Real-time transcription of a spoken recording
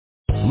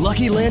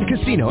Lucky Land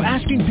Casino,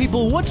 asking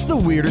people, what's the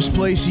weirdest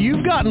place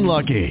you've gotten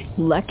lucky?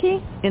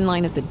 Lucky? In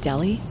line at the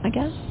deli, I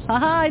guess?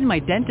 Aha, in my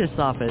dentist's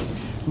office.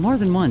 More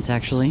than once,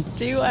 actually.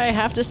 Do I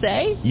have to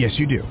say? Yes,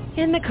 you do.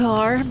 In the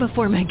car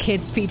before my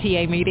kids'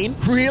 PTA meeting.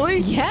 Really?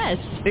 Yes.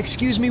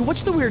 Excuse me,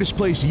 what's the weirdest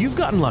place you've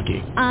gotten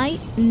lucky? I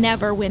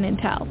never win and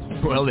tell.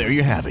 Well, there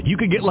you have it. You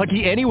can get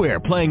lucky anywhere,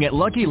 playing at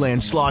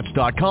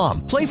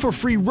LuckyLandSlots.com. Play for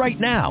free right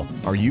now.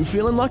 Are you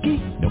feeling lucky?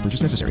 No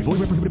purchase necessary. Void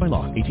where prohibited by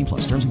law. 18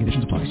 plus. Terms and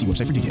conditions apply. See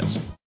website for details.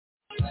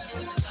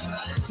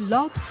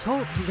 Blog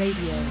Talk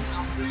Radio.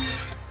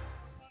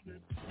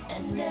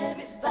 And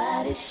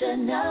everybody should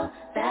know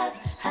that's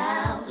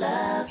how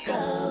love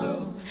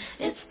goes.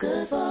 It's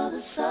good for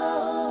the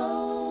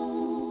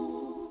soul.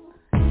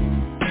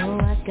 Oh,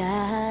 I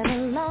got a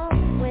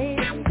long way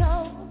to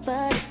go,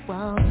 but it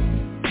won't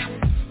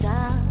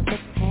stop the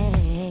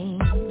pain.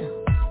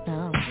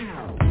 No,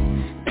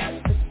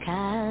 that's the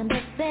kind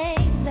of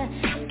thing that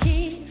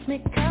keeps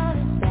me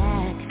coming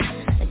back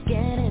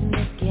again and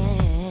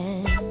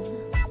again.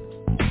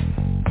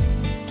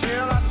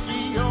 Till I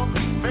see your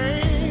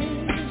face.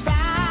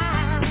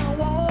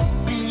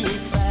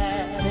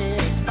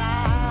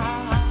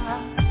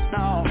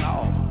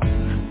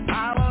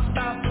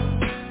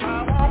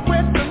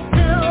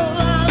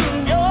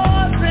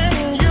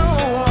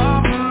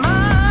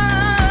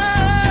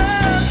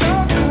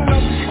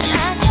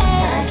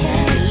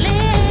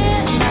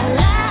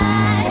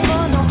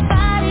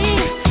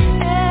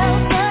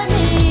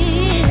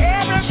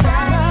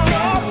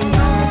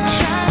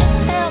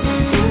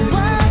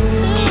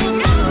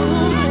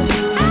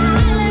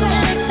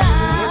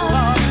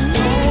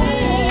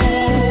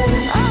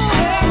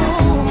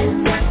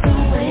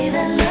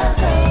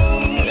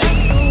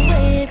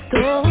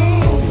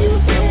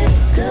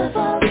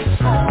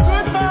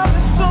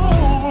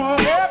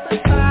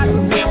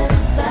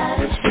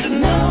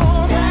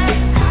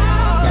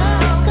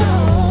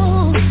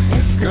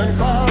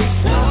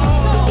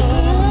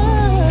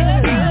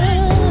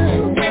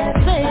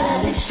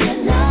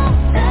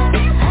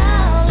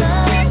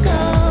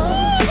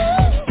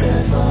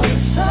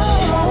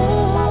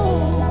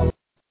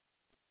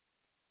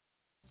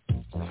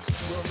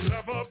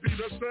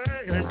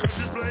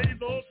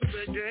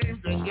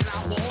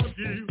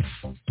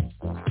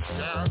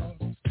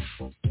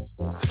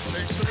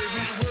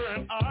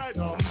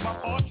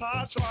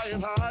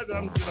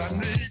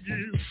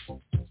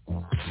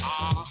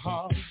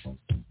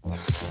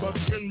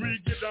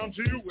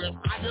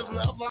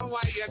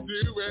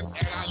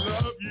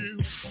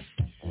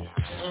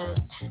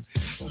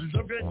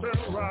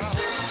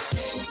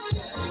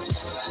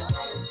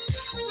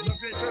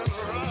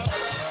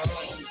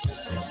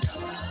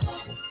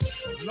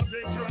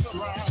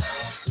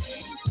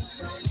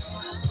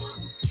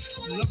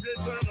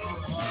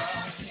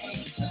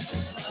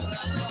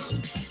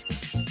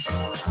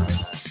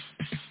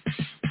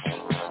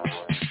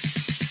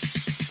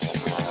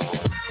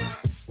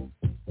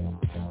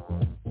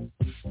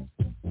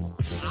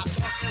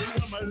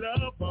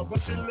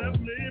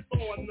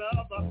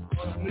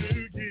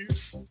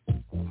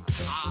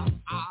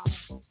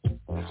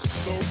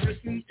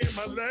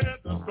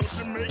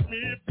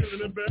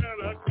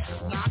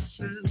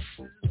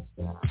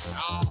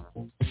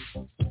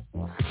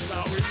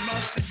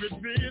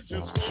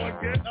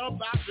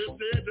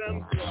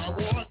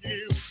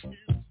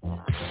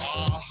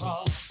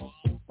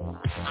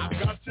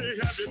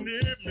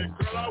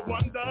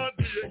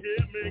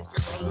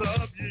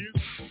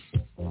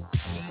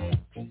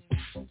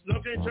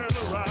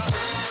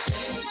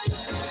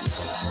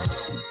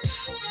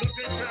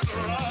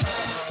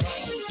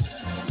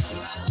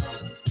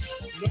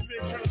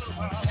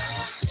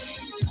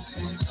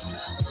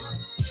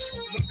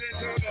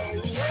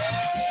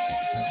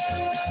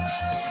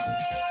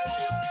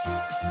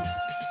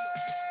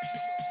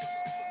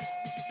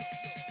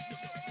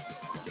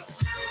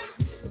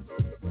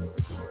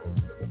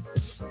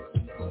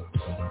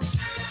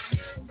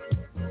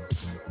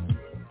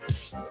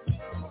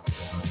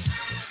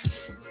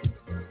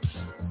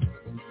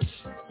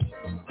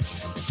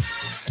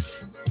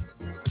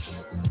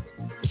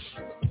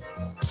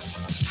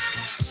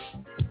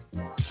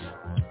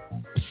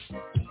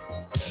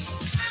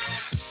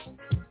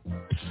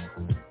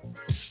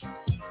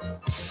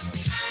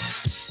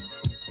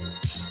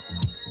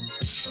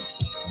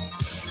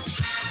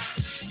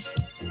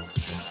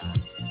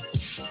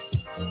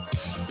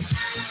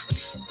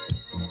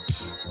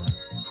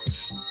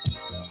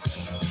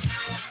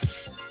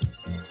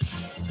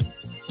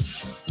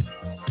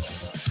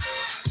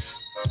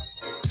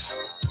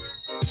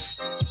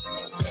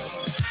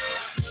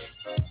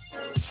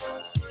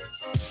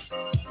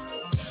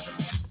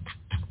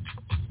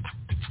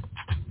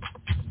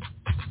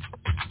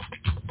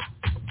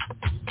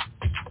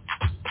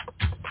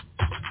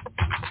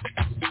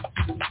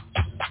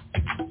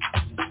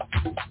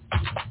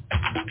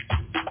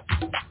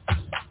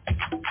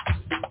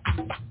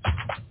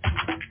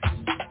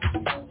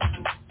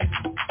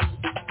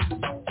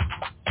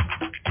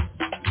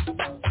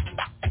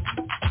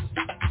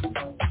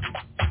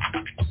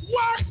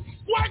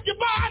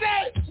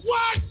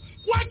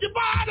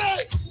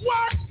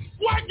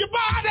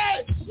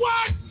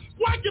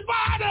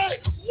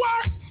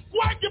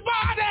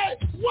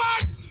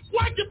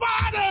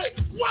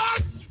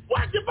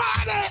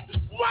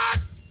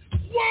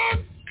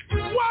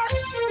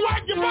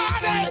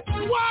 body.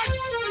 What?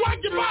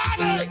 Work your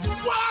body.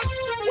 What?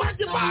 Work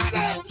your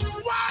body.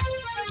 What?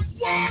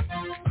 What? I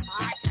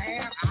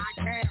can.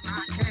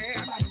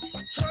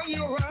 Turn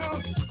you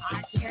around. I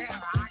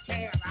can.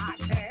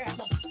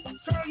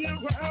 Turn you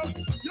around.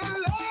 Your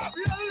love.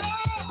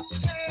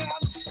 Can.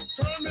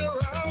 Turn me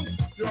around.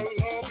 Your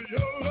love.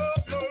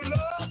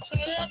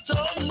 Can.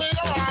 Turn me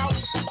around.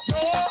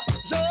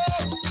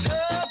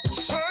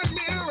 Turn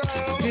me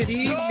around. Good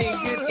evening.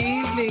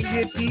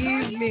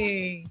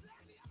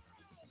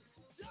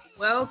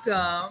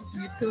 Welcome.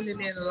 You're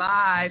tuning in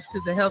live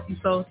to the Healthy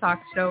Soul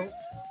Talk Show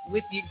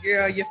with your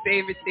girl, your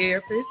favorite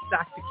therapist,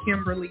 Dr.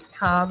 Kimberly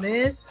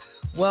Thomas.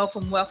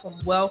 Welcome.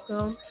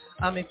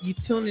 If you're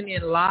tuning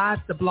in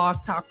live to Blog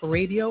Talk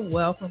Radio,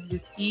 welcome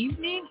this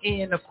evening.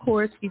 And, of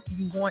course, if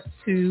you want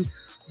to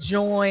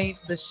join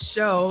the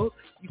show,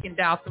 you can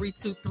dial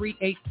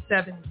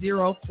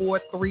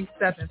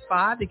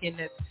 323-870-4375. Again,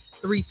 that's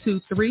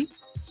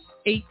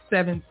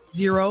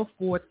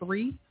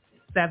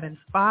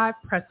 323-870-4375.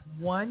 Press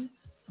 1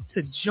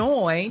 to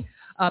join.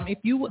 If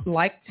you would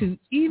like to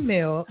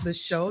email the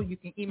show, you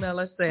can email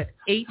us at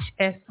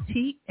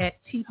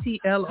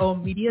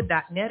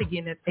hst@ttlomedia.net.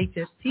 Again, that's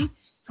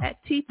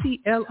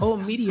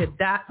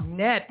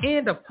hst@ttlomedia.net.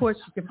 And, of course,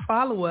 you can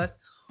follow us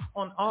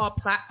on all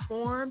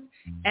platforms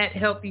at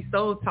Healthy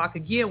Soul Talk.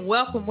 Again,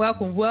 welcome,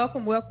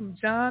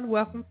 John.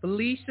 Welcome,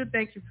 Felicia.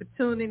 Thank you for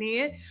tuning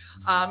in.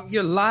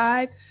 You're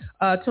live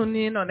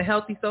tuning in on the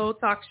Healthy Soul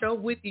Talk Show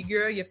with your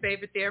girl, your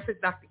favorite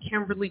therapist, Dr.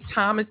 Kimberly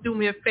Thomas. Do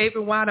me a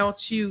favor. Why don't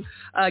you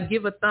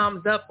give a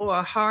thumbs up or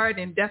a heart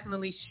and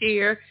definitely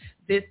share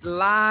this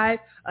live.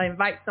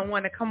 Invite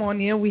someone to come on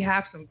in. We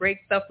have some great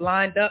stuff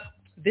lined up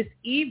this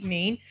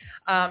evening.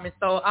 And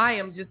so I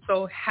am just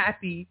so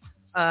happy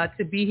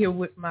to be here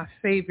with my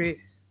favorite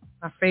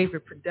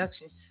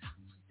production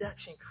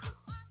crew.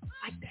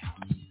 Like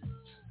that.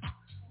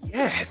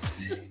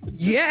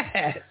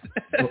 Yes.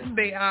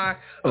 They are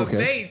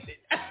amazing.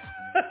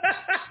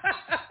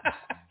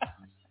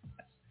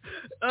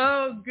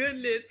 Oh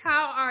goodness,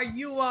 how are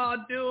you all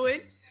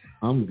doing?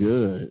 I'm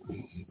good.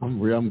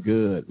 I'm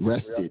good.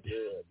 Rested.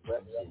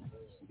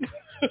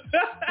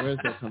 Where's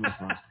that coming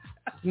from?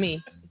 It's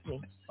me.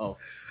 Oh.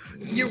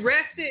 You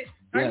rested?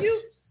 Are yes.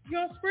 you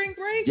on spring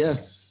break? Yes.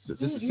 This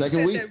is the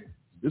second week.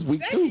 This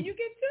week too. You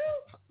get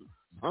 2?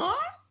 Huh?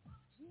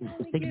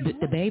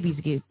 The babies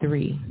get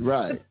 3.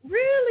 Right.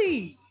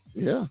 Really?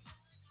 Yeah.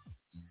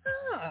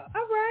 Oh,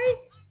 all right.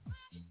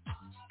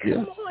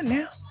 Yeah.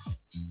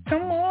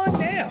 Come on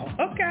now.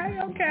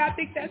 Okay. I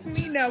think that's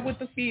me now with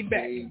the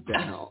feedback.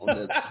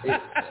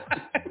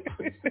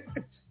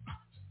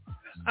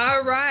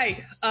 All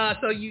right.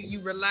 So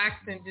you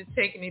relaxed and just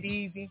taking it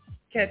easy,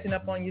 catching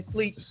up on your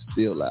sleep.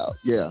 Still loud.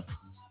 Yeah.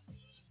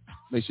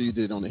 Make sure you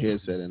did it on the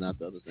headset and not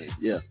the other thing.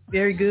 Yeah.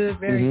 Very good.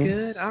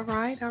 Good. All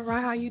right.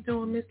 How you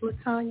doing, Miss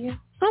LaTanya?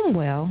 I'm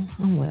well.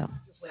 Well.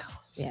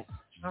 Yeah.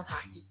 All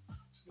right.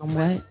 I'm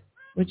what?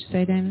 What'd you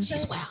say, Dana?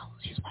 She's well.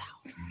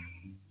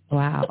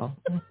 Wow.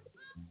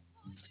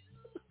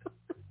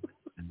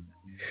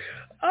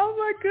 Oh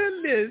my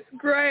goodness.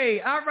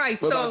 Great. All right.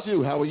 What about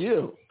you? How are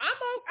you?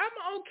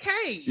 I'm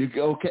okay. You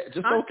okay?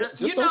 Just okay?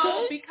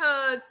 Okay?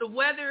 Because the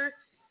weather,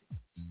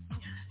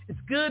 it's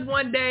good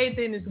one day,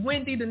 then it's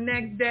windy the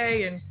next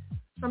day, and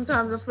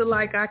sometimes I feel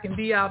like I can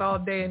be out all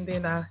day, and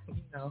then I'm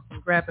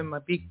grabbing my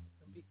big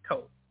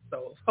coat.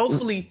 So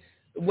hopefully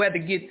the weather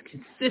gets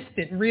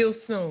consistent real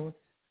soon,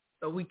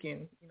 so we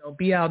can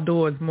be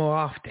outdoors more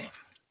often.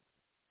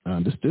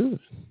 Understood.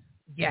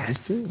 Yes.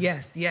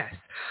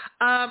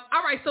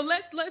 All right, so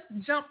let's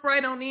jump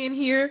right on in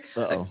here.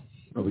 Uh-oh.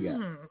 What we got?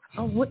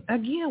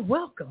 Again,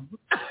 welcome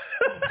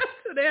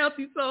to the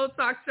Healthy Soul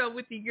Talk Show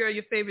with your girl,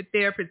 your favorite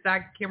therapist,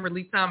 Dr.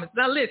 Kimberly Thomas.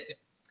 Now listen,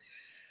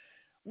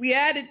 we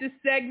added this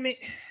segment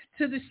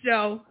to the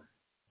show,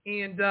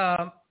 and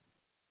I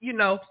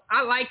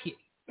like it,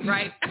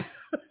 right?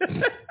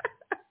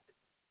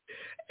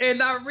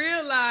 And I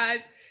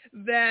realized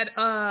that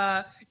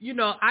I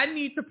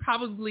need to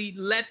probably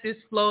let this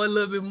flow a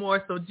little bit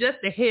more. So just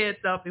a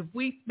heads up, if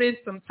we spend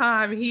some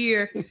time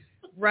here,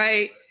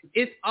 right,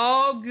 it's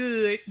all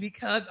good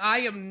because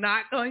I am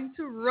not going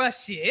to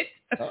rush it.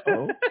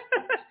 Uh-oh.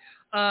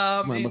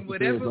 Somebody must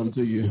have said something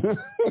to you.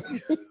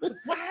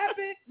 What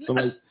happened?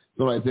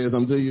 Somebody said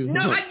something to you?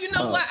 No, what?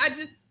 I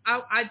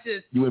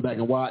just. You went back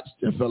and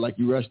watched and felt like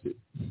you rushed it.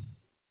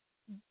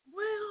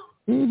 Well,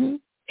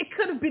 it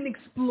could have been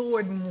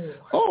explored more.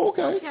 Oh,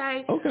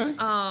 okay. Okay.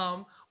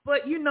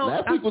 But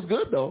last week was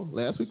good though.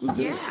 Last week was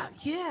good.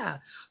 Yeah.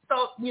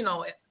 So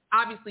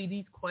obviously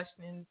these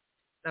questions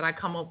that I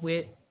come up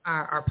with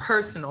are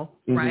personal,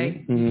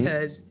 right?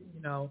 Because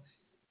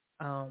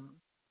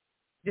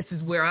this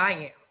is where I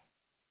am.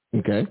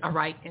 Okay. All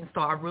right. And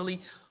so I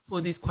really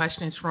pull these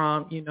questions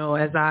from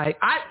as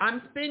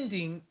I'm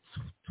spending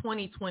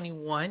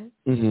 2021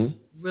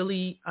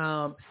 really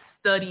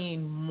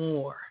studying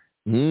more,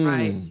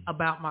 right,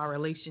 about my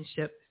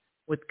relationship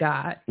with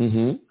God,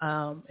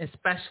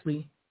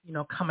 especially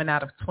coming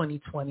out of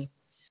 2020.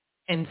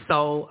 And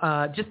so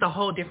just a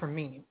whole different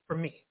meaning for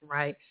me,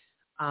 right?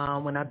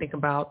 when I think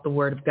about the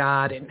Word of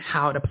God and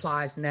how it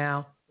applies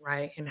now,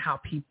 right, and how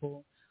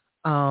people,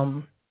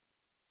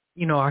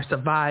 are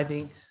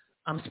surviving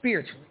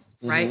spiritually,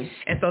 right? Mm-hmm.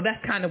 And so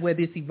that's kind of where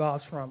this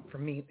evolves from for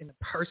me in the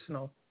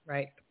personal,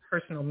 right, the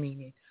personal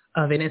meaning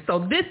of it. And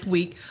so this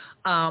week,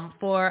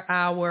 for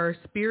our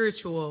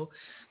spiritual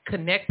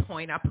connect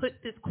point, I put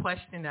this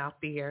question out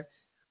there,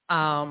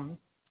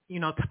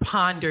 to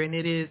ponder, and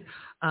it is,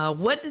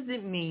 what does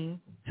it mean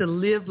to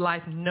live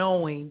life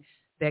knowing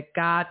that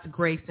God's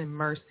grace and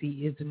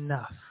mercy is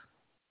enough,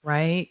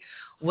 right?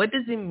 What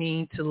does it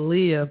mean to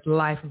live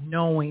life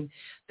knowing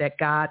that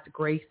God's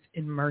grace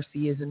and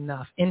mercy is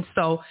enough? And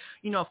so,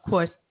 of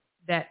course,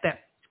 that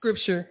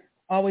scripture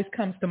always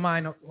comes to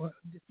mind, or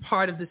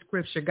part of the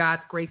scripture,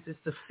 God's grace is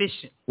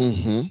sufficient.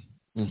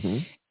 Mm-hmm. Mm-hmm.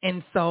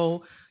 And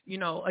so,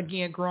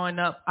 again, growing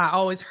up, I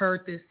always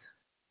heard this.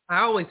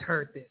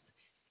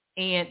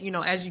 And,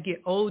 as you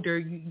get older,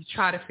 you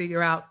try to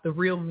figure out the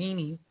real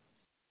meaning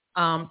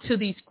to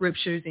these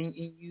scriptures, and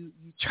you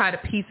try to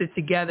piece it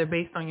together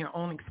based on your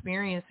own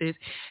experiences.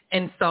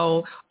 And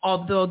so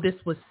although this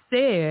was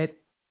said,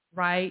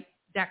 right,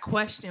 that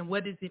question,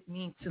 what does it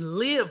mean to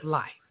live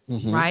life,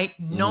 mm-hmm. right,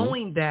 mm-hmm.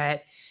 knowing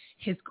that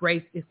his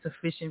grace is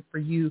sufficient for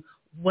you,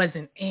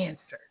 wasn't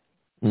answered.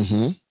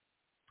 Mm-hmm.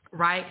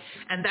 Right.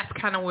 And that's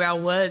kind of where I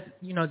was,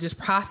 just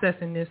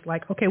processing this,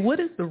 like, okay,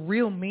 what is the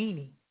real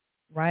meaning,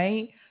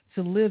 right,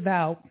 to live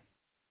out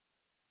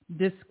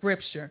this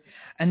scripture?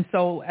 And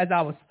so as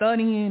I was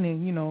studying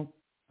and,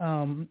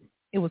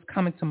 it was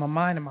coming to my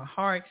mind and my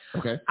heart,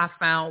 okay, I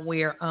found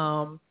where,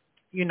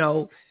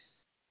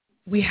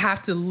 we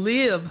have to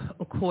live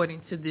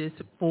according to this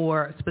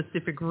for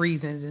specific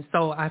reasons. And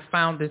so I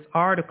found this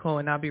article,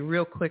 and I'll be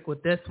real quick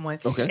with this one.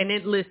 Okay. And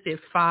it listed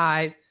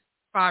five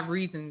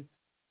reasons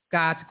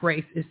God's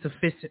grace is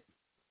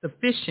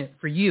sufficient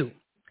for you.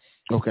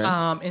 Okay.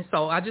 And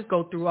so I just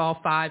go through all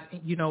five,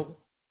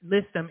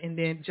 list them, and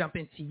then jump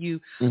into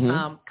you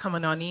mm-hmm.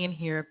 Coming on in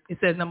here. It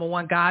says, number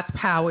one, God's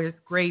power is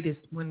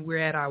greatest when we're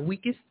at our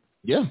weakest.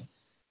 Yeah.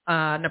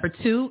 Number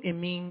two, it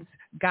means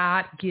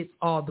God gets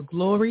all the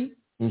glory.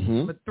 Mm-hmm.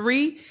 Number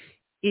three,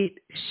 it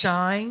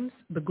shines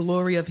the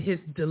glory of his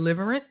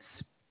deliverance.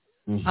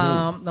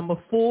 Mm-hmm. Number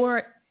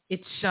four, it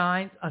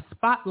shines a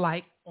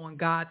spotlight on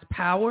God's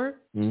power.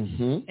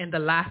 Mm-hmm. And the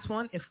last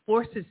one, it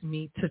forces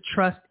me to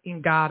trust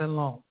in God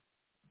alone.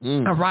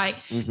 Mm. All right.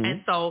 Mm-hmm.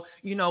 And so,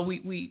 we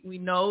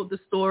know the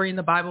story in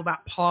the Bible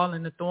about Paul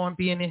and the thorn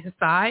being in his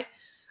side.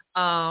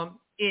 And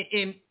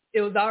it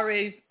was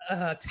always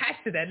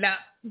attached to that. Now,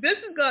 this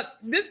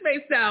may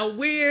sound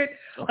weird.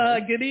 Okay.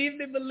 Good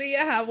evening,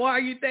 Malia. How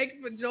are you? Thank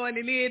you for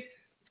joining in.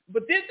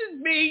 But this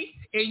is me,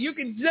 and you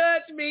can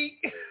judge me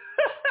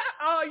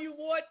all you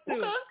want to.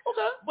 Okay.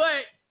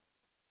 But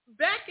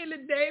back in the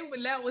day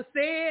when that was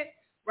said,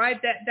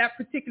 right, that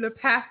particular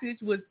passage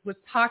was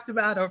talked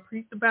about or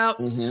preached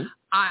about, mm-hmm.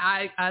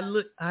 I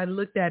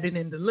looked at it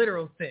in the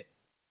literal sense.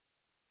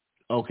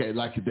 Okay,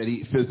 like that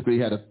he physically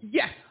had a...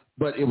 Yes.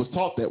 But it was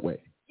taught that way.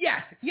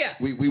 Yes, yes.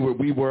 We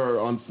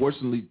were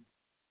unfortunately,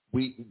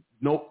 let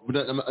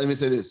me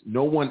say this.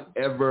 No one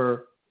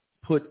ever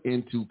put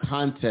into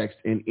context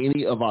in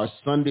any of our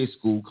Sunday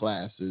school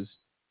classes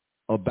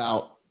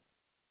about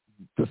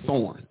the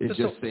thorn. It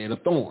just said a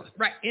thorn.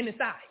 Right, in his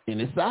eye. In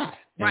his side.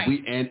 Right.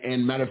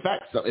 And matter of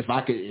fact, so if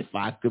I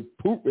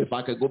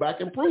could go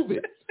back and prove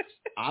it,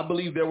 I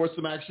believe there were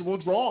some actual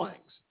drawings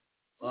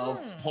of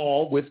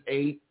Paul with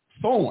a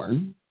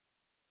thorn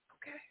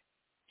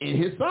in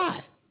his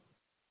side.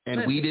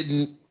 And we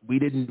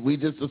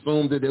just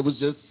assumed that it was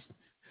just,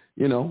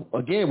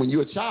 again, when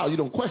you're a child, you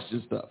don't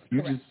question stuff.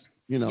 You Correct.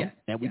 just,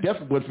 and we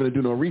definitely wasn't going to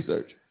do no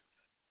research.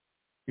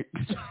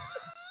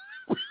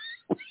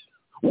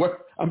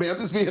 I'm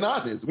just being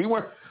honest. We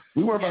weren't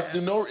about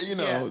to know,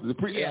 the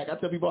preacher, like I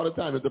tell people all the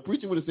time, if the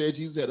preacher would have said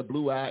Jesus had a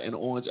blue eye and an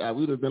orange eye,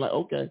 we would have been like,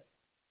 okay.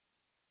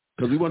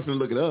 Because we wasn't going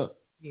to look it up.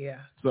 Yeah.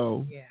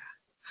 So. Yeah.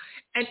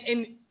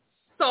 And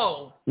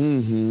so,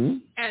 mm-hmm.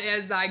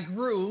 as I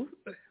grew,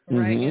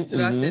 right, mm-hmm. into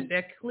mm-hmm. that,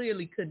 that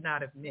clearly could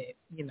not have meant,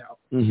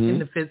 mm-hmm. in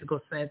the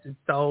physical sense. And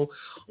so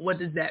what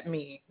does that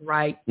mean,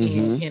 right?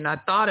 Mm-hmm. And I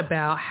thought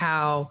about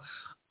how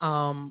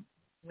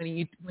when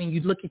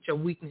you look at your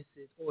weaknesses,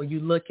 or you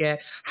look at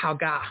how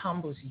God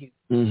humbles you,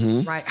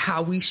 mm-hmm. right,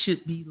 how we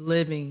should be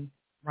living,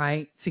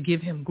 right, to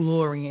give him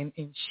glory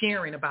and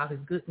sharing about his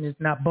goodness,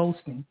 not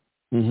boasting,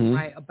 mm-hmm.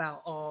 right,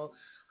 about all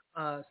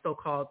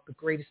so-called the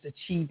greatest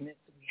achievements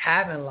that we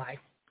have in life,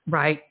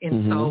 right? And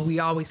mm-hmm. so we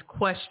always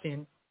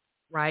question,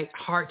 right,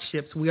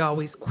 hardships. We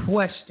always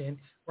question,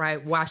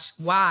 right,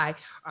 why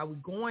are we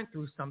going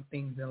through some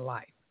things in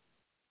life,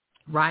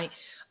 right?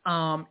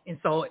 And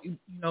so,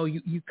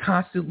 you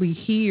constantly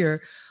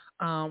hear,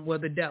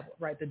 the devil,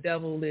 right? The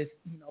devil is,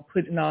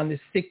 putting on this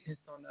sickness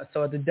on us,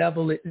 or the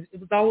devil it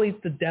was always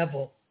the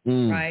devil,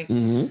 right?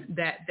 Mm-hmm.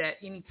 That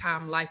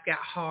anytime life got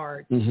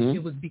hard, mm-hmm.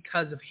 it was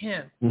because of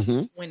him.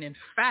 Mm-hmm. When in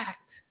fact,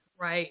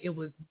 right, it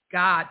was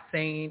God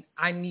saying,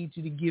 I need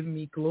you to give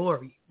me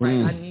glory,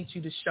 right? I need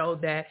you to show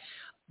that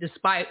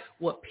despite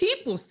what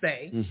people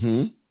say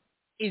mm-hmm.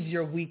 is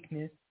your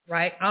weakness,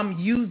 right? I'm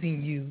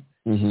using you,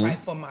 right,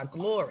 for my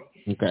glory.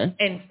 Okay.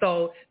 And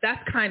so that's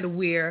kind of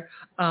where,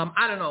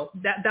 I don't know,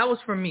 that was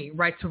for me,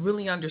 right, to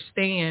really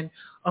understand,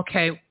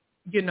 okay,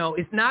 you know,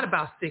 it's not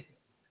about sickness,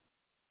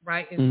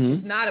 right?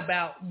 It's not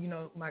about, you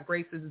know, my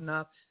grace is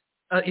enough.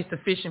 It's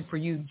sufficient for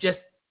you just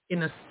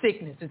in a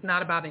sickness. It's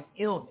not about an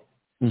illness,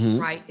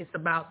 right? It's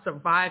about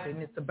surviving.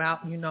 It's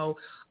about, you know,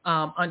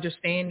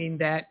 understanding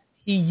that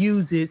he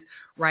uses,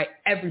 right,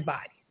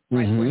 everybody,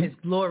 right, for his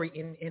glory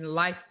in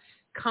life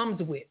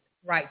comes with,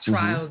 right,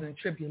 trials and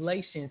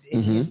tribulations.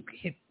 And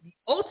the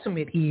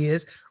ultimate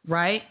is,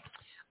 right,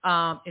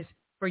 is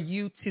for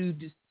you to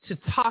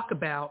talk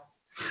about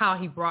how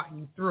he brought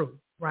you through,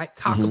 right?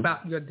 Talk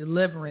about your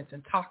deliverance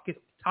and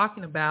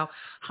talking about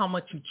how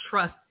much you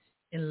trust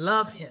and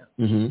love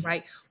him,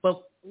 right?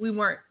 But we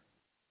weren't,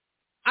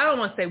 I don't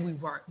want to say we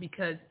weren't,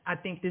 because I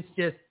think this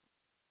just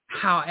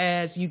how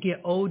as you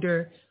get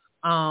older,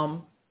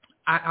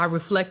 I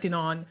reflected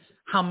on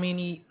how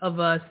many of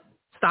us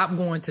stopped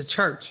going to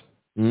church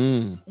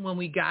when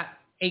we got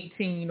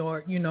 18,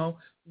 or, you know,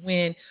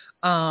 when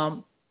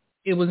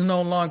it was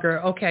no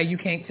longer, okay, you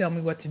can't tell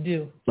me what to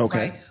do. Okay.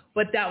 Right?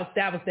 But that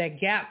was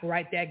that gap,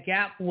 right? That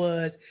gap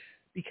was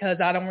because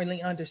I don't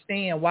really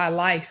understand why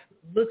life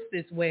looks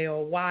this way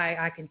or why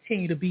I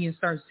continue to be in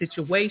certain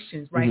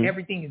situations, right?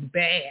 Everything is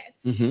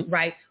bad,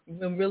 right?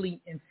 When really,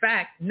 in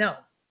fact, no,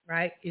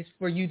 right? It's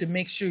for you to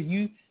make sure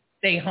you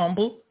stay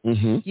humble,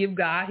 give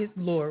God his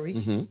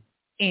glory,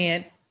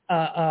 and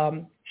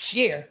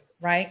share,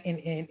 right?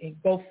 And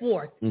go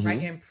forth,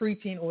 right? And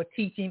preaching or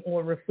teaching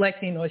or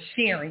reflecting or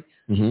sharing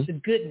the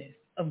goodness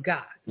of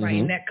God, right?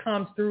 And that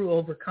comes through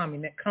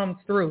overcoming. That comes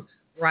through,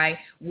 right,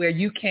 where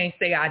you can't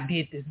say I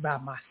did this by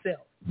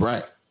myself.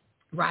 Right.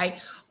 Right.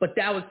 But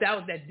that was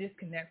that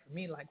disconnect for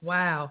me. Like,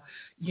 wow,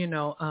 you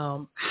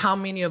know, how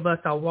many of us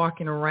are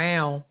walking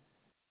around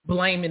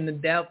blaming the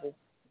devil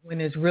when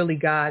it's really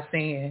God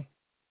saying,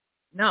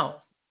 no,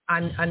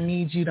 I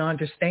need you to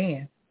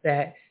understand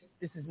that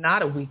this is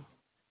not a weakness,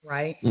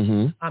 right?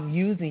 I'm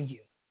using you,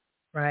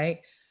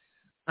 right?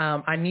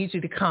 I need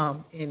you to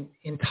come and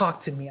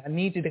talk to me. I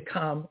need you to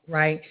come,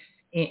 right,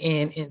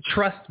 and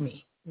trust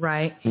me,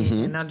 right,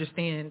 and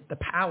understand the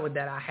power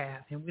that I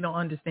have. And we don't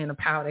understand the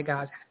power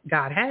that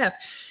God has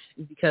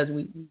because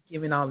we've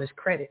given all this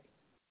credit,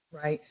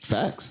 right?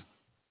 Facts.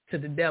 To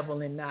the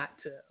devil and not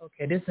to,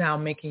 okay, this is how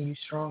I'm making you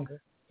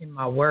stronger in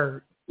my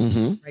word,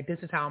 right? This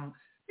is how I'm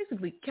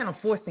basically kind of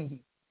forcing you,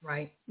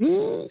 right,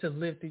 to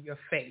live through your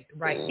faith,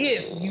 right,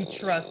 if you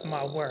trust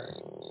my word,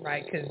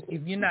 right? Because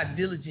if you're not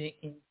diligent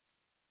in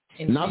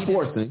not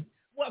forcing.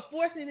 Well,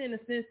 forcing in the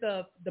sense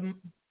of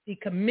the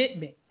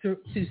commitment to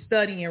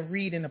study and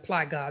read and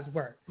apply God's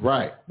word.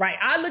 Right. Right.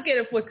 I look at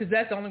it because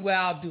that's the only way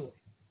I'll do it.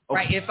 Okay.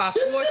 Right. If I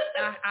force,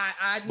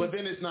 I but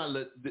then it's not.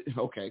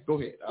 Okay. Go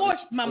ahead. Force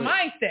my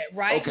mindset.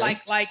 Right. Okay.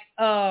 Like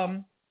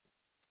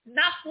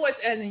not force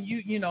as in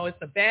you know, it's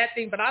a bad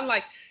thing, but I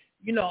like,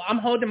 you know, I'm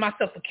holding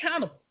myself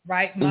accountable.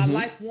 Right. My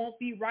life won't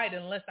be right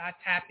unless I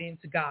tap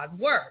into God's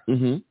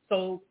word.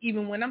 So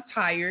even when I'm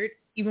tired,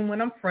 even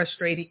when I'm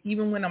frustrated,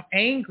 even when I'm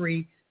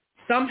angry,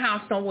 somehow,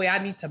 some way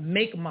I need to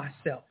make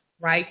myself,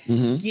 right,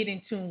 get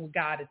in tune with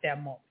God at that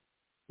moment.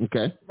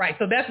 Okay. Right.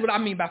 So that's what I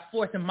mean by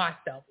forcing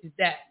myself, is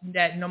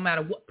that no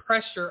matter what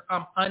pressure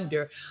I'm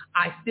under,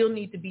 I still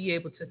need to be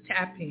able to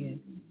tap in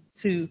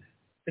to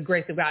the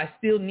grace of God. I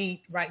still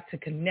need, right, to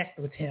connect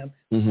with him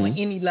on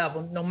any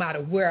level, no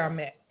matter where I'm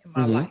at in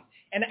my life.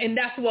 And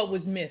that's what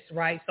was missed,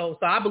 right? So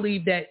I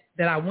believe that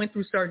I went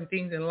through certain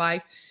things in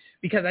life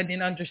because I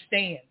didn't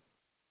understand,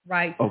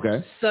 right,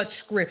 such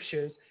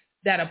scriptures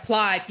that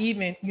applied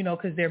even, you know,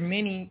 because there are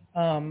many,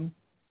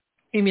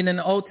 even in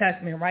the Old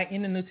Testament, right,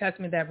 in the New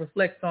Testament that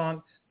reflects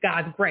on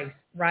God's grace,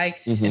 right,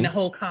 and the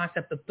whole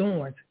concept of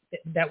thorns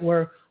that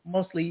were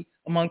mostly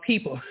among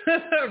people,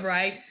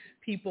 right,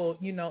 people,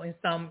 you know, in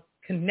some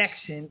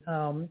connection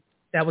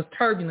that was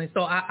turbulent.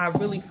 So I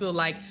really feel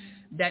like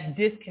that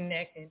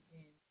disconnect and,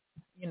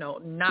 you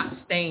know, not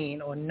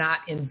staying or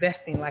not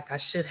investing like I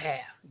should have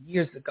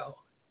years ago,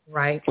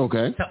 right,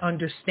 to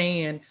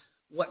understand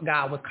what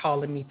God was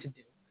calling me to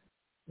do.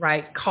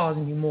 Right,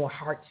 causing me more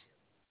hardship.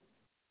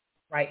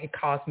 Right, it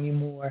caused me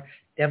more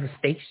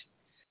devastation.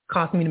 It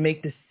caused me to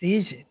make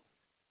decisions.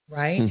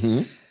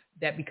 Right,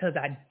 that because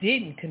I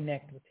didn't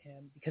connect with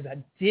him, because I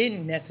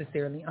didn't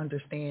necessarily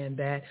understand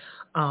that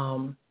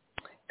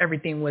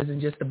everything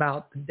wasn't just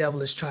about the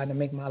devil is trying to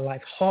make my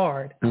life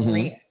hard. I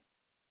ran.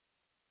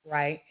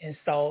 Right, and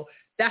so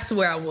that's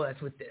where I was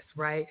with this.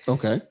 Right.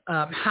 Okay.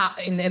 How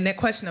and then that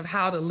question of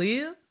how to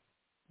live.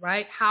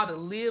 Right, how to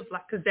live,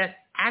 like, because that's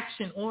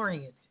action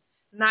oriented.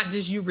 Not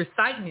just you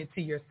reciting it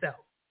to yourself.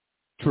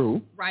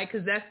 True. Right?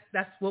 Because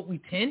that's what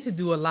we tend to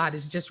do a lot,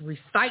 is just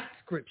recite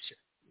scripture.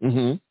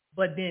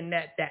 But then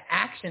that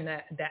action,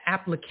 that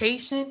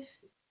application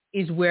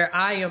is where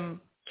I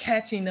am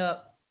catching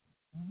up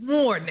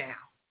more now.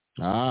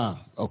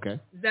 Ah, okay.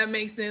 Does that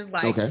make sense?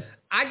 Like,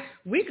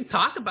 we could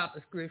talk about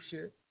the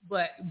scripture,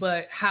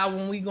 but how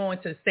when we go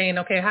into saying,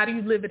 okay, how do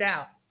you live it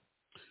out?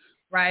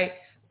 Right?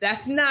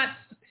 That's not,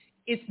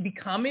 it's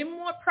becoming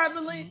more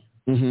prevalent,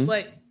 Mm-hmm.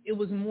 but it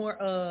was more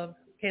of,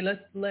 okay, let's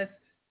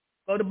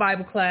go to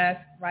Bible class,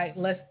 right?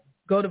 Let's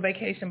go to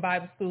vacation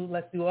Bible school.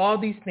 Let's do all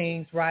these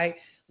things, right?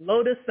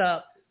 Load us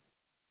up.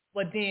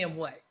 But then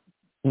what?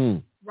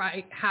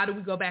 Right? How do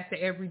we go back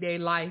to everyday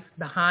life,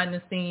 behind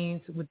the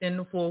scenes, within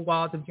the four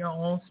walls of your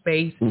own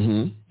space,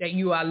 that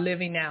you are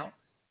living out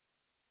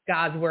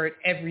God's word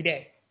every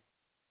day?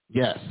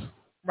 Yes.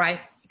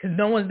 Right? Because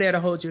no one's there to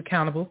hold you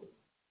accountable.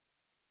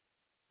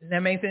 Does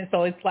that make sense?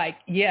 So it's like,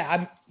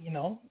 yeah,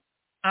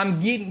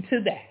 I'm getting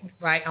to that,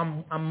 right?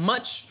 I'm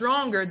much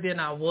stronger than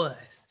I was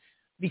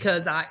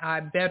because I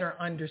better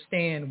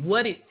understand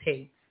what it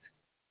takes,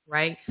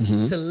 right,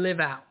 to live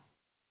out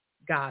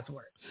God's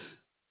word.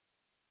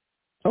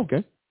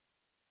 Okay.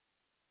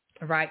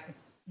 Right?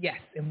 Yes.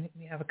 And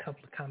we have a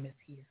couple of comments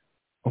here.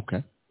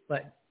 Okay.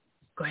 But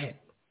go ahead.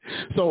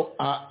 So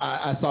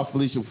I saw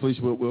Felicia.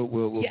 Felicia,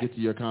 we'll Yes. get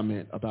to your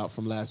comment about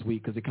from last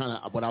week because it kind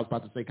of what I was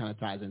about to say kind of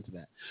ties into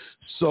that.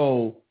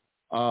 So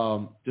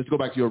just to go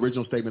back to your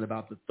original statement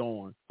about the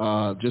thorn,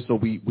 just so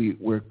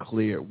we're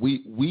clear,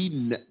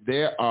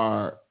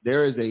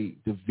 there is a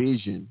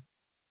division,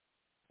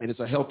 and it's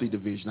a healthy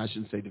division. I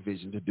shouldn't say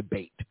division, the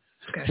debate.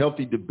 Okay.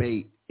 Healthy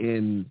debate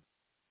in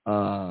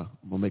I'm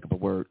gonna make up a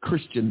word,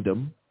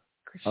 Christendom,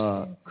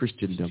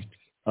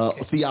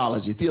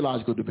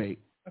 theological debate.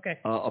 Okay.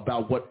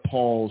 About what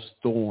Paul's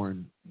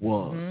thorn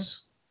was.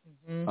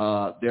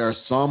 There are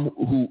some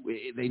who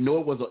they know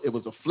it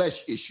was a flesh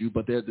issue,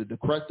 but the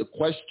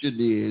question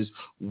is,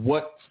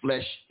 what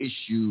flesh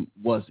issue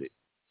was it?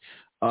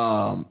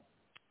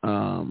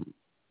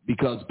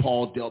 Because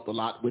Paul dealt a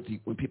lot with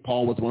when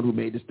Paul was the one who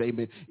made the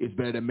statement, "It's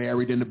better to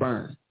marry than to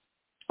burn."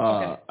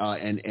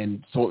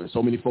 And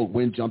so many folk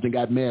jumped and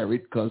got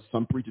married because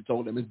some preacher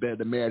told them it's better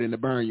to marry than to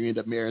burn. You end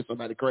up marrying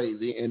somebody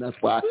crazy, and that's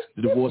why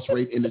the divorce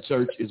rate in the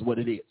church is what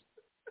it is.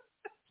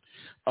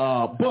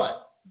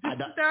 But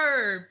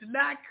disturbed,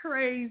 not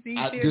crazy.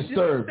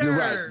 Disturbed. You're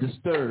right.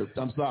 Disturbed.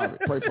 I'm sorry.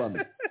 Pray for me.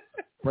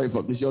 Pray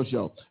for me. This is your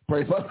show.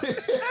 Pray for me.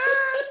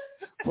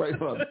 Pray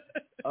for me.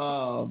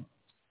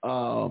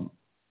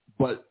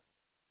 But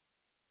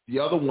the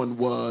other one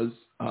was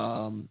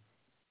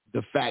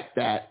the fact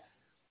that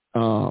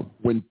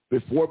when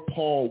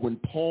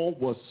Paul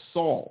was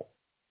Saul,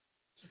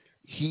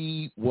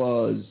 he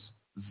was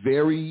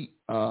very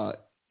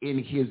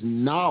in his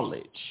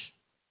knowledge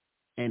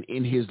and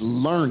in his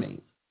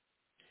learning.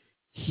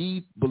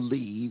 He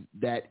believed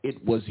that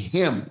it was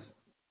him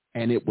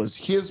and it was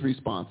his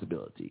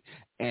responsibility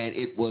and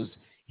it was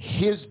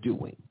his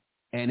doing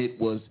and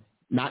it was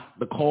not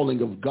the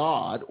calling of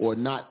God or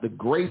not the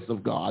grace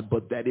of God,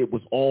 but that it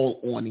was all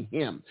on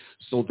him.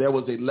 So there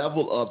was a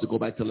level of, to go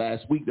back to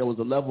last week, there was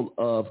a level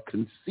of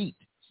conceit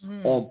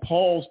on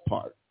Paul's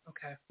part,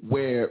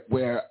 where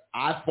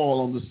I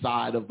fall on the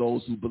side of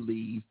those who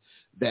believe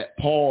that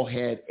Paul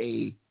had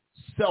a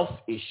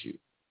self-issue.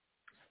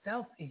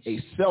 A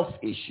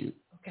self-issue.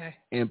 Okay.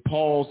 And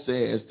Paul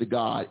says to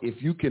God,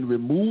 if you can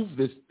remove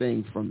this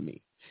thing from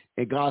me.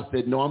 And God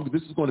said, no,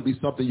 this is going to be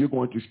something you're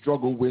going to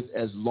struggle with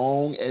as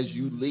long as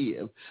you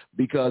live,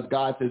 because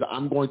God says,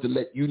 I'm going to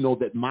let you know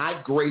that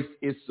my grace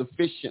is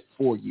sufficient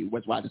for you.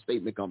 That's why the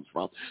statement comes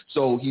from.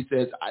 So he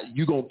says,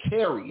 you're going to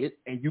carry it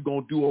and you're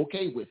going to do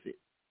okay with it.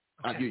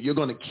 Okay. You're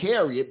going to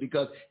carry it,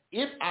 because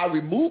if I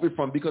remove it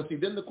from, because see,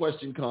 then the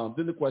question comes,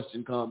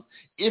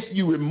 if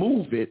you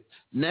remove it,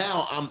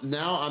 now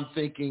I'm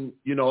thinking,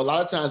 a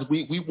lot of times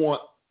we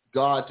want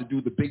God to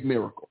do the big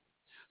miracle.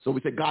 So we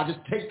say, God, just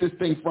take this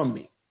thing from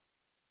me.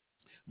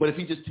 But if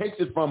he just takes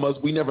it from us,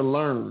 we never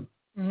learn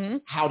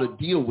how to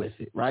deal with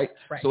it, right?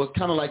 So it's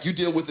kind of like you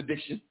deal with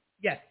addiction.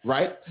 Yes.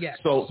 Right? Yes.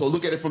 So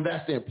look at it from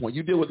that standpoint.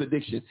 You deal with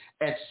addiction.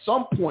 At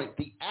some point,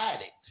 the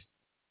addict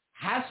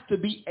has to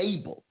be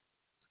able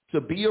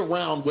to be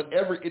around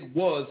whatever it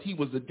was he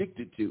was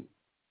addicted to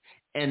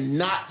and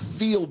not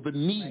feel the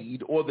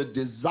need or the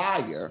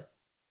desire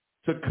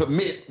to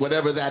commit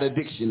whatever that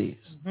addiction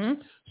is.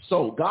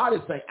 So God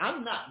is saying,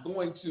 I'm not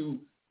going to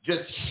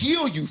just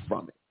heal you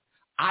from it.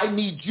 I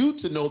need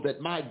you to know that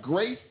my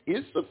grace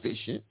is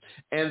sufficient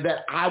and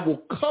that I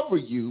will cover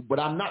you, but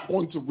I'm not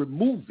going to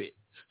remove it.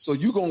 So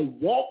you're going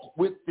to walk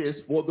with this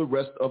for the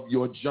rest of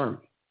your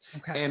journey.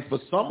 Okay. And for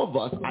some of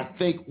us, I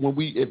think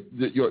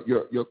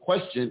your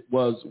question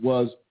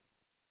was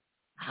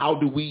how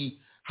do we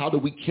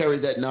carry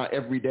that in our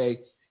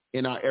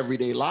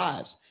everyday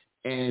lives?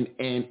 And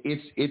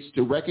it's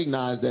to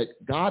recognize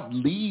that God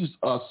leaves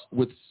us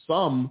with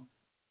some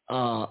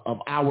of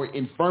our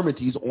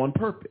infirmities on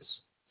purpose.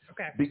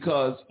 Okay.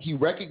 Because he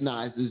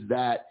recognizes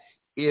that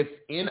if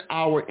in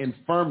our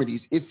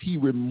infirmities, if he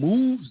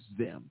removes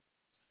them,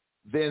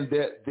 then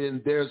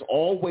there's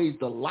always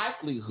the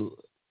likelihood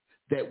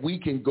that we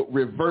can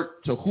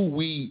revert to who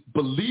we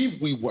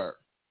believe we were.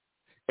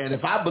 And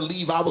if I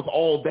believe I was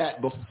all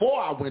that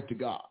before I went to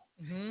God,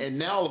 and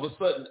now all of a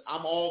sudden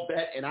I'm all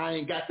that and I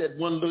ain't got that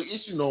one little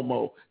issue no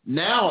more.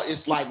 Now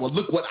it's like, well,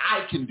 look what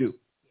I can do.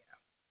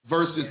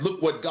 Versus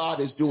look what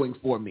God is doing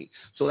for me.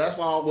 So that's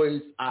why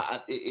always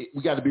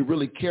we got to be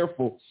really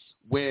careful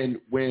when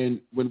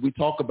we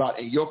talk about,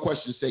 and your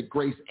question said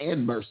grace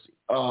and mercy,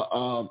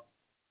 the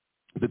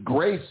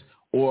grace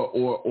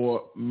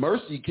or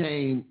mercy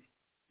came,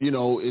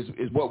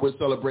 is what we're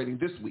celebrating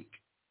this week.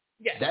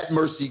 Yes. That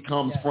mercy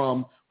comes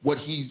from I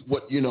ain't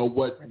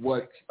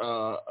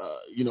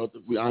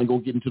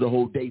gonna get into the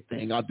whole date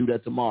thing. I'll do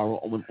that tomorrow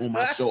on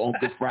my show on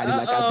Good Friday,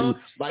 like I've done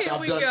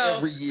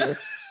every year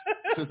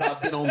since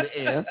I've been on the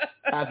air.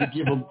 I have to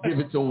give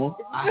it to them.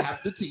 I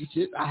have to teach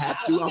it. I have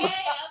to.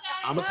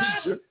 I'm a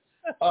teacher.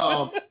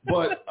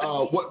 But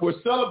what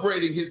we're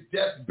celebrating his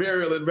death,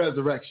 burial, and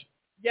resurrection.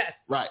 Yes.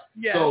 Right.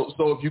 Yes.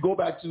 So if you go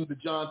back to the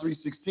John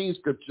 3:16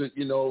 scripture,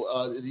 he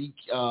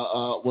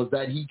was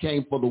that he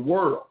came for the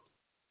world,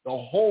 the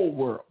whole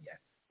world. Yes.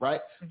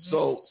 Right. Mm-hmm.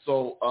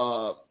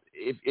 So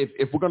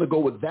if we're going to go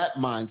with that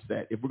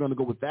mindset, if we're going to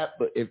go with that,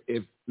 but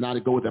if not to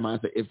go with that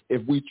mindset,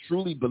 if we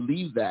truly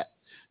believe that,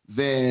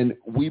 then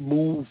we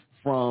move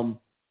from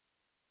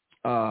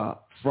us,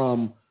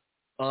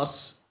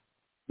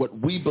 what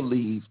we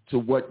believe, to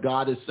what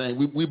God is saying.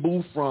 We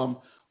move from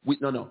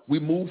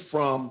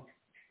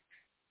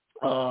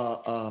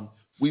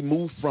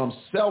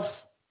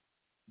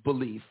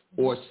self-belief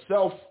or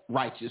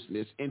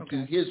self-righteousness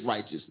into his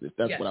righteousness.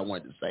 That's what I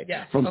wanted to say.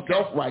 Yes. From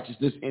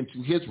self-righteousness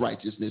into his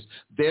righteousness,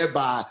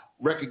 thereby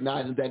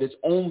recognizing that it's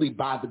only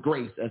by the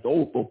grace, as the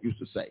old folk used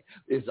to say.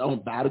 It's only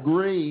by the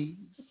grace.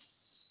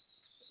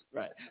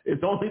 Right.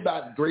 It's only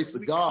by the grace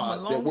of God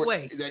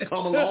that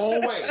come a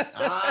long way.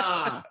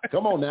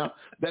 Come on now.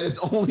 That it's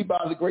only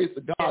by the grace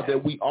of God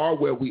that we are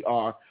where we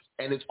are,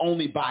 and it's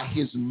only by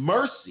his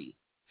mercy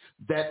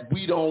that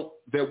we don't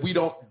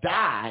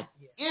die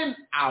in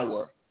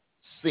our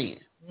sin.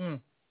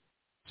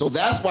 So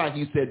that's why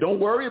he said, don't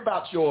worry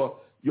about your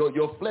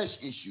flesh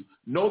issue.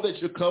 Know that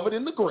you're covered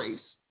in the grace,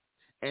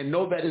 and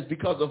know that it's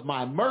because of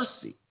my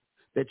mercy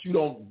that you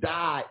don't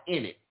die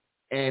in it.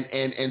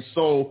 And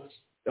so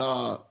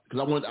because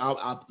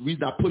the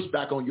reason I pushed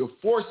back on your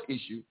force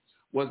issue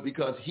was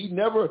because he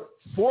never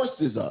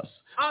forces us.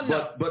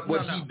 But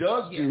what he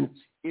does do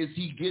is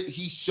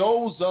he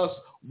shows us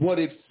what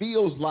it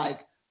feels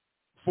like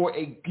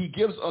he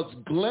gives us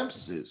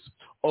glimpses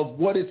of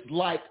what it's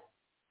like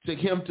to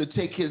him to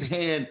take his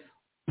hand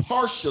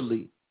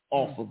partially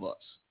off of us,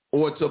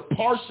 or to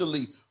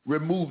partially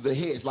remove the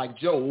hedge, like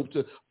Job,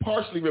 to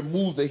partially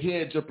remove the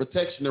hedge of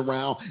protection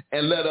around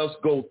and let us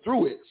go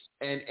through it.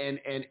 And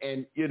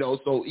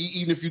so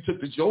even if you took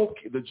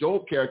the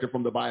Job character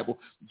from the Bible,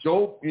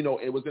 Job,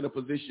 it was in a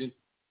position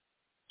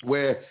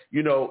where,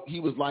 he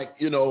was like,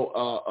 I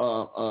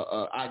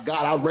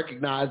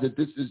recognize that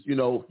this is,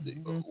 or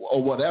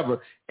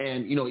whatever.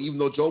 And, even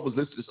though Job was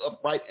listed as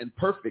upright and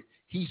perfect,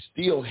 he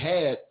still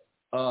had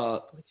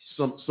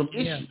some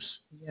issues.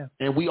 Yeah.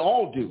 And we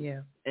all do.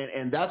 Yeah.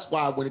 And that's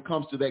why when it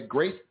comes to that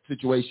grace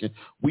situation,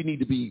 we need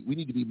to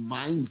be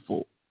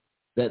mindful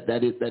that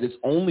it's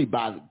only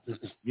by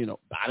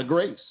the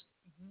grace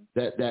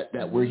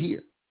that we're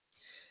here.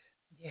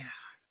 Yeah.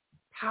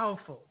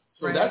 Powerful.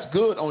 So that's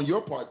good on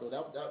your part, though.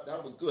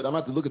 That was good. I'm going to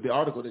have to look at the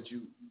article that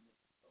you.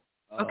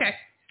 Okay.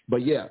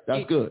 But yeah,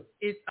 that's good.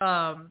 It's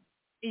I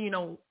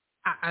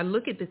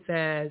look at this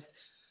as,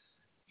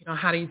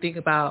 how do you think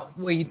about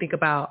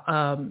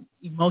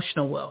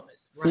emotional wellness,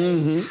 right?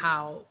 Mm-hmm.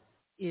 How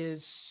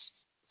is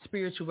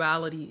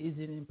spirituality is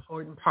an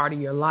important part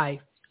of your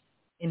life,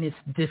 and it's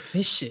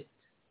deficient.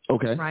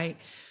 Okay. Right.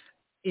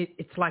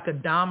 It's like a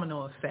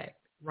domino effect,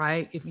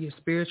 right? If your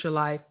spiritual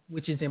life,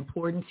 which is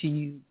important to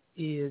you,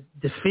 is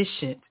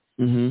deficient,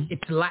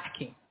 it's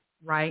lacking,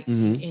 right?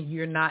 And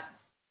you're not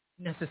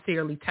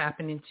necessarily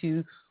tapping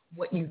into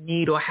what you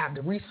need or have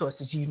the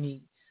resources you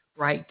need,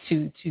 right,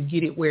 to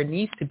get it where it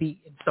needs to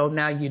be. And so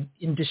now you're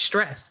in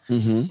distress,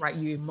 right?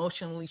 You're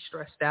emotionally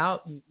stressed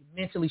out, you're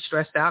mentally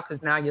stressed out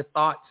because now your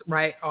thoughts,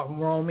 right, are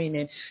roaming.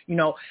 And,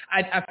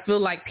 I feel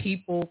like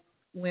people,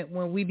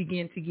 when we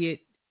begin to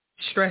get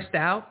stressed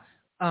out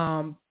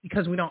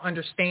because we don't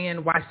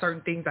understand why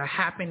certain things are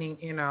happening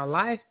in our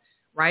life,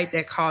 right,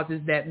 that causes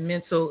that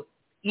mental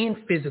and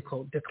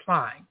physical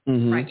decline,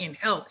 right, in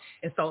health.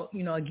 And so,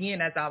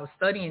 again, as I was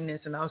studying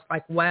this, and I was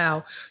like,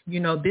 wow,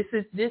 this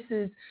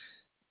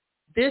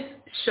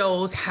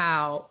shows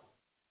how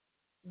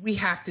we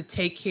have to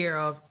take care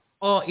of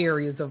all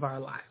areas of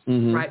our lives,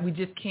 right? We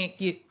just can't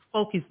get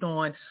focused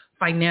on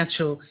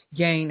financial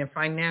gain and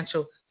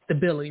financial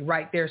stability,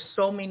 right? There's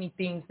so many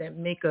things that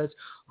make us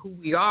who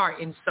we are.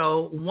 And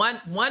so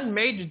one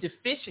major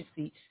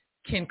deficiency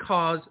can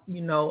cause,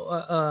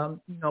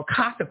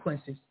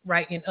 consequences,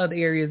 right, in other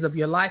areas of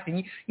your life.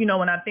 And,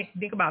 when I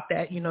think about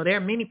that, there are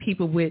many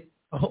people with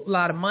a whole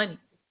lot of money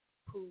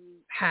who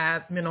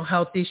have mental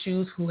health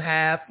issues, who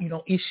have,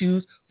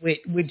 issues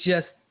with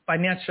just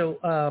financial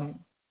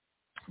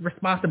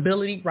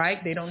responsibility,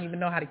 right? They don't even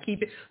know how to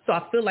keep it. So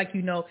I feel like,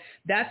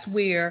 that's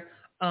where,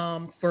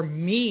 for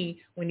me,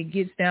 when it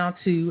gets down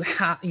to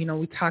how,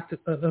 we talked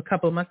a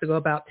couple of months ago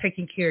about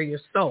taking care of your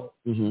soul,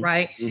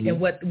 right? And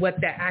what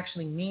that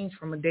actually means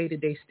from a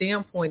day-to-day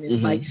standpoint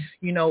is like,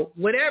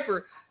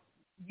 whatever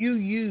you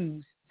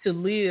use to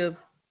live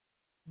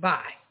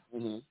by,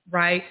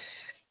 right?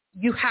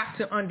 You have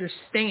to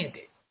understand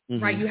it,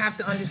 right? You have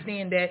to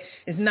understand that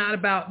it's not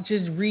about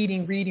just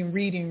reading.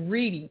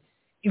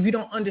 If you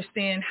don't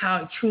understand how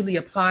it truly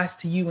applies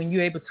to you and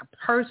you're able to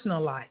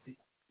personalize it,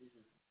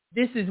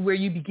 this is where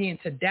you begin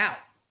to doubt,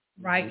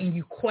 right? And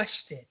you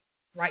question,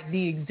 right,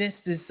 the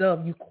existence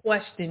of, you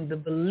question the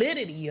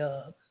validity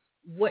of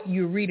what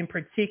you're reading,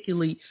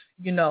 particularly,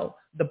 the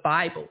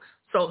Bible.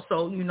 So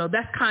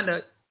that's kind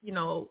of,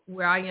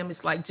 where I am.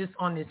 It's like just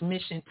on this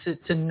mission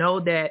to know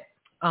that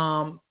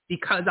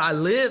because I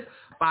live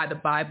by the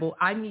Bible,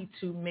 I need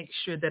to make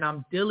sure that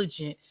I'm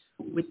diligent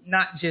with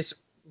not just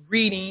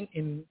reading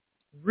and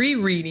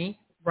rereading,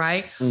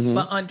 right,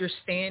 but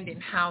understanding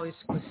how it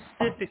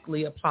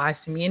specifically applies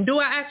to me. And do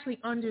I actually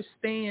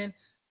understand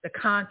the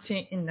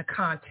content in the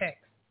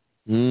context,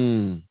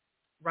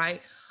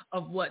 right,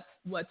 of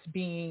what's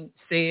being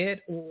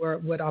said or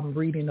what I'm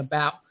reading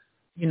about,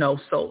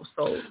 so.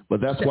 But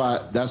that's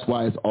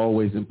why it's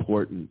always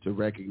important to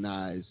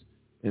recognize.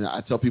 And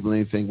I tell people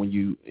anything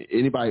even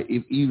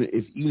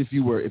if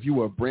you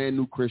were a brand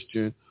new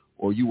Christian,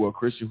 or you were a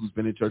Christian who's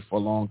been in church for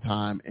a long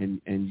time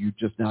and you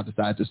just now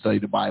decide to study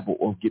the Bible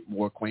or get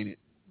more acquainted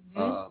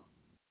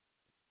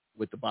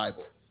with the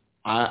Bible,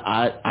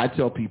 I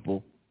tell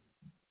people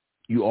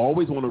you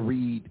always want to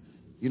read,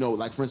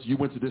 like for instance, you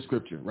went to this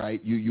scripture, right?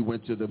 You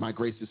went to my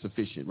grace is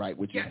sufficient, right?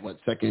 Which is what,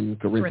 2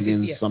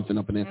 Corinthians something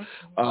up in there.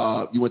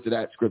 You went to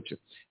that scripture.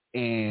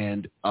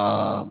 And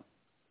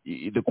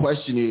the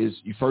question is,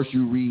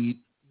 you read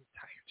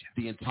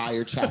the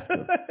entire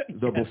chapter,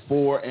 the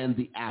before and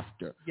the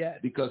after.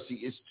 Because see,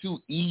 it's too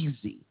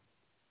easy.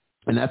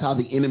 And that's how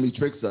the enemy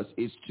tricks us.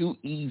 It's too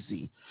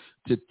easy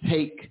to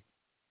take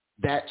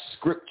that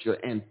scripture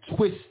and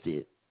twist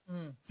it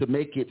to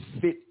make it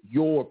fit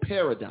your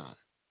paradigm.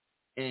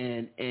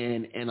 And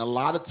a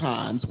lot of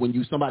times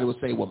when somebody will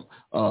say, well,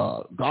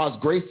 God's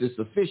grace is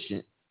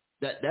sufficient,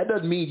 that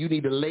doesn't mean you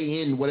need to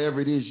lay in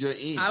whatever it is you're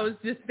in. I was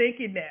just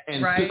thinking that,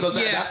 and right? Because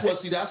that's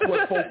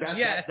what folks,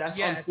 that's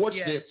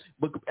unfortunate.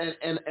 But,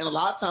 and a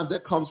lot of times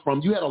that comes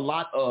from, you had a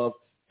lot of,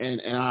 and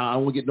I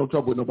don't want to get no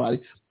trouble with nobody,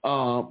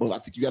 but I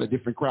think you got a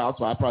different crowd,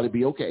 so I'll probably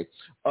be okay.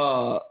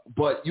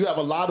 But you have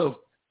a lot of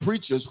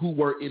preachers who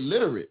were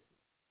illiterate.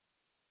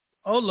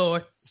 Oh,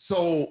 Lord.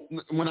 So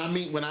when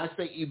I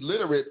say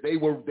illiterate, they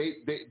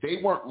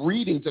weren't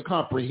reading to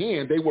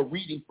comprehend. They were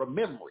reading from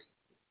memory.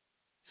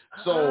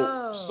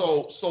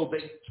 So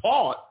they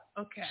taught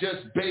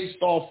just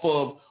based off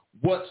of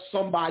what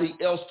somebody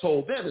else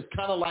told them. It's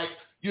kind of like,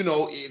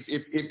 if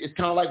it's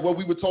kind of like what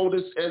we were told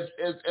as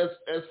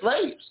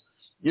slaves.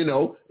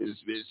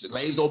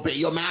 Slaves obey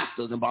your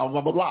masters and blah,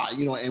 blah, blah, blah.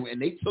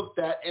 And they took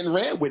that and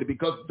ran with it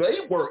because they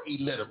were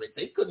illiterate.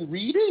 They couldn't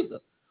read either.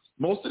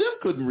 Most of them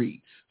couldn't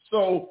read.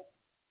 So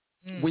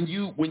when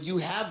you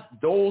have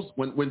those,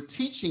 when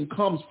teaching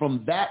comes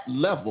from that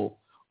level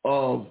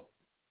of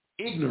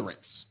ignorance,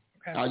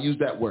 I'll use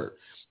that word.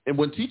 And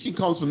when teaching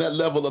comes from that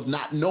level of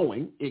not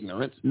knowing,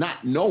 ignorance,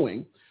 not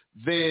knowing,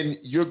 then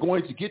you're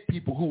going to get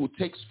people who will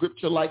take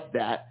scripture like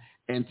that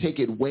and take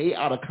it way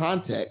out of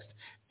context.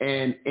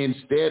 And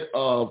instead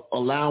of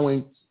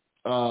allowing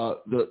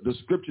the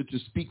scripture to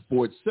speak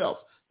for itself,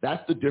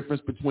 that's the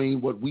difference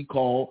between what we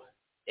call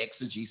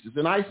exegesis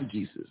and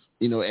eisegesis.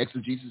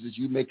 Exegesis is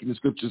you making the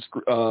scriptures,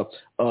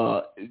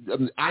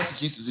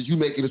 eisegesis is you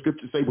making the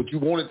scripture say what you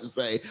want it to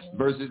say,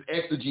 versus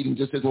exegeting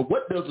just says, well,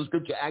 what does the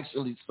scripture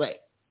actually say,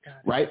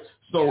 right?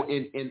 So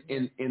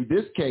in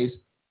this case,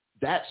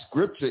 that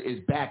scripture is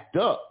backed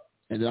up,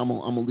 and then I'm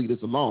gonna leave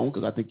this alone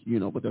because I think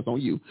but that's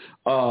on you.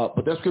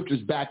 But that scripture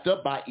is backed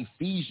up by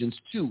Ephesians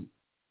 2.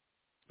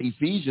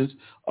 Ephesians,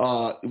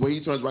 where he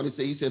turns around and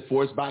he said,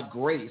 for it's by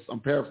grace, I'm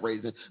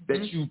paraphrasing,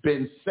 that you've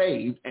been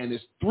saved, and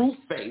it's through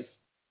faith,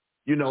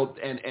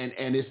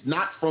 and it's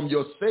not from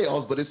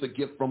yourselves, but it's a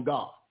gift from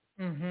God,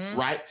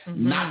 right?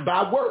 Not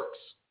by works,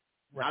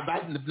 not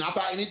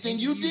by anything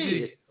you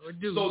did,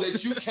 so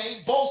that you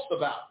can't boast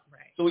about.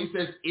 Right. So he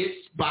says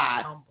it's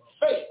by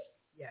faith.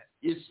 Yes.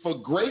 It's for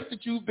grace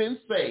that you've been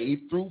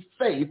saved through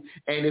faith,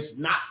 and it's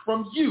not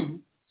from you,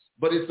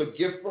 but it's a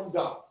gift from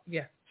God.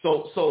 Yeah.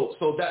 So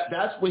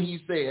that's when he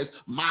says,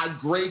 my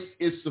grace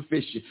is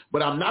sufficient.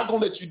 But I'm not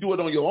going to let you do it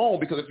on your own,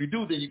 because if you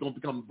do, then you're going to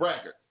become a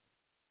braggart.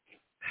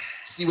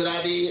 See what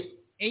I did?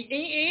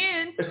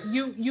 And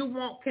you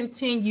won't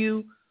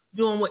continue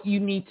doing what you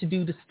need to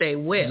do to stay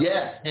well.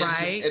 Yes.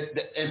 Right?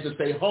 And to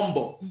stay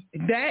humble.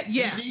 That,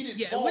 yeah. He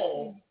needed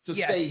Paul to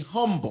stay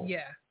humble.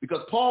 Yeah.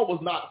 Because Paul was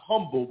not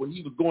humble when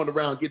he was going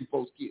around getting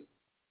folks killed.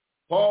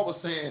 Paul was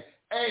saying,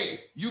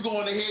 hey, you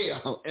going to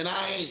hell, and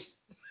I ain't.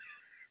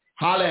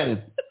 Holla at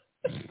him.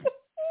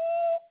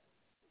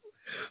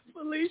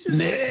 Felicia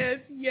says,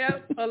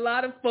 yep, a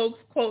lot of folks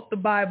quote the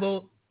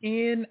Bible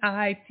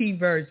NIT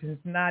versions,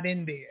 not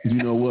in there.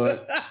 You know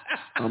what?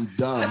 I'm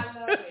done.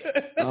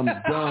 I'm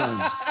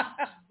done.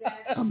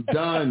 I'm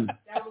done.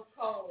 That was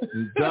cold.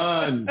 I'm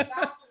done.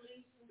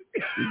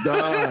 I'm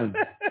done.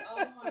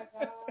 Oh my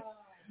God.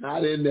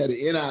 Not in there, the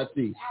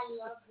NIT. I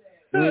love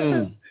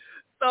that.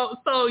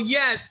 So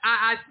yes,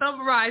 I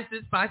summarized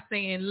this by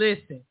saying,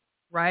 listen,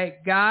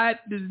 right? God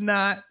does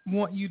not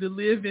want you to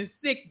live in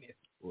sickness.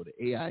 Or the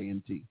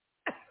AINT.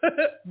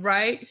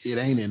 Right? It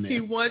ain't in there. He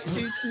wants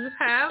you to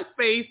have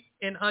faith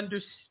and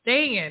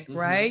understand,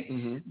 right,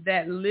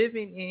 that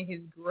living in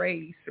his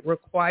grace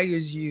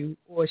requires you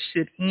or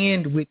should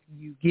end with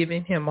you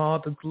giving him all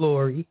the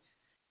glory,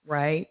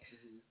 right?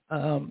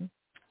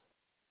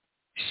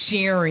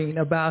 Sharing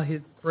about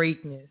his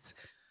greatness,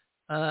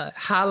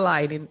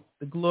 highlighting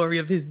the glory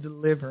of his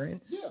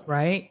deliverance,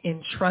 right?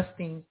 And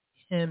trusting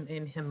him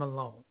and him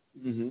alone.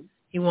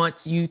 He wants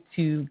you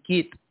to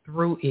get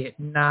through it,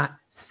 not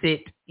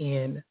sit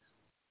and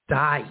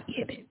die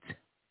in it.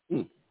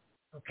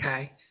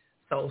 Okay?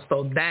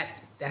 So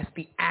that's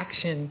the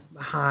action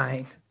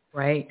behind,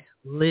 right,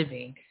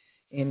 living.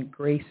 And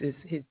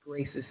his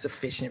grace is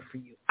sufficient for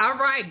you. All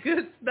right,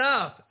 good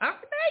stuff.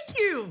 Thank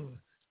you.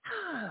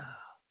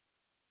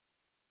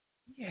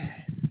 Yes.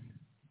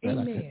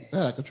 Amen.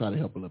 I can try to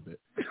help a little bit.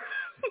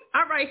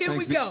 All right, here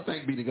we go.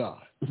 Thank be to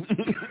God.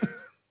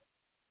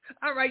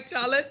 All right,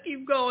 y'all, let's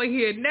keep going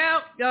here.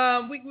 Now,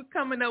 we're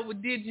coming up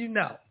with Did You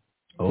Know?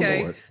 Okay.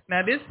 Oh, Lord.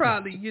 Now, this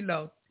probably,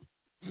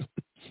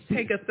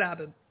 take us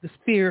out of the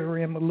spirit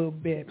realm a little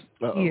bit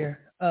here.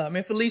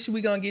 And Felicia,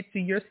 we're going to get to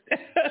your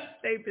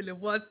statement in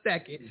 1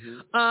 second.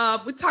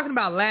 We're talking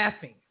about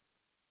laughing.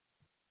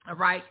 All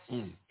right.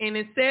 And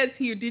it says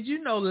here, did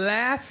you know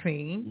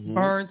laughing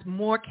burns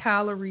more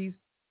calories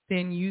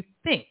than you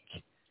think?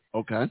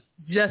 Okay.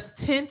 Just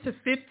 10 to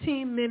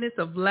 15 minutes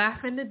of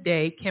laughing a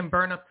day can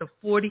burn up to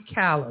 40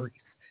 calories,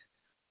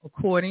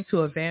 according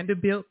to a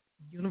Vanderbilt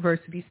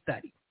University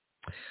study.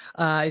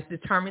 It's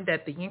determined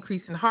that the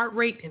increase in heart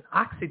rate and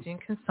oxygen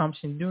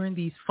consumption during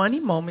these funny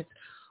moments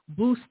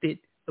boosted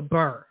the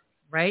burn,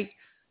 right?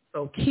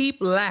 So keep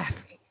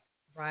laughing,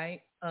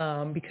 right?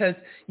 Because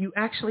you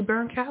actually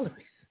burn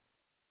calories.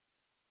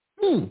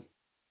 Do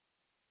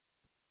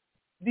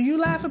you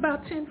laugh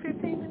about 10,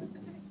 15 minutes a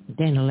day?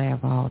 Dana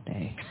laugh all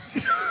day.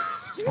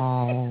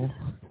 All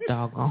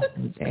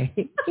doggone day.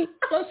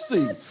 Let's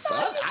see.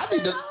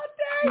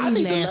 I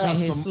need to laugh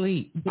in his some.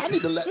 sleep. I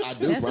need to laugh. I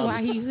do. That's probably.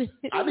 why he's.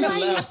 I need to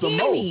laugh some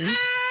more. Did you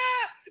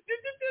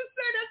just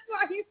say that's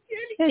why he's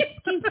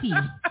skinny?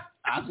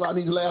 That's why I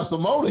need to laugh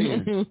some more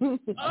then.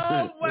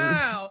 Oh,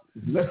 wow.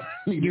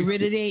 You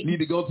ready to need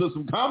to go to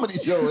some comedy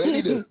show. I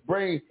need to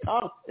bring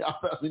comedy.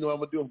 You know what I'm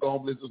going to do? I'm going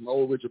to listen to some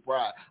old Richard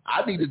Pryor.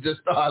 I need to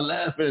just start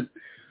laughing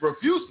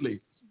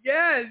profusely.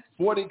 Yes.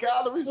 40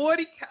 calories?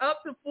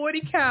 Up to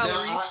 40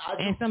 calories. Now,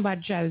 and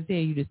somebody try to tell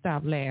you to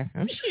stop laughing.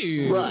 I'm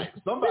sure. Right.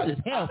 Somebody this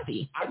is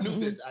healthy. I knew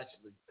this,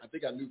 actually. I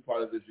think I knew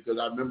part of this because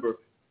I remember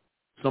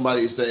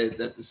somebody said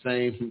that the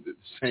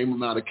same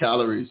amount of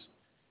calories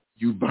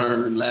you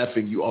burn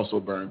laughing, you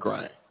also burn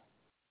crying.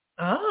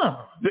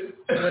 Oh.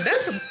 Well,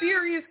 that's some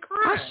serious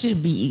crime. I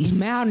should be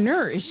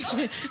malnourished.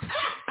 I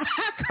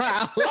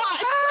cry a lot.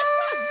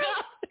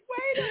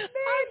 Wait a minute.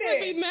 I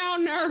should be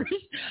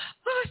malnourished.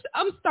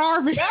 I'm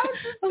starving.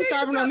 I'm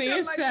starving on the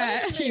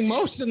inside,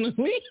 emotionally.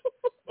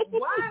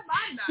 Why am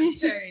I not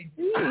changed?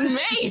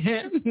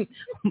 Man,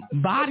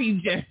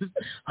 body just,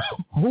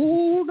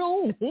 hold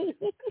on.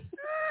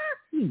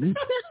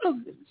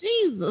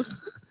 Jesus.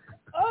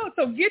 Oh,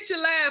 so get your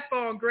laugh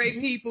on,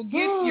 great people.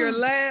 Get your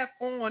laugh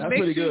on. That's Make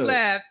sure you good.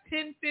 laugh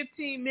 10,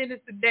 15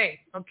 minutes a day,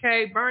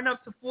 okay? Burn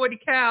up to 40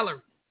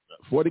 calories.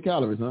 40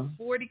 calories, huh?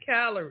 40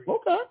 calories.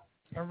 Okay.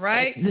 All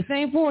right? The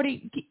same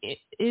 40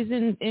 is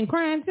in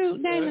crying too,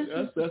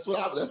 Dana? That's what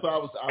I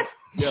was,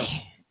 yeah.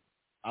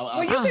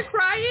 Well, you can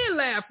cry and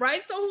laugh,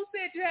 right? So who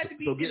said you had to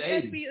be, So get it had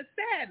 80. to be a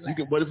sad laugh? You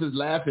can, what if it's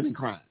laughing and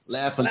crying?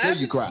 Laugh until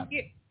you cry.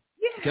 Yeah.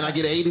 Can I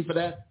get 80 for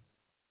that?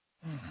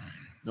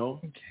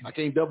 No? Okay. I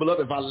can't double up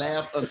if I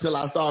laugh until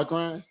I start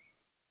crying?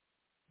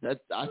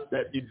 I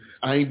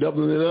ain't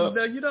doubling it up?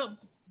 No, you don't.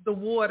 The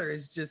water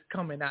is just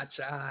coming out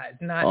your eyes.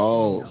 Not.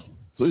 Oh,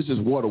 so it's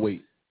just water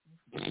weight.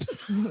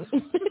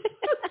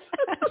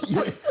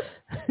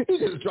 You're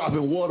just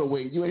dropping water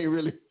weight. You ain't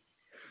really.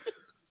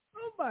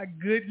 Oh, my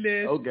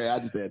goodness. Okay, I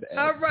just had to ask.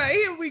 All right,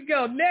 here we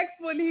go. Next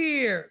one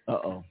here.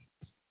 Uh-oh.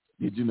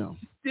 Did you know?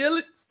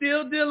 Still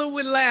dealing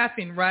with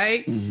laughing,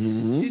 right?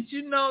 Mm-hmm. Did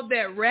you know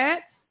that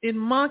rats and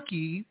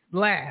monkeys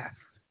laugh?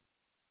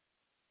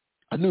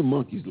 I knew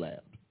monkeys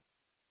laughed.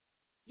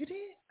 You did?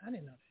 I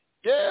didn't know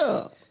that.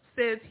 Yeah.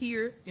 Says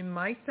here, it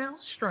might sound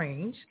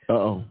strange,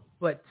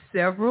 but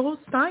several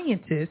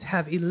scientists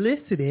have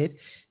elicited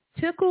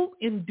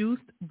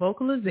tickle-induced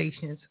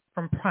vocalizations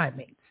from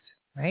primates,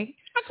 right?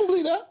 I can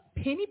believe that.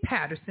 Penny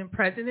Patterson,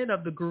 president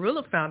of the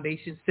Gorilla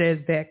Foundation, says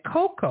that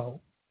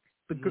Coco,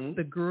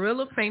 the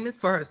gorilla famous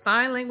for her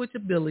sign language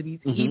abilities,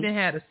 even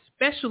had a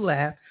special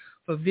laugh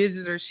for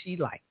visitors she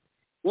liked.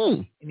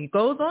 And he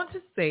goes on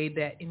to say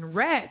that in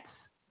rats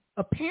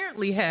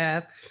apparently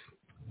have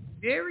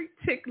very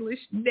ticklish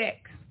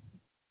necks.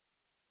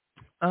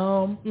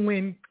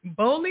 When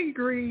Bowling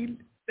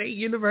Green State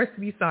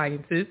University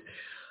scientists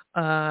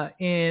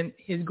and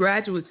his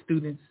graduate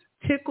students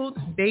tickled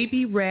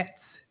baby rats'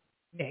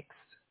 necks,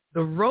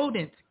 the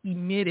rodents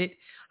emitted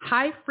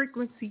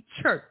high-frequency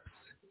chirps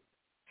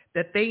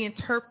that they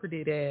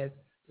interpreted as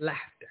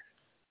laughter.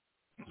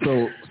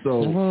 So.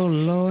 Oh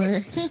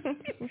Lord.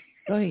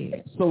 Go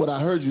ahead. So what I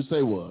heard you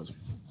say was,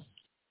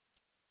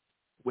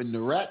 when the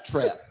rat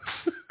trap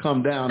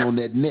come down on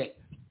that neck,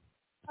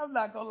 I'm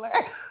not gonna laugh.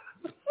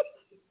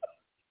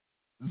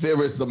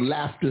 there is some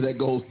laughter that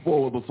goes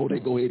forward before they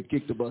go ahead and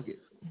kick the bucket.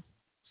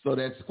 So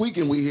that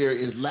squeaking we hear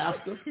is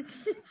laughter.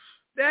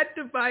 That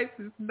device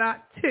is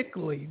not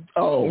tickling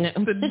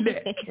the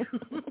neck.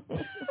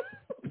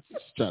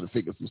 Just trying to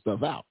figure some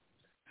stuff out.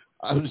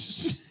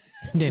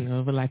 Then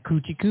over like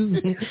coochie coo.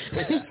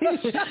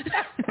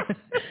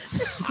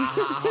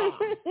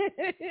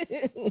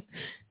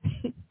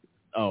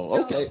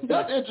 Oh, okay.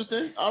 That's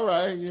interesting. All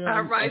right. Yeah,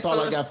 all right. That's all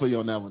I got for you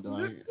on that one, though.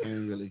 I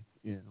ain't really,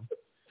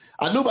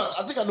 I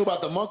think I knew about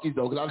the monkeys,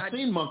 though, because I've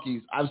seen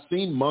monkeys. I've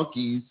seen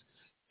monkeys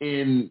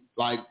in,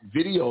 like,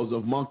 videos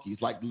of monkeys,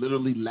 like,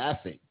 literally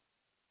laughing.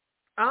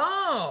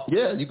 Oh.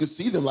 Yeah, you could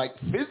see them, like,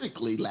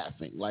 physically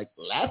laughing, like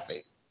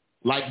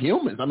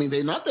humans. I mean,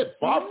 they're not that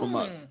far from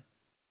us.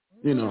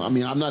 You know, I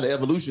mean, I'm not an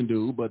evolution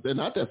dude, but they're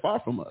not that far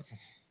from us.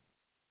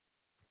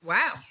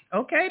 Wow.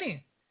 Okay,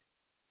 then.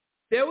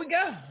 There we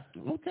go.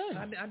 Okay.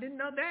 I didn't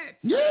know that.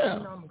 Yeah.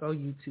 I'm going to go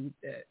YouTube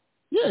that.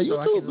 Yeah, so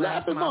YouTube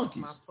laughing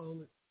monkeys. My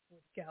phone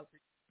calories.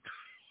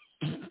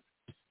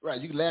 Right,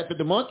 you can laugh at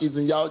the monkeys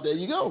and y'all, there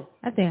you go.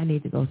 I think I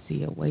need to go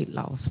see a weight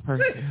loss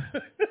person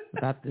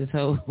about this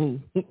whole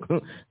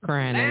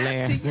crying and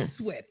laughing. You're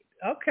sweating.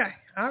 Okay.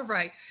 All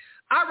right,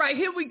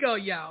 here we go,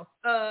 y'all.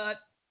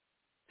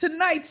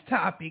 Tonight's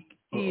topic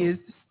is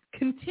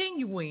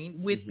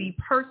continuing with the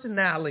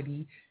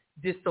personality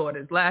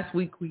disorders. Last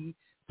week we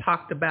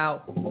talked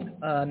about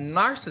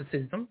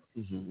narcissism,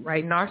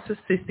 right?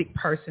 Narcissistic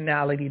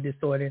personality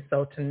disorder.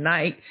 So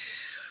tonight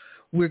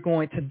we're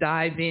going to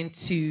dive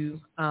into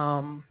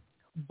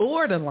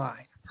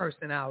borderline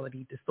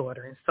personality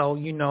disorder. And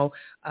so,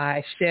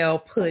 I shall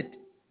put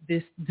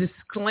this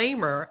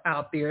disclaimer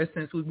out there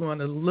since we're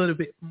going a little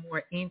bit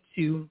more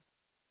into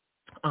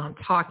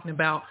talking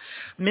about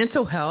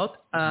mental health.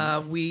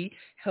 We,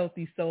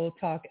 Healthy Soul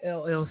Talk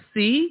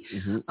LLC,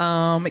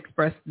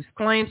 express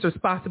disclaims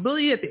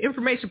responsibility that the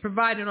information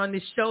provided on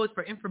this show is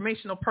for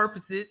informational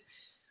purposes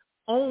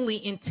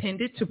only,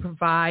 intended to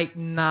provide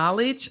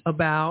knowledge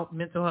about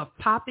mental health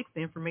topics.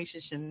 The information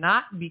should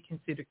not be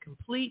considered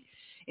complete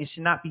and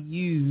should not be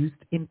used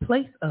in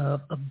place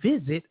of a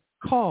visit,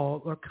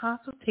 call, or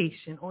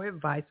consultation or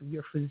advice of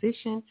your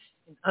physician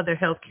and other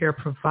healthcare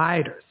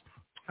providers.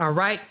 All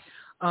right.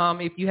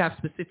 If you have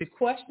specific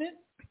questions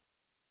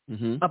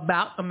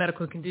about a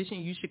medical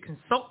condition, you should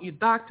consult your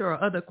doctor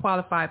or other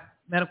qualified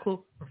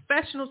medical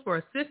professionals for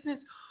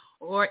assistance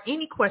or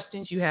any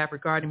questions you have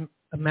regarding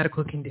a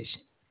medical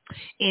condition.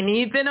 In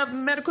the event of a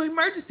medical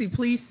emergency,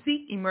 please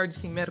seek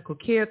emergency medical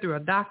care through a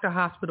doctor,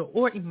 hospital,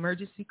 or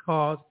emergency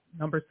calls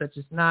numbers such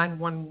as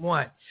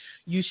 911.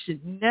 You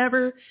should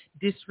never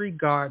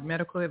disregard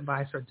medical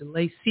advice or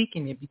delay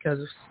seeking it because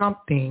of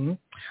something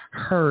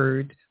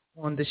heard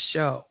on the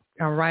show.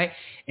 All right.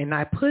 And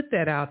I put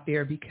that out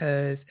there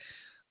because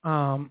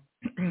I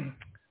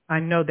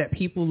know that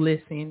people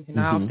listen, and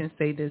I often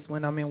say this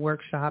when I'm in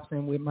workshops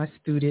and with my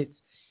students,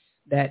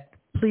 that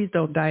please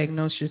don't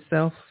diagnose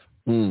yourself.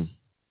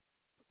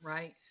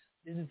 Right.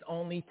 This is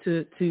only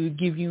to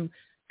give you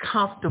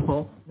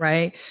comfortable,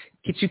 right?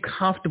 Get you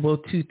comfortable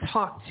to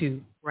talk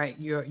to, right,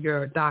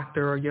 your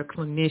doctor or your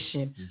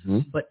clinician.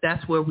 But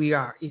that's where we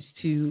are, is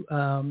to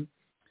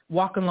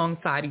walk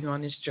alongside you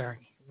on this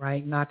journey.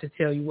 Right, not to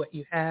tell you what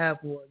you have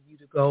or you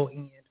to go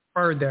in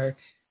further,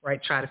 right,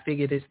 try to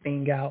figure this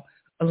thing out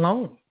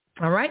alone.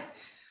 All right,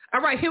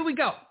 here we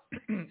go.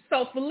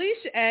 So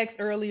Felicia asked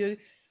earlier,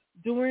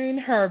 during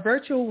her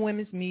virtual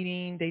women's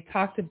meeting, they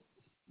talked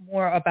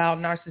more about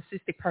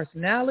narcissistic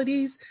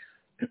personalities.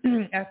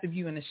 After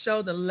viewing the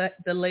show,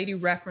 the lady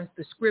referenced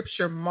the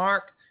scripture,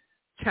 Mark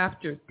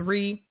chapter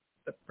 3,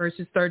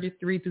 verses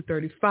 33 through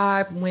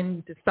 35,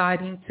 when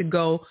deciding to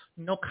go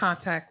no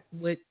contact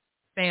with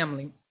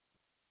family.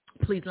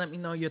 Please let me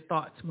know your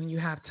thoughts when you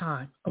have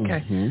time.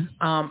 Okay.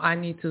 I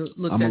need to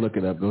look. I'm going to look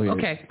it up. Go ahead.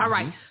 Okay. All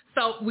right.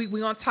 So we're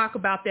going to talk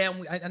about that.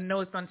 And I know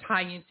it's going to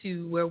tie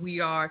into where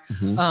we are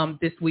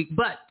this week.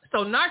 But so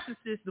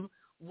narcissism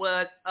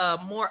was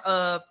more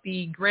of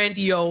the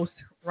grandiose,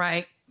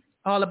 right,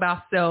 all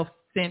about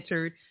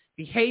self-centered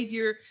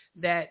behavior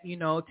that,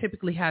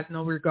 typically has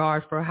no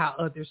regard for how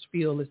others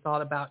feel. It's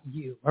all about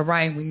you. All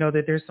right. And we know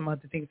that there's some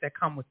other things that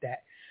come with that.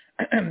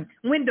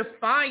 When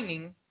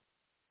defining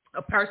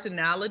a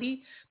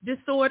personality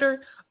disorder,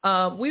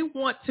 we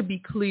want to be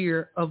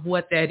clear of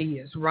what that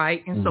is,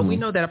 right? And so we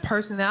know that a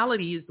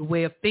personality is the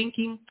way of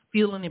thinking,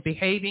 feeling, and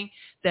behaving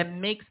that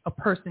makes a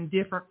person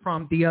different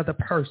from the other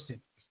person,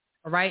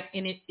 all right?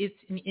 And it's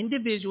an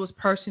individual's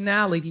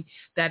personality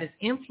that is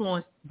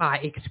influenced by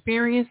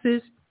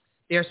experiences,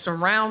 their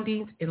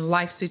surroundings, and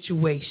life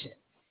situation.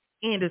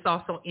 And it's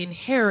also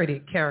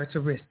inherited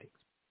characteristics.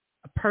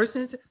 A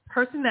person's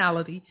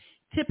personality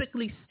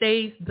typically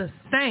stays the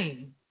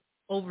same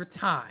over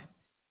time.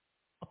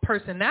 A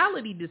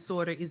personality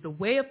disorder is a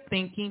way of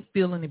thinking,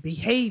 feeling, and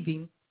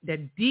behaving that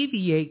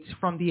deviates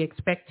from the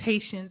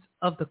expectations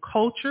of the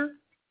culture,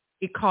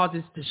 It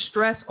causes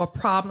distress or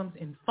problems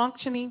in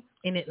functioning,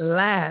 and it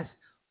lasts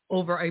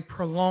over a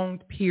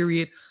prolonged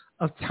period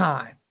of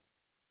time.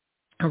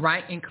 All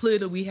right, and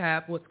clearly we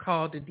have what's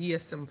called the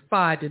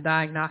DSM-5, the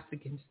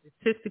Diagnostic and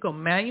Statistical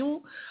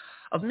Manual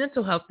of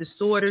Mental Health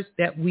Disorders,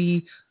 that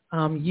we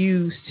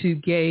use to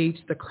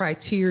gauge the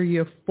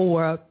criteria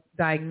for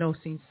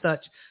diagnosing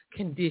such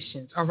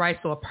conditions. All right,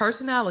 so a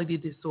personality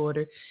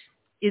disorder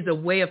is a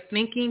way of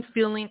thinking,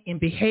 feeling, and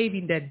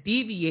behaving that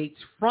deviates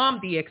from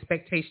the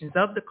expectations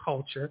of the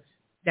culture,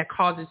 that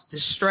causes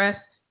distress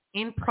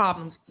and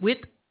problems with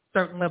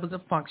certain levels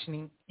of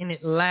functioning, and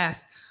it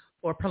lasts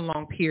for a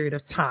prolonged period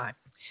of time.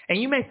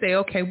 And you may say,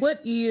 okay, what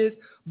is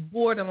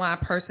borderline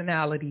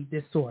personality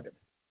disorder?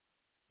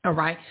 All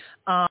right.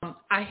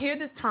 I hear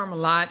this term a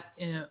lot,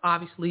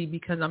 obviously,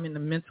 because I'm in the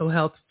mental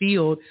health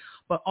field,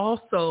 but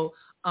also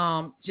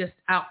just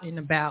out and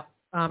about.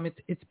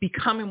 It's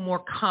becoming more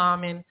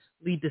commonly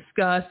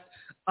discussed,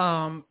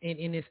 and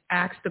it's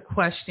asked the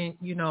question,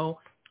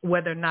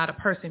 whether or not a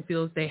person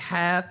feels they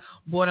have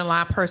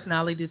borderline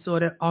personality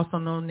disorder, also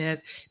known as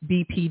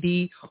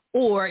BPD,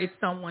 or if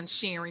someone's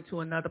sharing to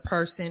another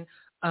person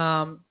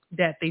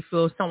that they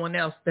feel someone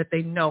else that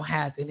they know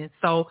has it. And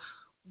so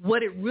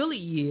what it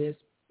really is,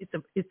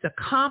 it's a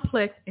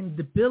complex and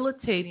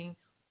debilitating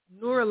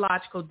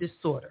neurological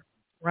disorder,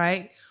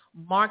 right,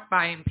 marked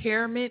by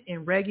impairment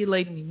in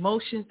regulating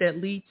emotions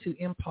that lead to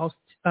impulse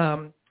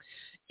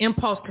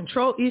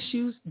control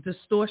issues,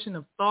 distortion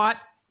of thought,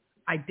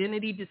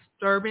 identity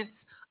disturbance,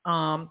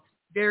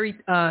 very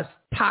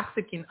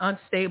toxic and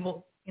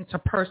unstable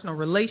interpersonal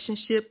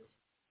relationship,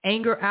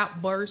 anger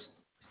outbursts,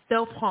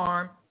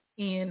 self-harm,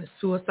 and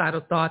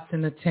suicidal thoughts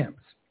and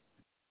attempts.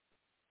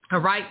 All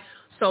right.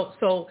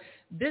 So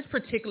this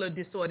particular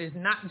disorder is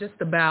not just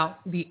about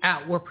the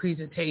outward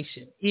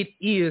presentation. It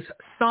is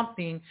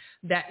something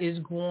that is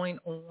going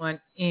on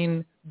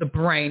in the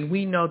brain.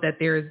 We know that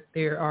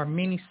there are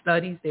many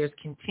studies, there's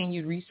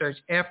continued research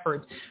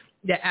efforts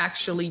that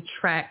actually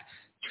track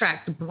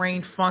the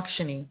brain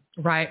functioning,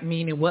 right?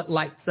 Meaning what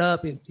lights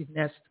up, and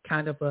that's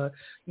kind of a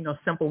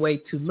simple way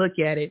to look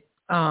at it.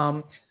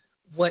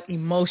 What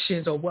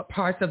emotions or what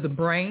parts of the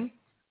brain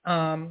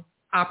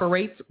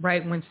operates,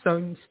 right, when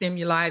certain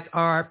stimuli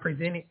are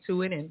presented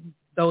to it, and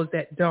those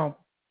that don't,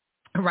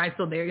 right?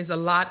 So there is a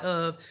lot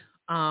of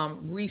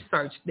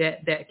research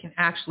that can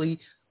actually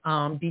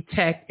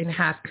detect and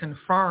has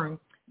confirmed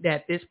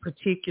that this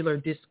particular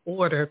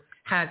disorder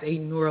has a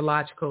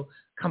neurological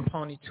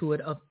component to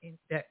it,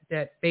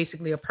 that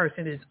basically a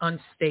person is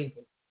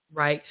unstable,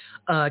 right,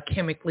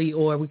 chemically,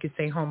 or we could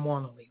say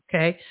hormonally,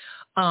 okay?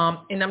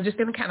 And I'm just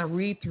going to kind of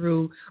read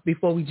through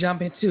before we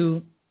jump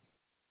into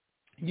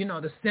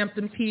the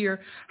symptoms here.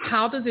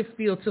 How does it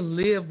feel to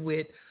live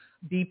with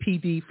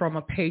BPD from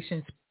a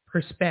patient's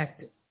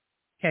perspective?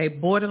 Okay,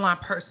 borderline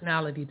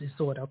personality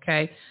disorder,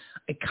 okay,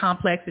 a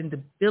complex and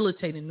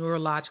debilitating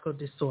neurological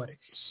disorder.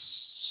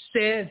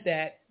 Says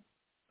that,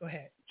 go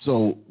ahead.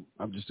 So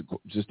I'm just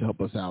to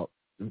help us out,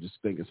 I'm just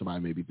thinking somebody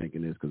may be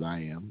thinking this because I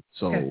am.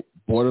 So okay.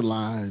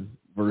 Borderline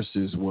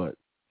versus what?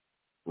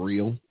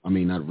 Real? I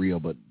mean, not real,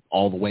 but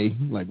all the way?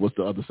 Like, what's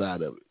the other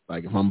side of it?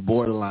 Like, if I'm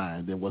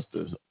borderline, then what's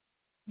the...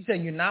 You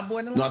said you're not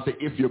borderline? No, I said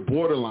if you're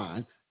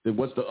borderline, then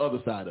what's the other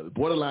side of it?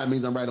 Borderline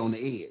means I'm right on the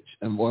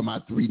edge. Or am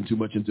I reading too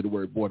much into the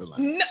word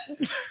borderline? No.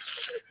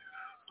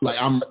 Like,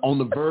 I'm on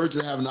the verge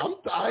of having... I am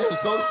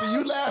so... See,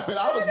 you laughing.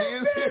 I was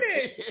being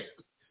serious.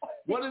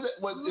 What is it?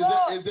 What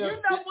is there?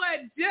 You know what?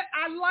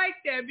 I like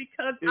that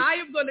because I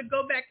am going to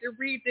go back and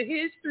read the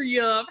history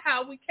of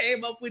how we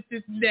came up with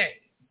this name.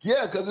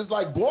 Yeah, because it's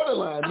like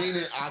borderline,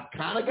 meaning I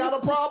kind of got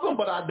a problem,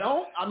 but I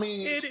don't. I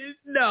mean, it is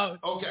no.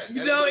 Okay,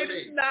 it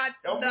is not.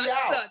 Help me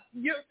out.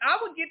 I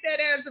will get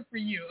that answer for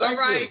you. Thank all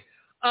right.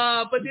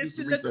 You. But this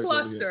is a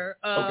cluster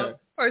of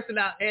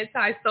personality,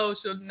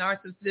 antisocial,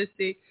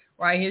 narcissistic,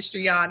 right,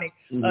 histrionic.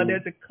 Mm-hmm.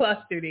 There's a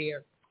cluster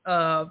there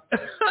of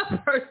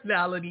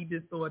personality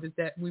disorders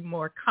that we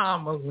more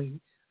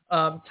commonly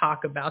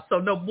talk about. So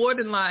no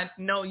borderline.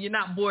 No, you're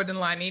not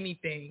borderline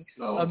anything.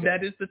 Oh, okay.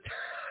 That is the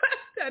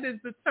that is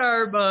the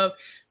term of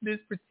this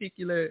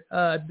particular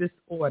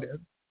disorder.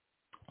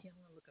 I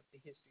want to look up the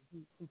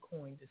history. Who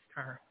coined this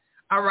term?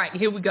 All right,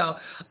 here we go.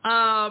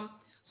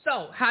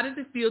 So how does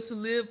it feel to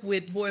live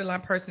with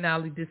borderline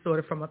personality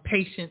disorder from a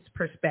patient's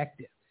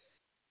perspective?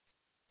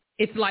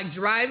 It's like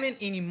driving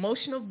an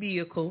emotional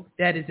vehicle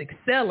that is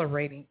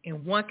accelerating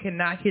and one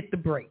cannot hit the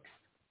brakes.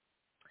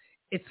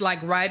 It's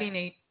like riding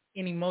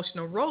an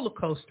emotional roller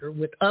coaster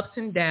with ups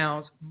and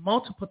downs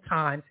multiple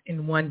times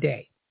in one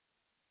day.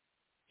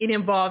 It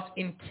involves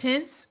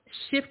intense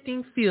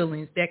shifting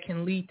feelings that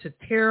can lead to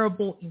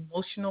terrible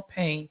emotional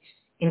pain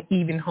and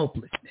even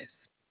hopelessness.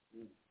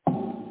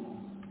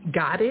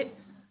 Got it?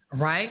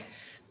 Right?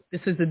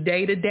 This is a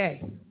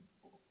day-to-day,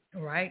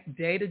 right?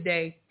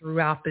 Day-to-day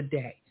throughout the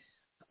day.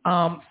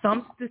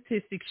 Some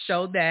statistics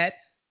show that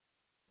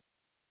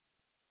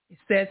it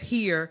says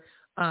here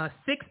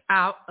 6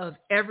 out of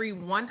every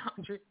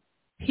 100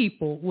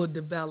 people will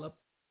develop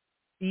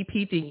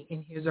BPD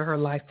in his or her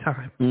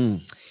lifetime.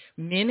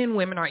 Men and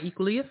women are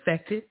equally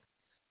affected,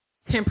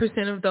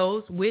 10% of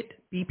those with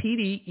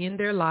BPD end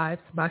their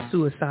lives by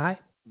suicide.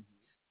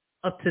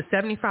 Up to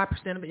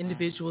 75% of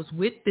individuals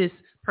with this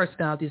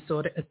personality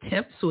disorder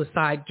attempt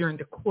suicide during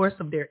the course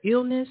of their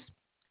illness.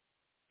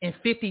 And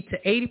 50 to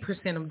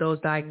 80% of those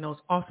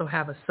diagnosed also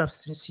have a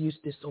substance use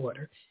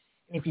disorder.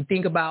 And if you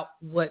think about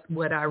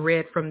what I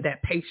read from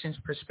that patient's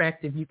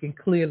perspective, you can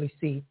clearly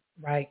see,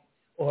 right,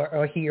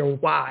 or hear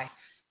why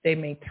they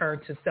may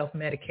turn to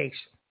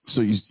self-medication.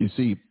 So you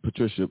see,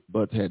 Patricia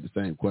Butts had the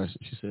same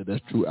question. She said,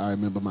 that's true. I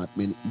remember my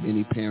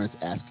many parents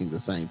asking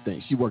the same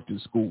thing. She worked in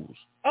schools.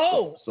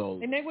 Oh, so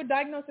and they were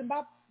diagnosed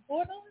about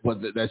borderline? Well,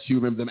 that you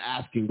remember them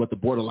asking what the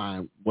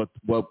borderline, what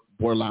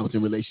borderline was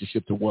in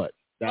relationship to what?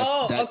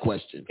 That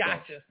question.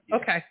 Gotcha. So, yeah.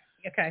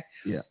 Okay.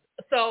 Yeah.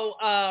 So,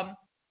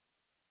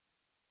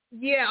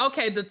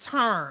 the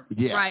term,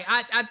 right?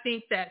 I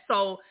think that,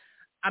 so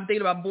I'm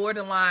thinking about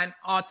borderline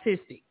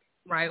autistic,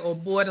 right? Or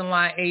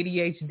borderline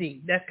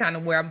ADHD. That's kind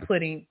of where I'm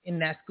putting in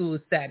that school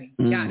setting.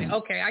 Mm-hmm. Got it.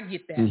 Okay, I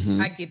get that.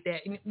 Mm-hmm. I get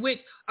that.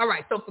 All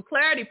right, so for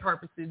clarity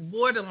purposes,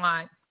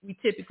 borderline we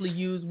typically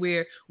use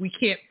where we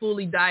can't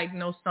fully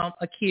diagnose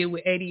a kid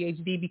with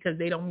ADHD because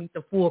they don't meet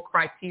the full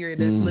criteria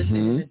that's listed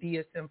in the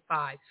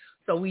DSM-5.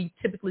 So we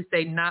typically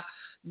say not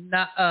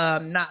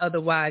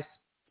otherwise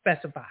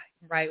specified,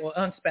 right, or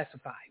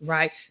unspecified,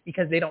 right,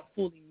 because they don't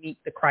fully meet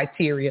the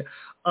criteria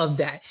of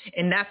that.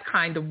 And that's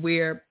kind of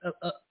where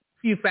a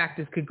few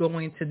factors could go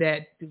into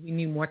that. Do we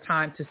need more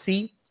time to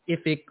see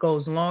if it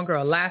goes longer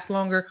or lasts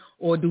longer,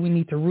 or do we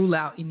need to rule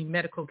out any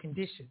medical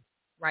conditions,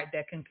 right,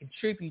 that can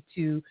contribute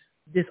to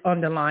this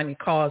underlying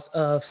cause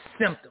of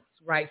symptoms,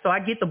 right? So I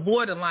get the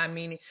borderline,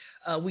 meaning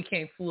we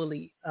can't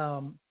fully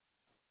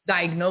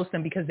diagnose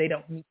them because they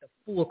don't meet the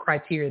full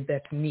criteria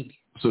that's needed.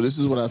 So this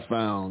is what I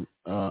found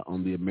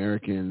on the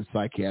American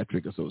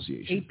Psychiatric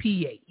Association.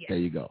 APA, yes. There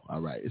you go.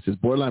 All right. It says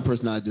borderline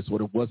personality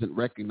disorder wasn't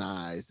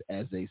recognized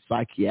as a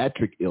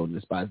psychiatric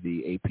illness by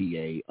the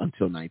APA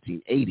until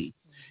 1980.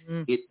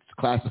 Mm-hmm. It's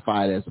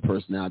classified as a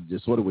personality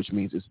disorder, which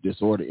means it's a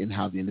disorder in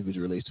how the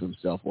individual relates to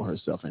himself or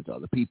herself and to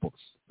other people.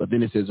 But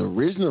then it says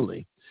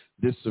originally,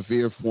 this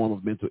severe form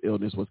of mental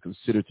illness was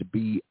considered to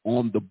be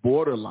on the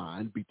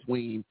borderline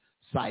between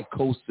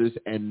psychosis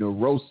and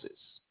neurosis,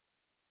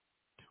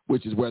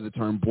 which is where the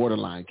term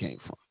borderline came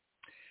from.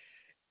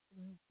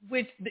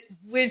 Which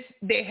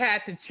they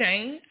had to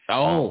change.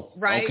 Oh,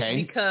 right?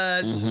 Okay.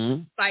 Because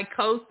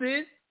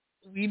psychosis,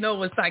 we know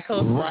what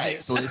psychosis right.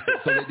 is. So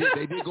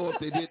they did go up.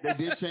 They did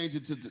change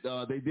it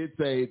to. They did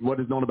say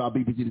what is known about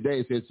BPD today.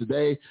 It says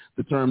today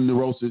the term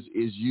neurosis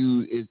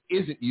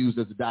isn't used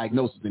as a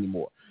diagnosis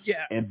anymore.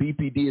 Yeah. And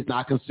BPD is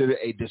not considered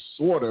a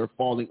disorder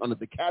falling under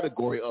the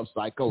category of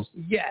psychosis.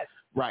 Yes.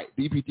 Right.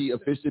 BPD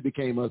officially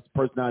became a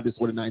personality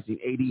disorder in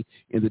 1980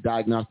 in the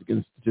Diagnostic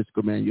and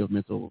Statistical Manual of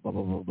Mental blah,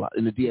 blah, blah, blah,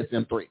 in the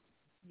DSM-3.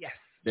 Yes.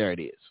 There it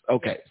is.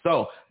 Okay. Yes.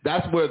 So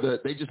that's where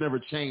they just never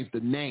changed the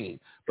name.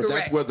 But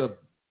Correct. That's where the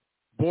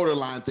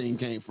borderline thing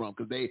came from,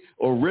 because they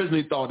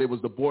originally thought it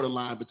was the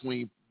borderline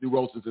between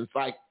neurosis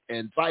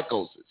and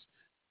psychosis.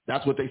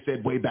 That's what they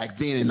said way back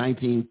then in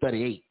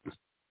 1938.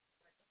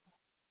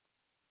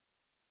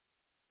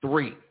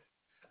 3.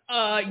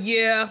 Let's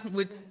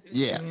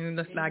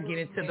not get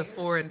into the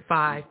 4 and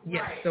 5.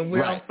 Yes, so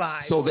we're on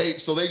 5. So they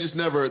just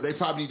never. They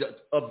probably need to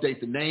update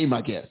the name, I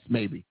guess,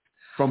 maybe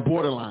from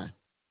borderline.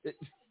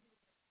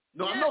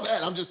 I know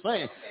that. I'm just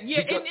saying.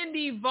 Yeah, in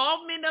the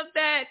involvement of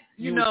that,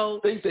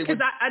 because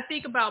I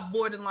think about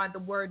borderline, the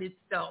word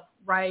itself,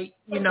 right?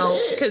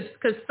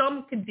 Because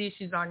some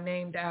conditions are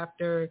named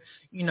after,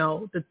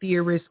 the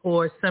theorist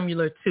or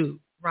similar to,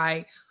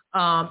 right?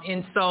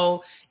 And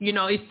so,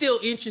 it's still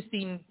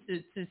interesting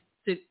to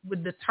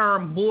with the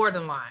term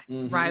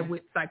borderline, right,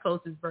 with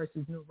psychosis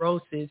versus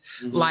neurosis,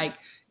 like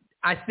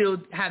I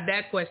still have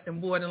that question,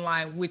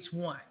 borderline, which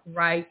one,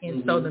 right?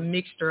 And so the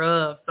mixture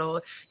of, I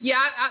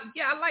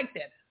like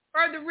that.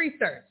 Further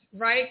research,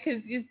 right?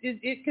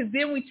 Because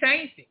then we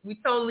changed it. We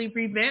totally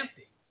revamped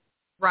it,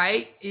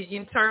 right?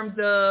 In terms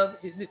of,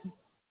 is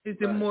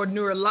it more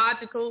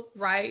neurological,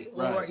 right?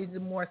 Or is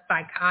it more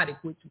psychotic,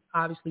 which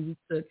obviously we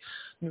took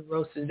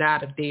neurosis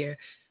out of there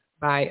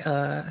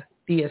by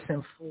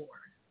DSM-4.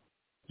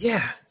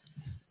 Yeah.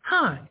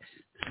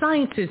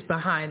 Scientists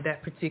behind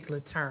that particular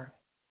term.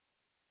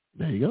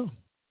 There you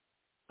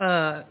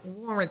go.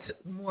 Warrants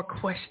more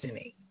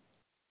questioning.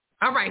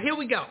 All right, here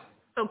we go.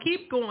 So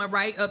keep going,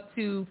 right? Up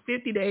to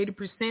 50 to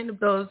 80% of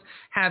those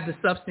have the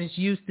substance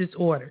use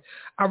disorder.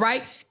 All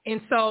right?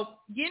 And so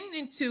getting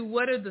into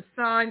what are the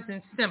signs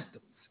and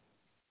symptoms.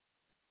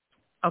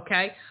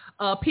 Okay?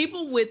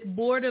 People with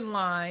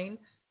borderline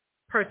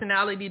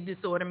personality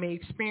disorder may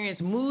experience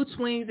mood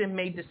swings and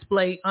may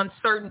display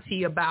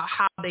uncertainty about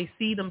how they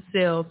see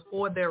themselves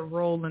or their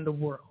role in the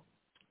world.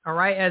 All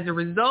right? As a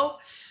result,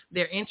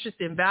 their interests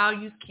and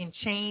values can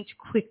change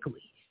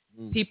quickly.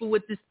 People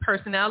with this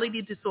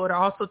personality disorder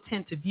also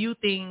tend to view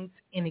things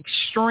in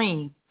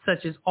extremes,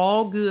 such as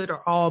all good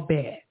or all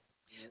bad.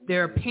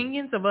 Their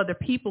opinions of other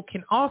people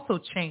can also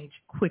change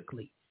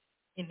quickly.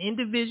 An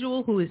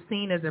individual who is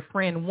seen as a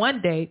friend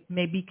one day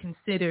may be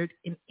considered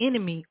an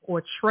enemy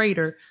or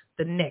traitor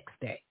the next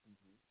day.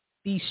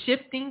 These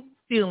shifting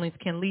feelings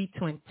can lead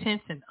to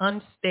intense and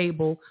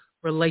unstable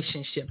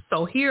relationships.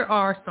 So here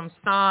are some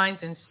signs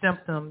and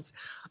symptoms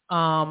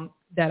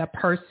that a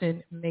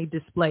person may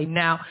display.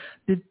 Now,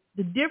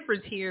 the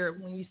difference here,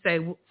 when you say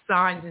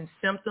signs and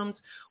symptoms,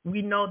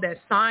 we know that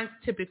signs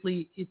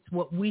typically it's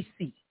what we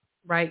see,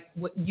 right?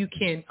 What you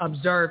can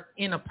observe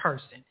in a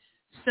person.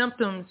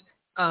 Symptoms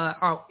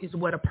is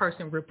what a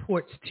person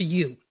reports to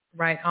you,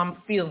 right? I'm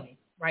feeling,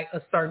 right,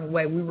 a certain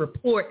way. We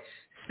report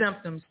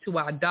symptoms to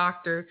our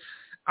doctor.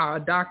 Our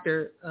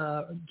doctor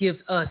gives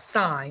us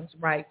signs,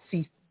 right,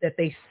 that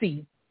they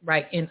see,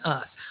 right, in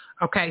us.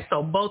 Okay,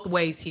 so both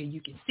ways here. You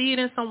can see it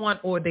in someone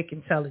or they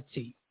can tell it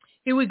to you.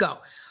 Here we go.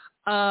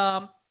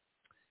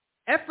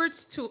 Efforts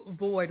to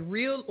avoid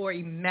real or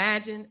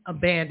imagined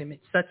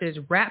abandonment, such as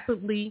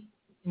rapidly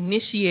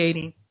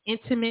initiating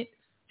intimate,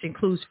 which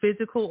includes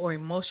physical or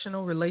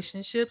emotional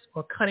relationships,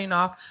 or cutting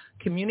off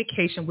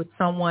communication with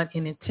someone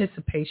in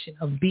anticipation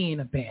of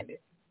being abandoned.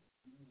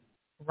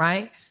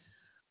 Right?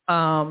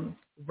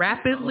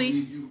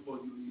 Rapidly,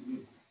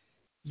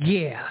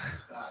 yeah,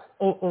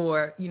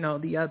 or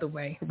the other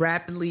way,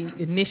 rapidly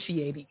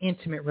initiating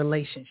intimate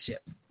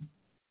relationship.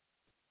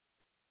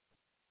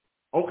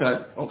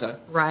 Okay.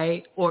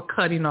 Right? Or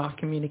cutting off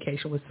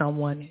communication with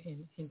someone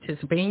in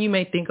anticipating. You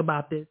may think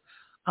about this,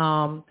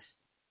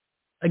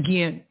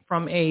 again,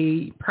 from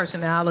a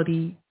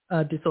personality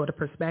disorder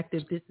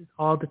perspective. This is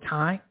all the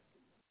time.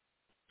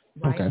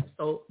 Right? Okay.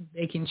 So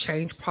they can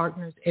change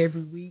partners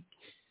every week,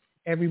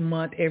 every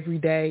month, every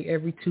day,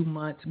 every 2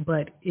 months,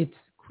 but it's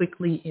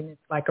quickly and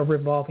it's like a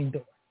revolving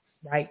door,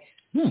 right?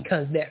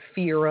 Because that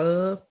fear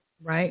of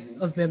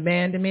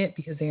abandonment,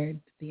 because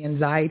the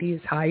anxiety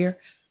is higher,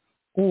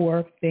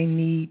 or they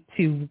need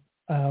to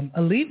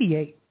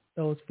alleviate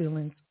those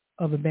feelings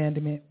of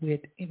abandonment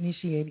with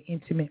initiating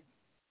intimate,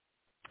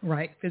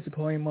 right,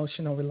 physical or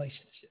emotional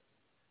relationships.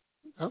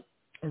 Oh.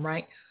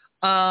 Right?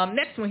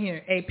 Next one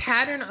here, a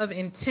pattern of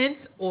intense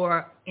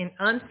or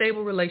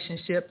unstable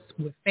relationships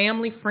with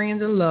family,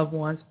 friends, and loved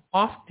ones,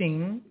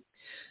 often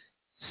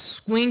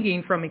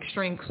swinging from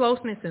extreme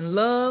closeness and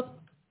love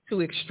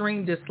to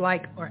extreme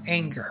dislike or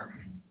anger.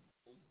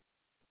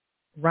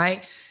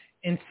 Right?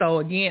 And so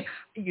again,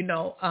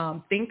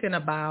 thinking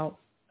about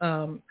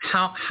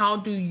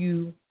how do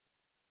you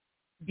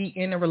be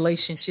in a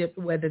relationship,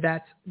 whether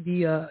that's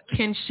via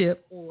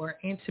kinship or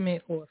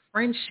intimate or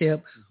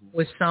friendship,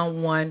 with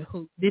someone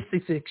who this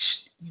is,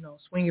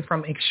 swinging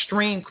from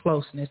extreme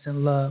closeness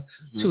and love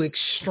to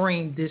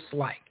extreme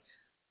dislike,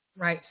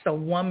 right? So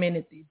 1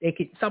 minute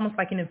it's almost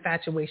like an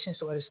infatuation,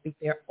 so to speak.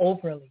 They're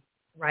overly,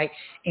 right,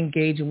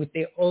 engaging with,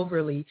 they're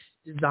overly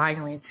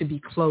desiring to be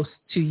close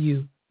to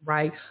you,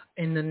 right?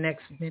 In the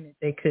next minute,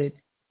 they could,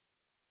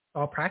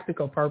 for all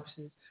practical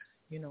purposes,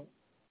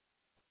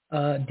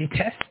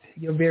 detest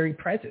your very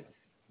presence.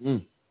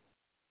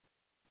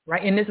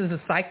 Right? And this is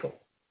a cycle.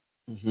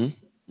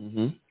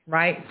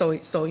 Right?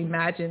 So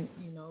imagine,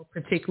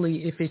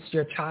 particularly if it's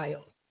your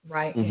child,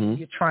 right? And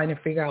you're trying to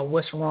figure out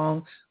what's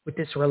wrong with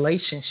this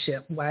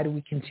relationship. Why do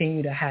we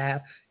continue to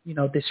have,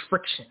 this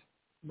friction,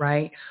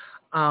 right?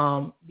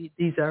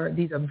 These are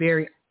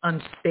very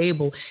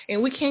unstable.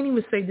 And we can't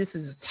even say this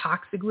is a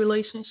toxic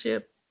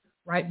relationship,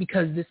 right?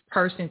 Because this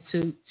person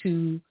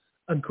to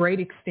a great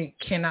extent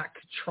cannot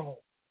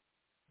control,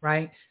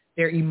 right,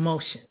 their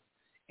emotions.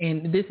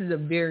 And this is a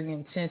very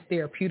intense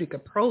therapeutic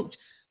approach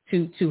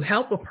to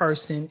help a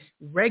person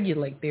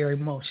regulate their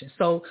emotions.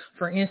 So,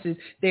 for instance,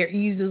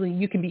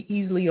 you can be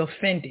easily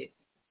offended,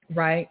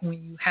 right,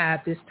 when you have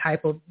this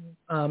type of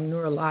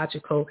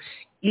neurological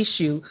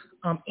issue.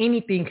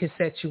 Anything can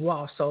set you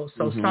off. So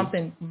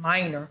something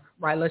minor,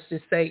 right? Let's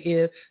just say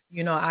if,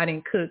 I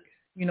didn't cook,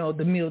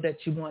 the meal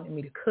that you wanted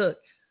me to cook,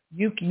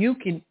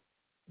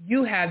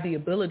 you have the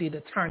ability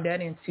to turn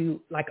that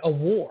into like a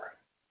war.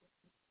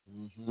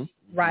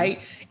 Right?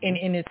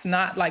 And it's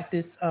not like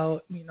this,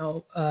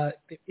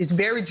 it's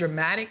very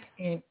dramatic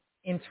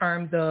in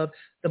terms of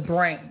the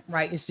brain,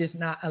 right? It's just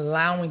not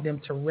allowing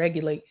them to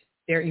regulate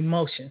their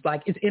emotions.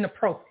 Like, it's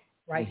inappropriate,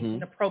 right? It's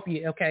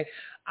inappropriate. Okay.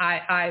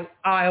 I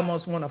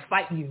almost want to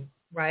fight you,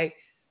 right?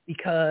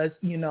 Because,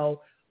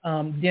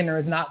 dinner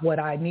is not what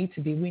I need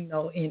to be. We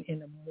know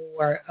in a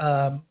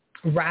more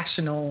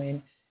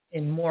rational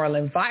and moral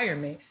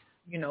environment,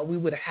 we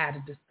would have had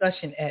a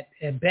discussion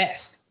at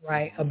best,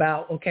 right,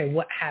 about, okay,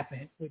 what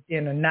happened with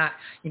dinner, not,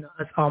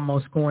 us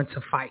almost going to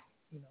fight,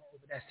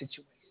 over that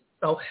situation.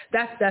 So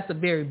that's a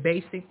very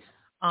basic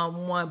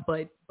one,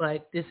 but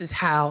this is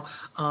how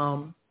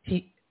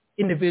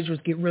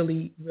individuals get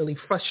really, really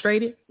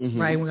frustrated,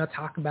 right? We're going to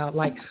talk about,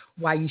 like,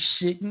 why you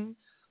shouldn't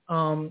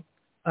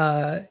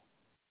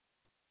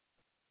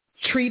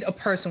treat a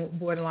person with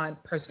borderline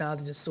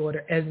personality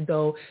disorder as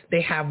though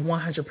they have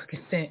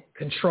 100%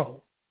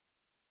 control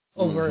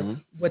over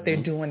what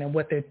they're doing and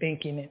what they're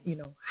thinking and,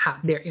 how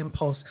their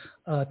impulse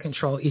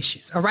control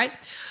issues. All right.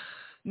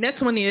 Next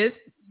one is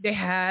they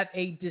have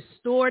a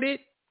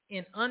distorted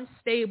and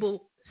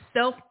unstable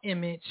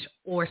self-image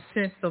or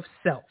sense of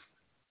self.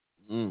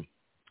 Mm.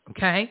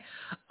 Okay?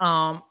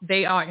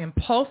 They are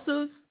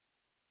impulsive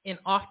and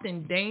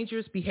often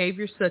dangerous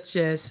behaviors such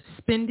as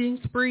spending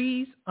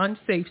sprees,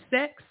 unsafe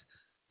sex,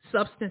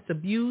 substance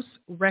abuse,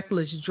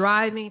 reckless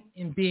driving,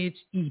 and binge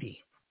eating.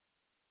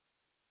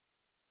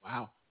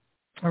 Wow.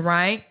 All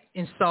right?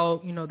 And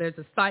so, there's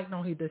a site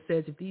note here that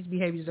says if these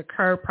behaviors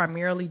occur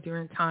primarily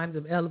during times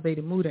of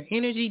elevated mood or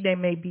energy, they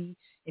may be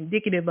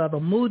indicative of a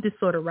mood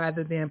disorder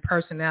rather than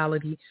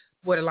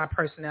borderline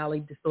personality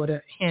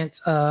disorder, hence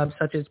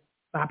such as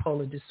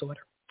bipolar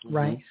disorder,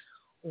 right?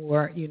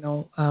 Or,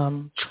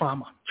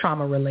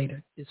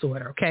 trauma-related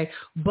disorder, okay?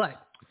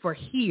 But for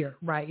here,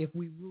 right, if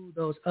we rule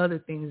those other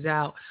things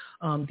out,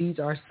 these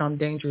are some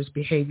dangerous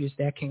behaviors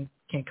that can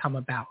come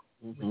about.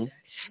 Mm-hmm.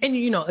 And,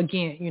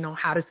 again,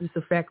 how does this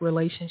affect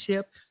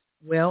relationship?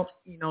 Well,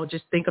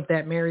 just think of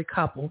that married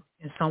couple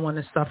and someone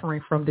is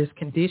suffering from this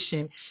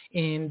condition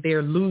and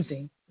they're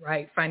losing,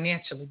 right,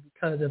 financially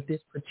because of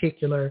this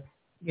particular,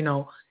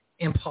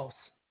 impulse,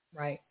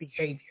 right,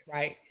 behavior,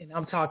 right? And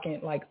I'm talking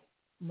like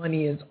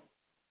money is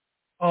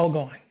all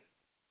gone.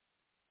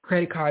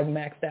 Credit cards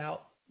maxed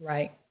out,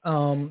 right?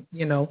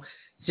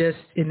 Just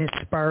in this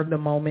spur of the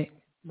moment,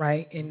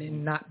 right? And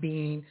then not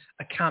being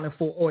accounted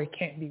for, or it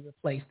can't be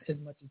replaced as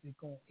much as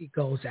it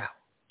goes out,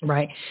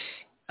 right?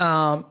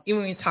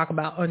 Even when you talk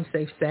about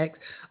unsafe sex,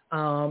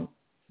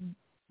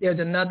 there's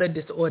another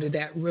disorder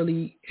that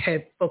really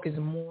had focused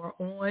more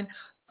on,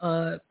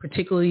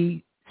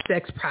 particularly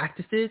sex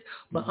practices,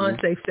 but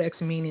unsafe sex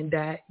meaning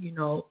that, you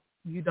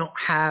don't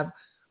have,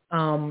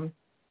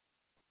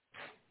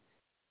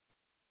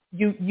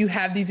 you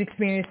have these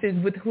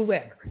experiences with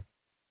whoever,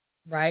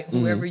 right? Mm-hmm.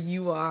 Whoever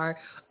you are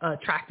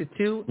attracted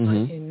to,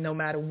 and no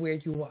matter where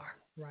you are,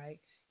 right?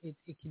 It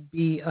can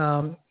be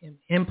an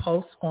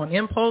impulse,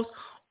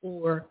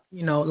 or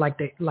like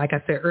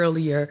I said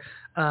earlier,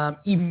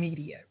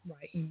 immediate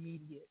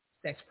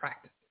sex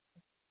practices.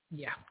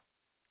 Yeah.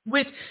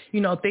 Which,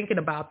 thinking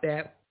about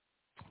that,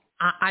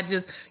 I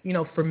just,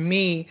 for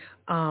me,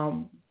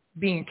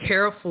 being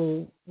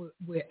careful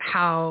with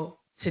how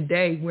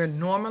today we're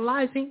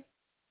normalizing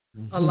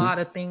a lot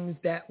of things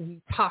that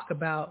we talk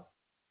about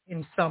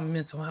in some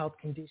mental health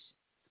conditions,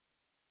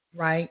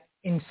 right?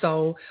 And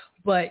so,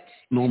 but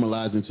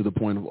normalizing to the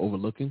point of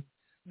overlooking?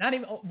 Not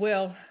even,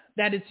 well,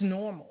 that it's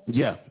normal.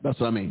 Yeah, that's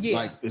what I mean. Yeah.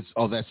 Like,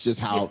 that's just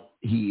how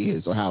he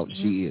is or how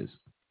she is.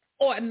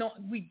 Or no,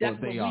 that's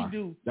what we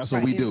do. That's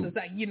what we do. It's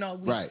like, we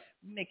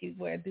make it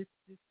where this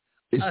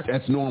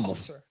that's normal.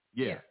 Culture.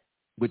 Yeah,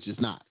 which is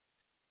not.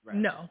 Right.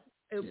 No.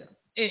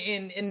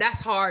 And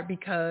that's hard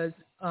because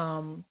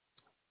on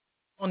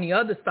the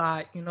other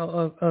side,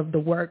 of the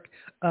work,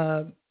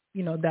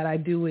 that I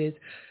do is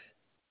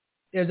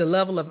there's a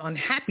level of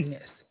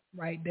unhappiness,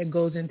 right, that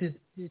goes into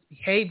this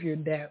behavior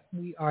that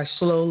we are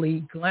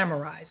slowly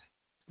glamorizing,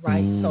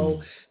 right?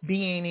 So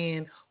being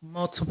in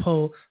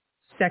multiple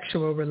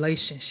sexual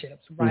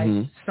relationships,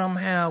 right?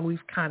 Somehow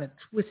we've kind of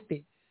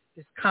twisted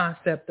this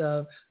concept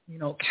of,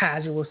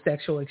 casual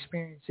sexual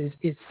experiences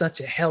is such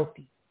a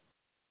healthy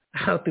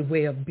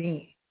way of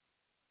being,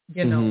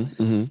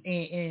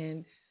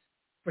 and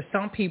for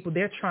some people,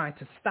 they're trying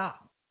to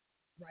stop,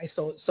 right?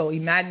 So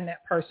imagine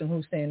that person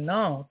who's saying,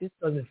 no, this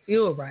doesn't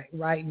feel right,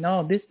 right?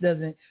 No, this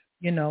doesn't,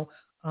 there's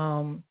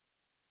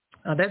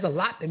a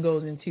lot that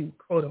goes into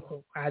quote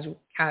unquote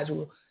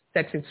casual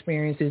sex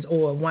experiences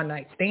or one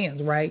night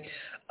stands, right?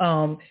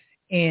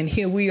 And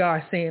here we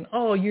are saying,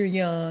 oh, you're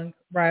young,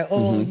 right?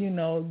 Oh,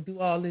 do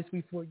all this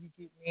before you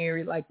get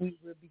married, like we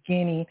were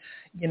beginning,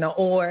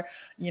 or,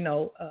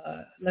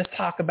 let's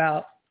talk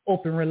about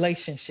open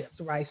relationships,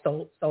 right?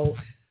 So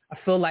I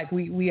feel like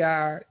we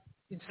are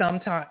in some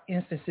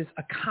instances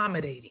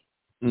accommodating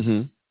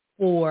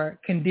for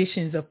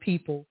conditions of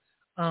people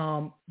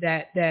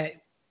that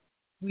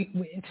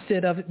we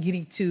instead of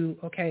getting to,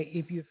 okay,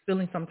 if you're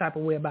feeling some type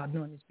of way about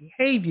doing this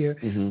behavior,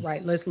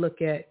 right, let's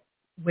look at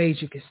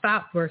ways you can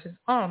stop versus,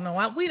 oh,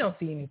 no, we don't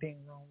see anything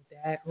wrong with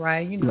that,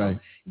 right?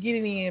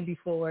 Getting in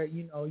before,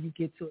 you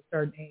get to a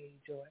certain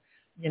age or,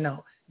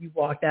 you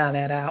walk down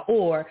that aisle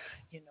or,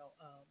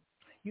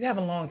 you have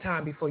a long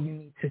time before you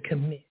need to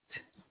commit.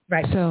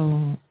 Right.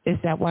 So is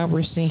that why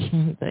we're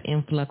seeing the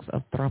influx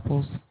of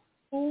thruples?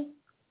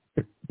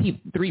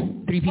 Three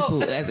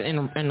people as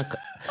in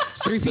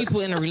three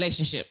people in a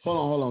relationship.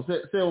 Hold on. Say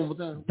it one more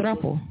time.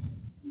 Thruple.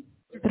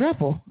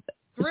 Thriple.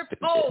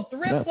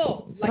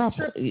 Like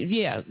triple.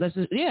 Yeah.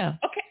 Yeah.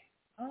 Okay.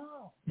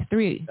 Oh.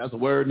 3. That's a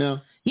word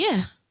now?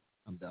 Yeah.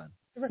 I'm done.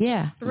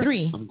 Yeah.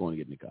 3. I'm going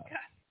to get in the car.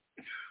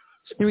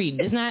 3.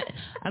 It's not,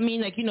 I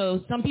mean, like,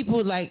 some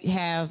people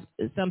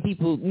some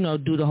people,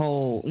 do the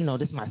whole,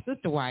 this is my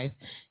sister wife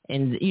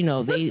and,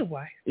 sister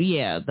wife.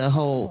 Yeah, the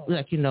whole,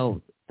 like,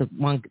 the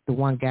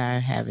one guy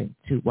having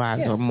 2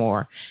 wives or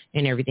more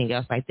and everything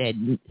else like that.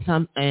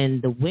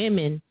 And the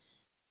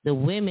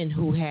women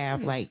who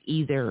have like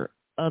either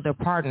other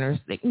partners,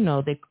 that,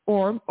 they,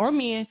 or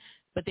men,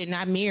 but they're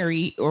not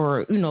married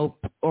or,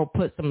 or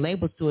put some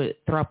labels to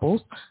it,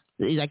 thruples,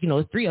 like,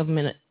 it's 3 of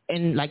them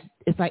and like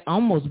it's like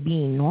almost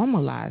being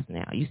normalized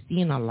now. You're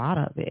seeing a lot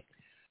of it.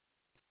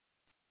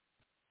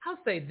 I'll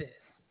say this.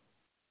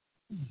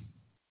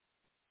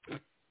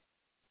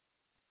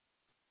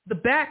 The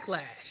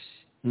backlash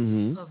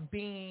of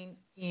being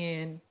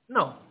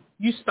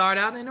you start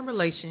out in a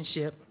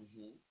relationship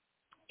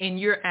and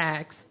you're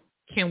asked,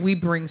 can we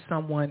bring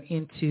someone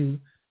into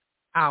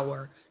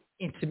our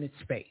intimate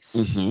space?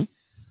 The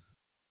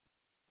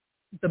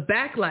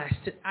backlash,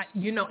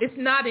 it's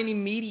not an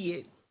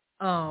immediate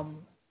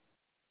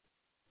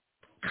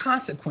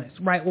consequence,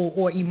 right?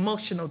 Or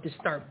emotional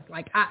disturbance.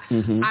 Like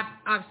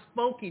I've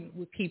spoken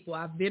with people,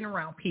 I've been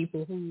around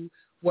people who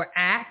were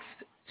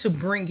asked to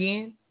bring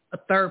in a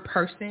third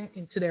person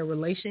into their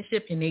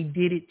relationship, and they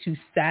did it to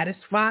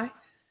satisfy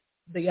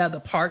the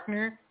other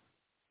partner,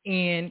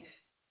 and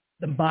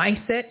the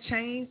mindset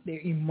changed.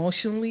 They're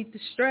emotionally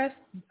distressed.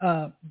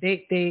 And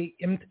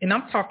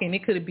I'm talking,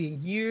 it could have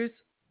been years,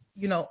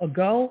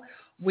 ago,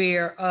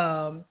 where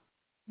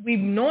we've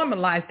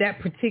normalized that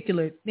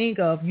particular thing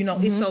of,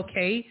 it's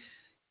okay,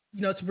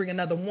 to bring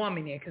another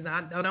woman in, because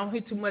I don't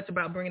hear too much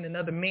about bringing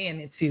another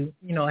man into,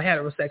 a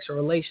heterosexual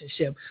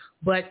relationship.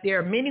 But there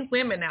are many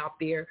women out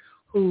there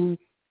who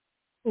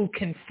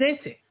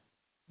consented,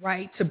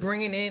 right, to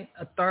bringing in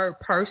a third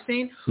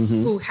person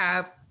who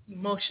have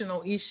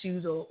emotional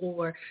issues,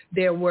 or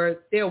there were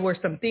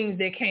some things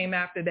that came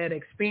after that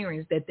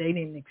experience that they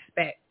didn't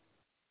expect,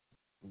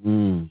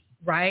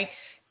 right?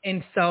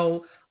 And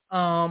so,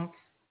 I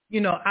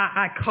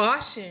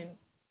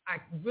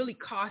really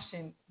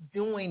caution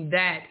doing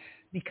that,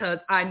 because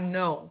I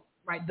know,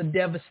 right, the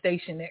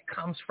devastation that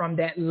comes from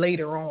that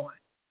later on,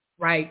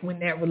 right, when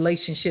that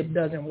relationship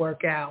doesn't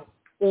work out,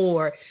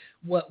 or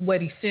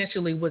what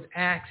essentially was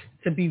asked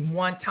to be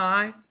one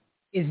time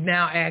is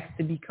now asked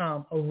to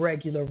become a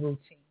regular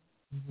routine.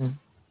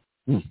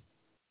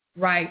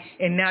 Right?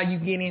 And now you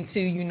get into,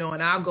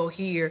 and I'll go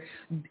here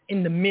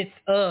in the midst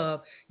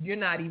of, you're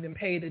not even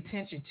paid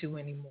attention to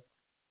anymore.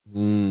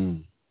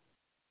 And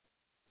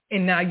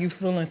now you're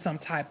feeling some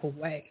type of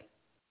way,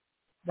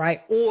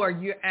 right? Or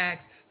you're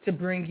asked to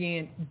bring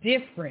in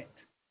different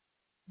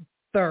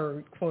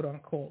third, quote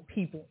unquote,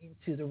 people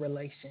into the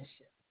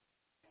relationship.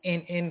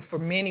 And for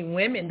many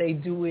women, they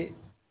do it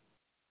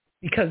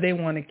because they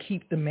want to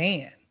keep the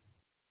man,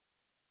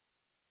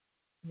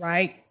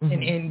 right?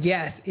 And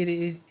yes,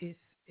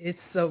 it's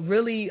a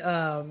really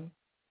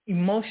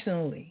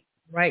emotionally,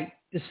 right,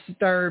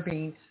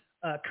 disturbing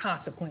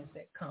consequence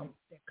that comes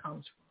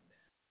from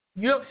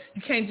that.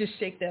 You can't just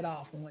shake that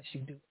off once you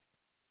do it.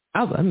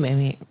 Oh, let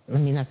me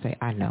not say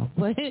I know,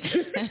 but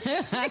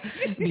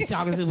be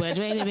talking too much.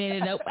 Wait a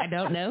minute, nope, I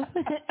don't know.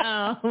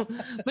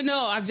 But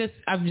no, I'm you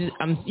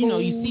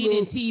see it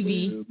in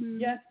TV.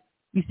 Yes.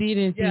 You see it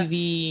in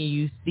TV, and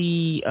you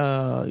see,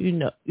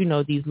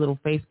 these little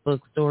Facebook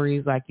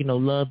stories like,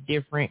 love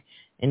different,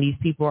 and these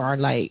people are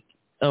like,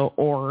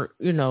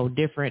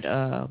 different,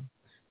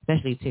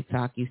 especially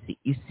TikTok.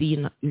 You're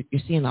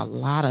seeing a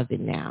lot of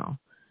it now,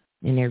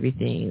 and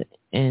everything,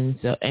 and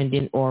so, and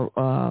then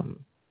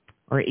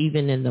or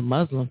even in the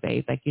Muslim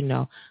faith, like,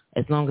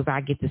 as long as I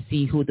get to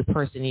see who the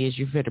person is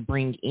you're going to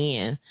bring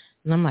in.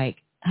 And I'm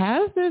like,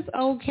 how is this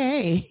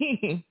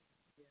okay?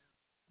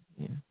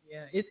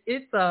 Yeah.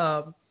 It's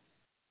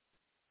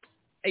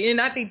and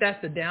I think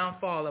that's the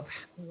downfall of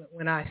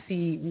when I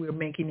see we're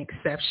making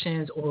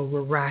exceptions, or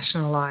we're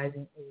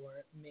rationalizing,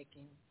 or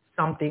making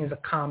some things a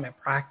common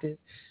practice,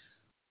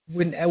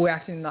 when we're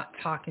actually not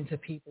talking to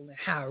people and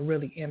how it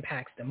really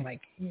impacts them.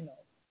 Like,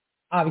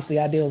 obviously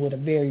I deal with a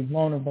very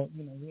vulnerable,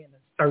 we're in a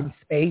certain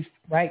space,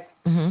 right?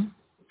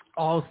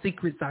 All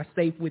secrets are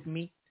safe with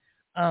me.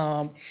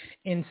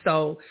 And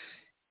so,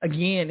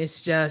 again, it's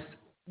just,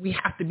 we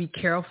have to be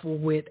careful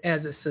with,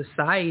 as a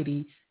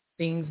society,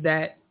 things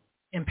that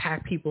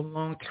impact people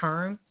long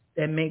term,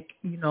 that make,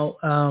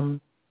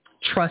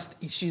 trust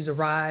issues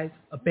arise,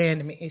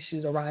 abandonment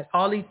issues arise,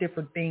 all these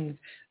different things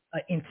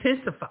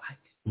intensify,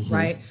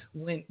 right?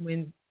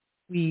 When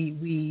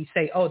we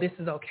say, oh, this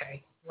is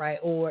okay, right?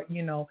 Or,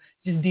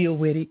 just deal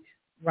with it,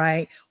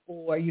 right?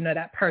 Or,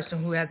 that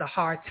person who has a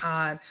hard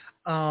time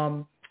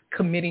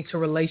committing to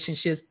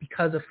relationships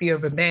because of fear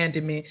of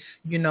abandonment,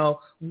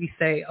 we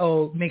say,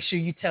 oh, make sure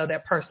you tell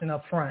that person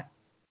up front,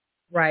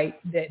 right,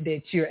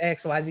 that you're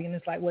XYZ. And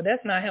it's like, well,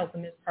 that's not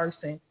helping this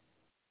person,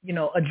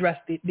 address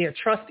their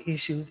trust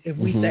issues. If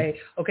we say,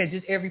 okay,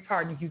 just every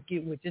partner you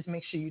get with, just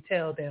make sure you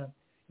tell them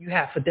you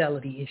have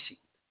fidelity issues.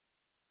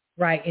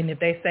 Right. And if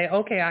they say,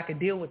 okay, I can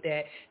deal with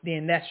that,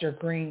 then that's your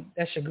green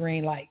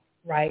light,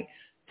 right,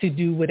 to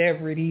do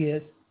whatever it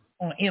is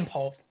on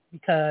impulse,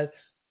 because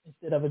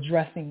instead of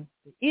addressing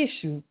the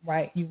issue,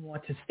 right, you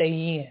want to stay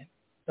in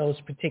those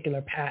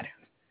particular patterns,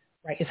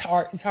 right? It's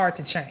hard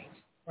to change,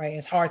 right?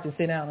 It's hard to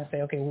sit down and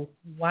say, okay, well,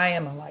 why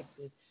am I like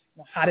this?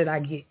 How did I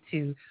get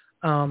to,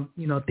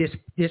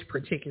 this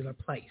particular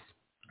place?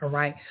 All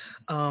right.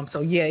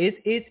 So yeah,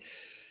 it's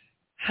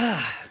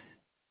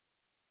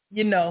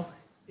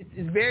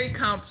very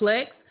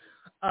complex,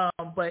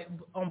 but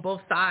on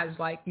both sides,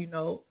 like,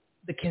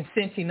 the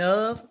consenting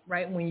of,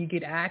 right, when you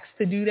get asked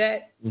to do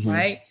that,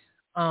 right,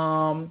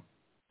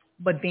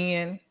 But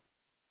then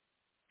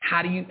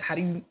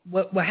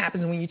what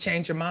happens when you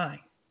change your mind?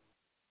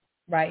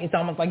 Right? It's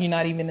almost like you're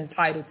not even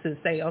entitled to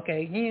say,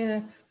 okay,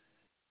 yeah,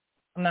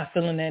 I'm not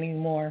feeling that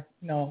anymore.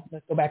 No,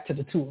 let's go back to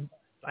the two of us.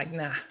 Like,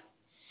 nah.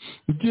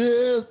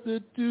 Just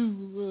the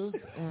two of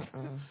us.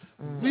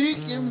 We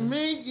can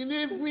make it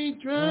if we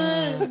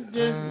try. Just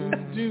the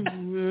two of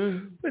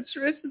us.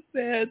 Patricia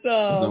says, Is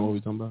that what we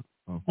talking about?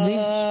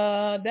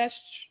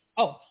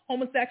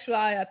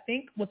 Homosexuality, I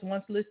think, was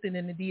once listed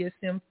in the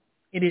DSM.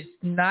 It is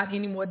not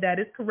anymore. That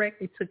is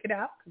correct. They took it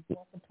out because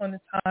once upon a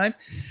time,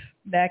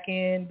 back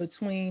in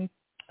between,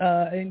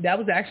 and that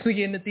was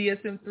actually in the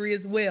DSM-3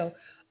 as well.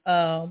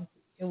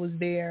 It was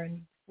there,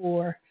 and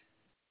before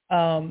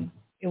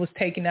it was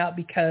taken out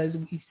because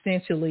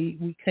essentially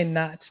we could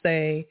not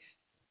say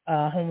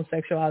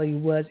homosexuality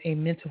was a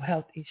mental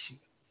health issue.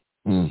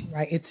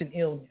 Right? It's an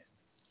illness.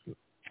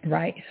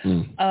 Right?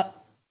 Okay,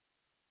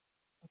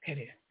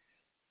 there.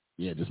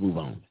 Yeah, just move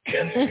on.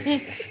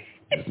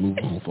 Just move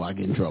on before I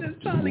get in trouble.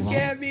 Just trying to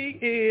get me.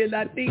 And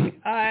I think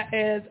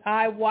as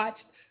I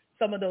watched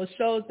some of those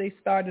shows, they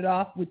started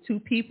off with two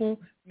people,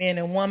 man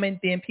and woman.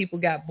 Then people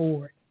got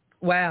bored.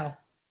 Wow.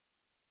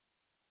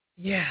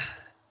 Yeah.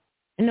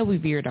 I know we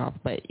veered off,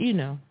 but,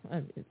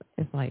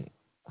 it's like,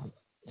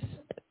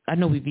 I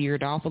know we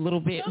veered off a little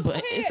bit,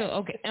 but it's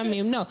okay. I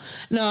mean, no,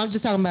 I'm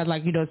just talking about,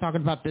 like,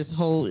 talking about this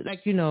whole,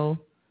 like,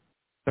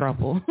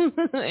 throuple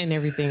and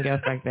everything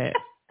else like that.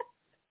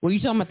 Were you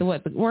talking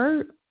about the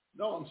word?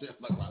 No, I'm saying,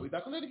 like, why are we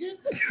back on that again?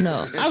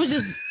 No, I was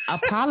just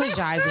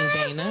apologizing,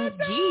 Dana.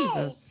 No.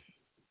 Jesus.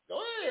 Go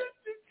ahead.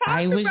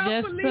 I was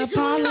just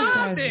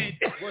apologizing.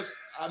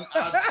 I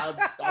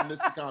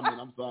missed the comment.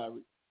 I'm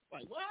sorry.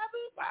 Like, what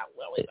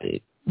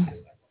happened?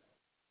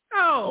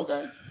 Oh.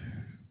 Okay.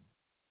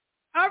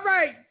 All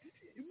right.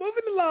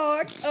 Moving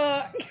along.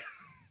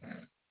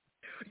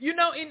 In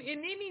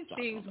any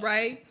things,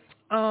 right?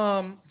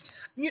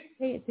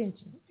 Pay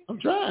attention. I'm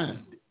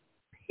trying.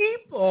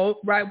 People,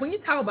 right, when you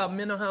talk about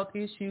mental health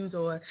issues,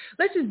 or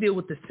let's just deal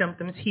with the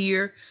symptoms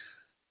here,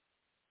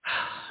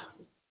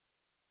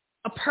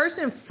 a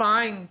person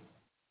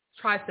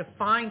tries to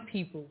find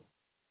people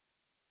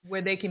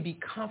where they can be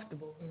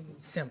comfortable in the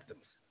symptoms.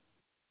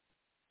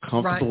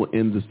 Comfortable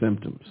in the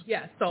symptoms.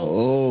 Yeah,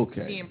 so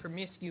being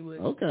promiscuous,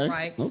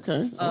 right?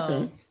 Okay.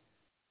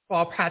 For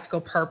all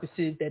practical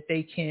purposes that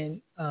they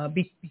can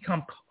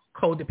become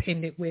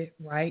codependent with,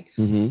 right?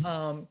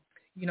 Mm-hmm.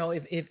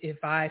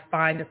 If I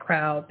find a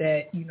crowd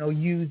that,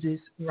 uses,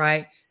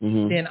 right,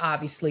 then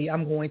obviously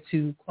I'm going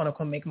to, quote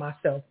unquote, make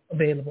myself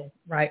available,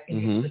 right,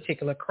 in this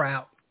particular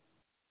crowd,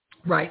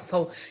 right?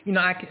 So,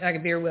 I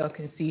can very well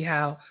can see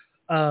how,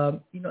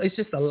 it's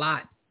just a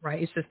lot,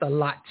 right? It's just a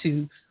lot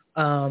to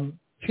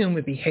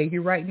human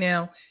behavior right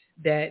now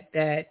that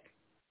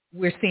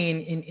we're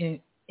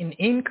seeing an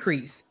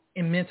increase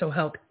in mental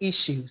health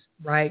issues,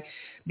 right?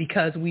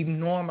 Because we've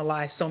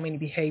normalized so many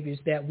behaviors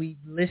that we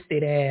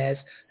listed as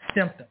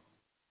symptoms,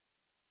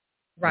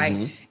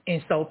 right?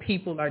 And so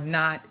people are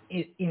not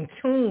in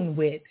tune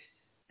with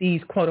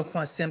these quote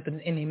unquote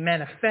symptoms, and they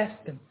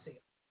manifest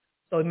themselves.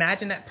 So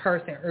imagine that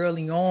person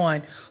early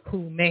on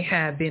who may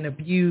have been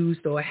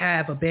abused or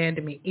have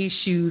abandonment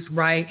issues,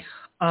 right?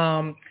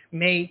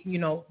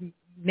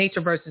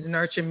 Nature versus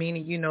nurture,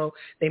 meaning,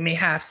 they may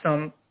have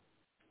some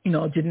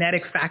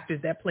genetic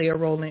factors that play a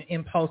role in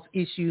impulse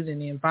issues,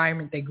 and the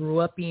environment they grew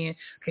up in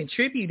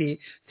contributed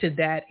to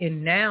that.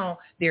 And now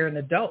they're an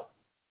adult,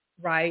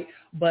 right?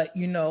 But,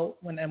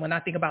 when I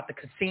think about the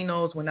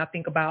casinos, when I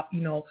think about,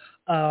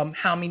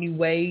 how many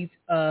ways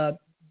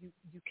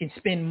you can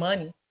spend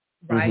money,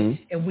 right?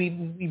 And we've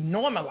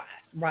normalized,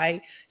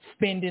 right?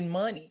 Spending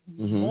money.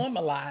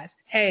 Normalized.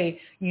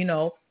 Hey,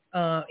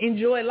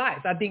 enjoy life.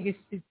 I think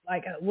it's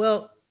like,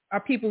 well,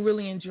 are people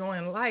really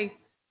enjoying life,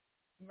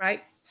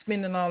 right?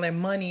 Spending all their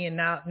money, and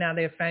now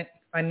they're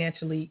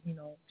financially,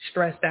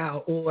 stressed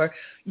out, or,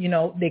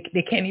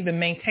 they can't even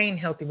maintain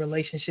healthy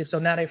relationships. So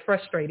now they're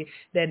frustrated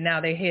that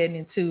now they're heading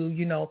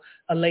into,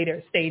 a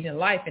later stage in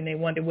life, and they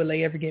wonder, will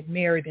they ever get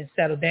married and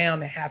settle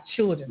down and have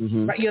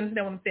children? Right? You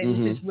understand what I'm saying?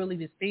 It's just really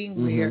this thing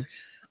where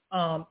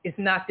it's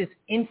not this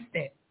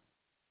instant.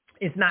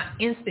 It's not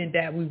instant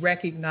that we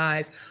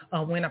recognize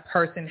when a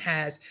person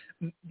has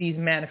these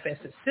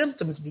manifested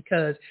symptoms,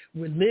 because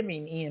we're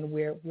living in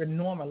where we're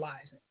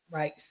normalizing,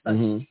 right,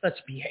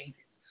 such behavior.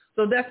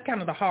 So that's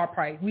kind of the hard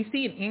part. We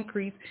see an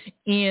increase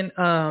in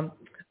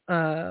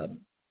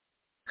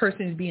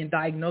persons being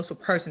diagnosed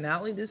with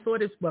personality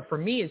disorders, but for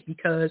me, it's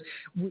because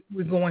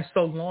we're going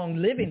so long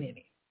living in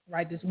it,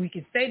 right? We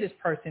can say this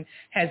person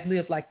has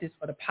lived like this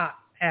for the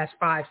past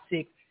 5,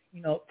 6,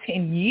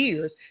 10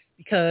 years,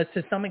 because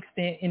to some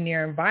extent in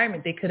their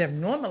environment, they could have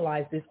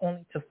normalized this,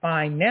 only to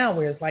find now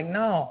where it's like,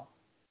 no,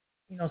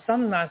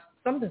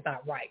 something's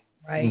not right,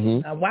 right?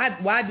 Now,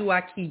 why do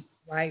I keep,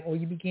 right? Or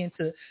you begin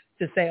to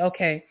say,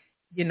 okay,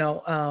 I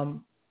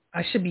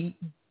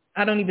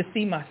don't even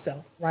see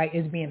myself, right,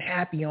 as being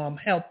happy, or I'm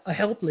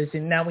helpless.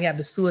 And now we have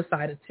the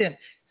suicide attempt,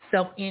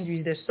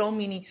 self-injury. There's so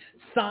many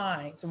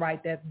signs,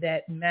 right,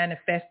 that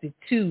manifested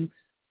to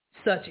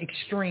such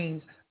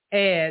extremes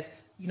as,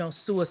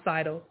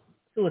 suicide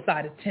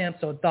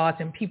attempts or thoughts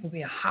and people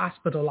being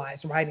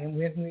hospitalized, right? And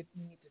we need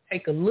to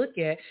take a look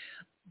at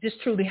just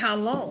truly how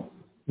long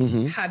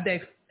have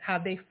they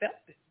felt this way,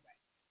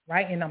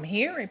 right? And I'm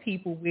hearing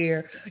people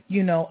where,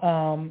 they've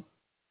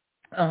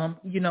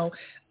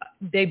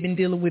been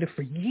dealing with it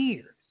for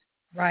years,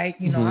 right?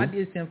 I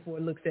did send for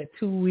looks at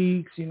 2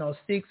 weeks,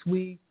 6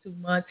 weeks, 2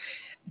 months,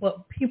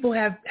 but people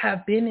have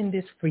been in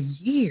this for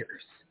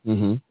years,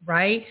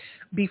 right?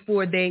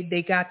 Before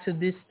they got to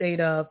this state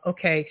of,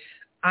 okay,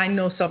 I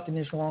know something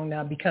is wrong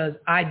now because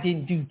I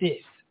didn't do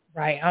this,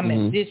 right? I'm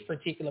at this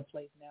particular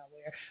place now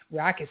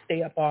where I can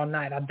stay up all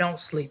night. I don't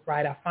sleep,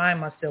 right? I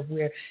find myself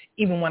where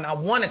even when I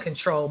want to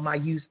control my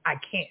use, I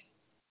can't,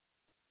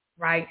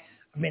 right?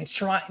 I've been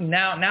trying,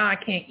 now I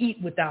can't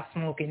eat without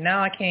smoking.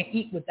 Now I can't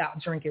eat without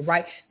drinking,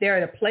 right? They're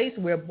at a place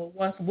where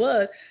once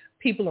was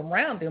people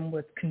around them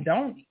was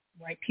condoning,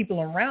 right?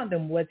 People around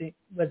them wasn't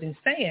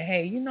saying,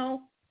 hey,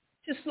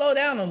 just slow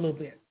down a little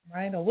bit,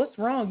 right? Or what's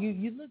wrong?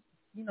 You look,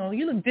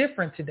 you look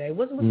different today.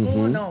 What's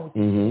going on with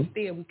you?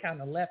 Instead, we kind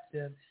of left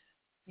them,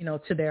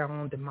 to their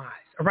own demise.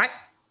 All right.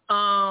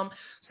 Some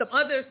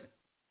other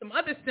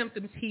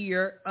symptoms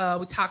here.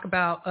 We talk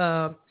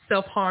about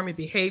self-harming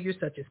behaviors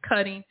such as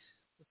cutting,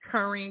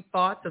 recurring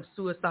thoughts of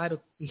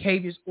suicidal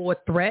behaviors or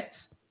threats,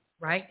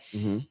 right?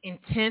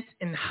 Intense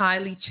and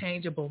highly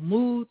changeable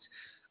moods,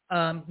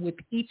 with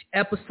each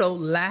episode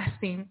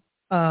lasting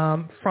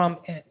from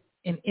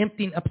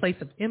a place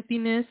of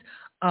emptiness,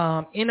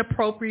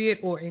 inappropriate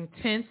or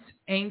intense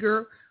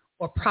anger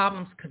or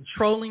problems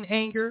controlling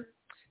anger,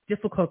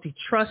 difficulty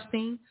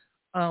trusting,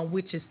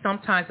 which is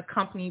sometimes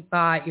accompanied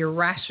by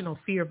irrational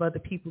fear of other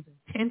people's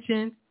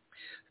intentions,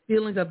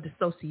 feelings of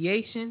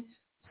dissociation,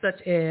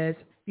 such as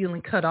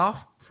feeling cut off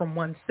from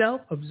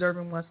oneself,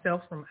 observing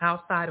oneself from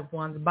outside of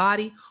one's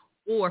body,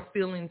 or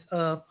feelings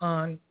of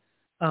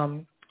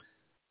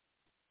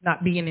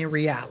not being in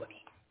reality.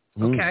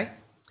 Okay?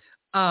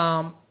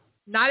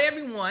 Not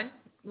everyone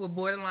with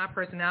borderline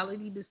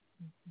personality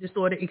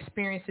disorder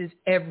experiences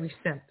every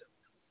symptom,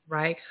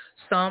 right?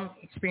 Some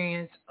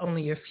experience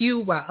only a few,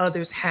 while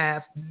others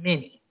have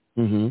many.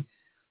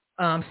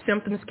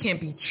 Symptoms can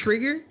be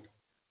triggered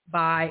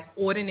by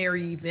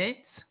ordinary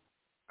events,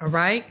 all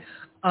right?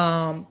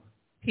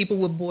 People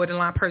with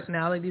borderline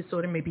personality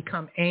disorder may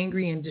become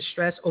angry and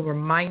distressed over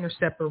minor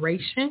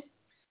separation,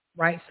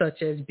 right,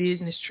 such as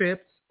business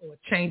trips or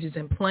changes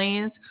in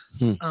plans,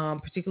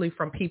 particularly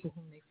from people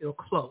whom they feel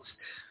close.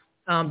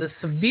 The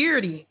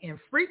severity and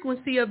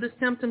frequency of the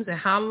symptoms and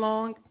how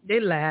long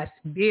they last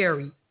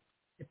vary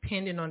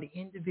depending on the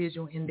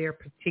individual and their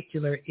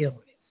particular illness.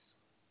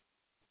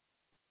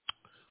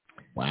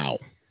 Wow.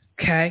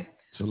 Okay.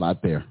 It's a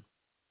lot there.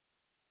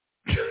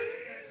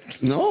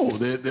 No,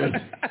 there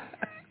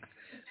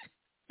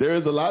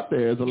is a lot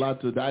there. There's a lot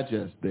to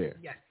digest there.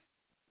 Yes.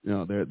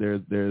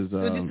 There's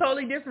it's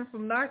totally different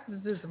from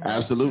narcissism.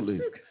 Right? Absolutely.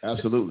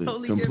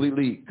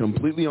 Totally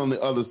completely on the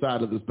other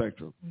side of the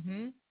spectrum.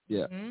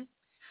 Yeah.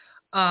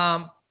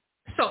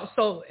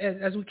 So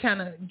as we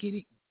kind of get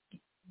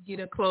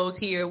a close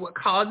here, what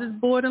causes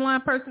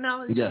borderline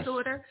personality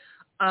disorder?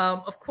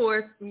 Of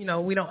course, we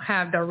don't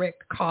have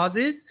direct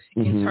causes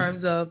in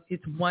terms of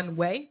it's one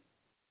way.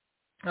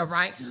 All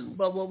right.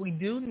 But what we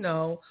do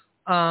know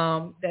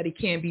that it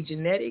can be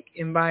genetic,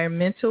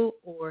 environmental,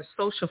 or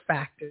social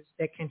factors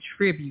that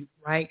contribute,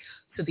 right,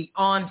 to the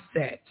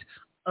onset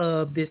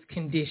of this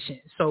condition.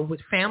 So with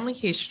family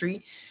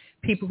history,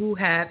 people who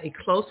have a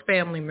close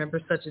family member,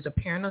 such as a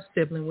parent or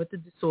sibling with the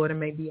disorder,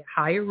 may be at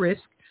higher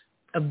risk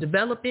of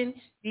developing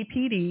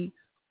BPD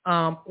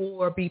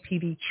or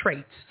BPD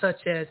traits,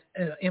 such as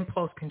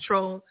impulse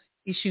control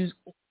issues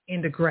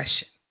and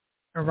aggression.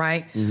 All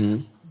right.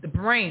 The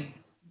brain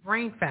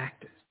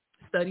factors.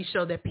 Studies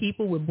show that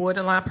people with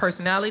borderline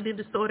personality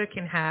disorder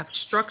can have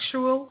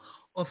structural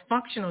or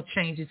functional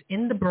changes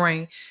in the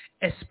brain,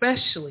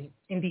 especially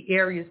in the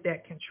areas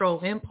that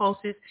control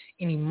impulses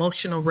and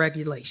emotional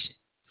regulation.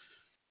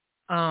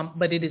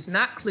 But it is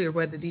not clear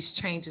whether these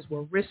changes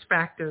were risk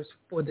factors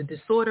for the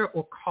disorder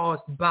or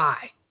caused by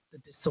the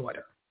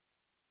disorder.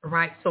 All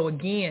right. So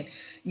again,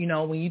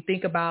 when you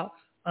think about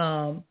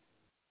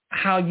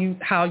how you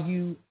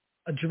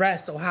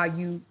address or how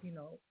you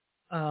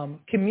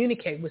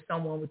communicate with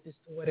someone with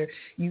disorder,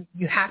 you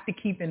have to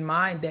keep in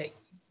mind that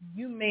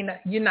you're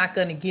not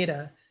going to get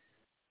a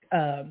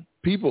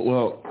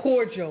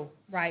cordial,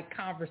 right,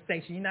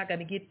 conversation. You're not going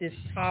to get this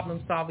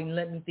problem solving.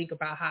 Let me think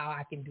about how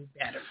I can do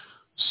better.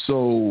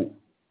 So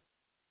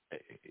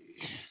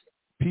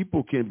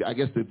people can, I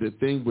guess the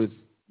thing with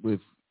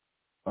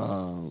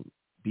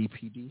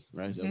BPD,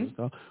 right? Is that what it's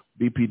called?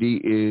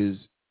 BPD is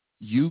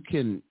you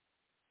can,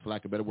 for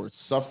lack of a better word,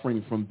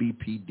 suffering from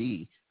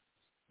BPD,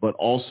 but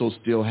also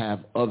still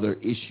have other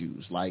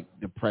issues like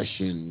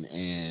depression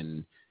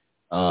and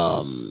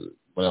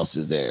what else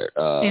is there?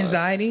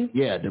 Anxiety.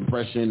 Yeah,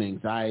 depression,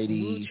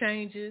 anxiety, mood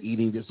changes,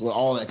 eating disorder,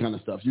 all that kind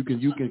of stuff. You can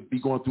be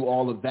going through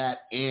all of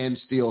that and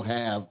still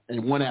have,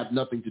 and one have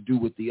nothing to do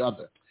with the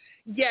other.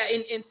 Yeah,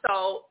 and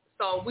so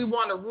So we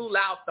want to rule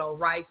out though,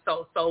 right?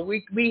 So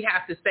we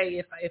have to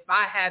say if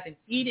I have an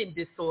eating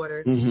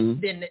disorder,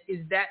 then is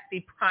that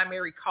the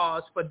primary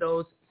cause for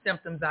those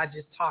symptoms I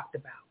just talked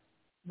about,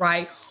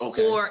 right?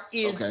 Okay. Or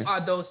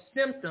are those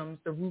symptoms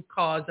the root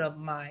cause of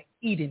my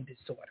eating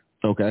disorder?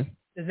 Okay.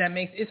 Does that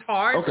make sense? It's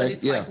hard, okay, but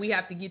it's like we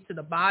have to get to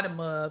the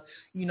bottom of,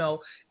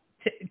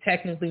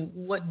 technically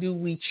what do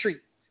we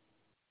treat,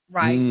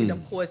 right? And of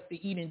course, the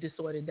eating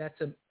disorder, that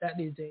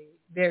is a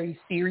very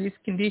serious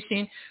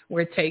condition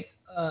where it takes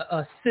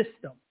a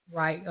system,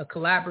 right? A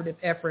collaborative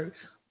effort,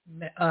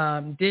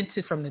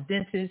 dentist from the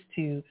dentist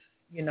to,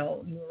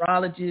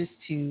 neurologist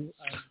to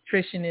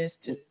nutritionist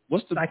to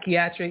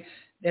psychiatric.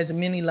 There's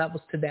many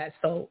levels to that.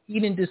 So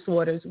eating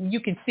disorders, you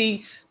can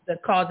see the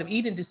cause of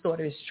eating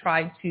disorder is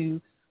trying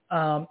to,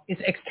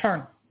 it's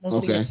external,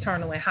 mostly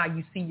external, and how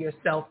you see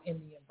yourself in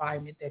the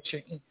environment that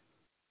you're in.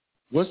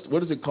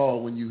 What is it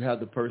called when you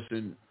have the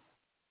person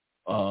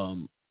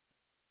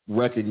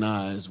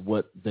recognize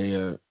what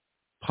their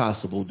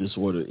possible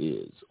disorder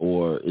is,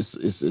 or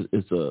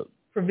it's a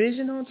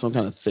provisional, some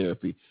kind of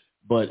therapy,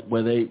 but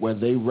where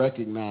they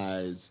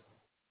recognize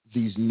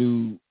these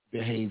new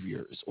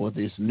behaviors or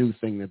this new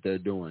thing that they're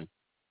doing.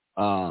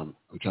 I'm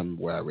trying to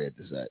remember where I read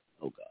this at.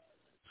 Oh God,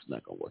 it's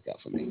not gonna work out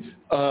for me.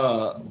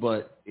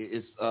 But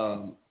it's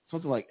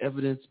something like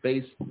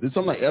evidence-based. There's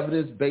something like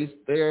evidence-based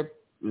therapy.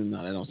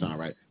 No, that don't sound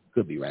right.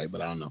 Could be right,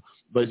 but I don't know.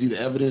 But it's either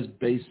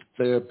evidence-based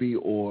therapy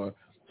or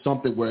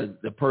something where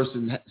the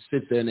person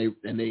sits there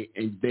and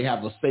they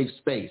have a safe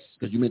space,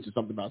 because you mentioned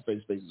something about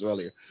safe spaces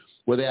earlier,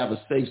 where they have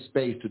a safe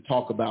space to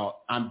talk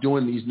about, I'm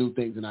doing these new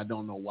things and I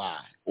don't know why,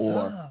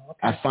 or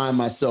I find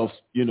myself,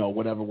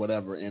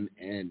 whatever, and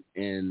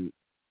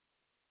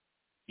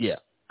yeah,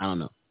 I don't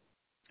know.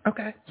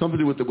 Okay. Something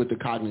to do with the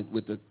cognitive,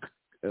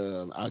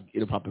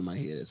 it'll pop in my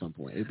head at some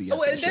point.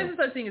 There's no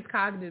such thing as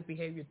cognitive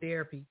behavior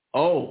therapy.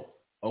 Oh,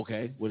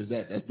 okay. What is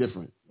that? That's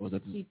different. Or is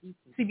that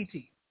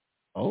CBT.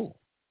 Oh.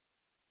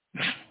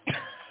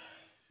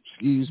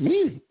 Excuse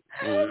me.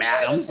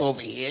 Madam's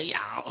over here,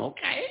 y'all.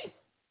 Okay.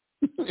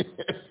 Oh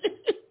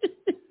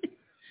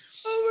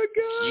my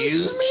God.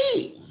 Excuse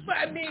me. But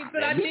I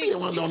think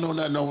don't know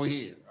nothing over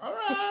here. All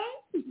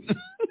right.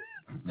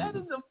 That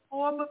is a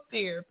form of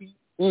therapy.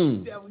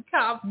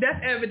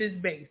 That's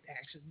evidence-based,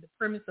 actually. The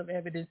premise of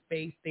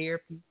evidence-based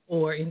therapy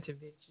or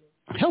intervention.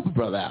 Help a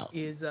brother out.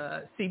 Is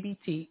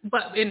CBT.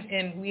 But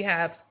and we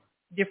have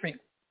different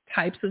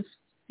types of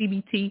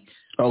CBT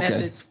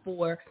methods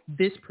for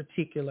this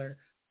particular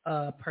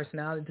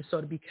personality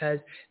disorder, because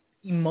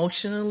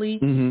emotionally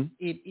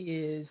it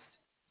is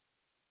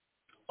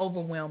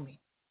overwhelming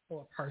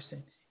for a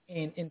person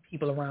and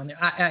people around there.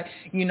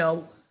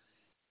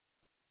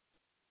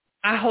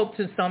 I hope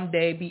to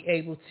someday be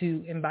able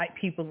to invite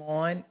people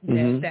on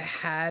that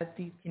have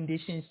these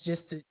conditions,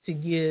 just to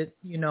give,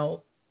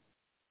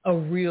 a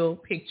real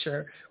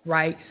picture,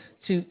 right,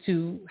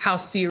 to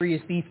how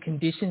serious these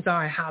conditions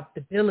are and how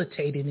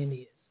debilitating it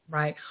is,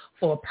 right,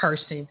 for a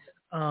person,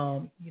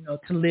 to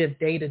live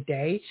day to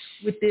day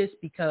with this,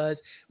 because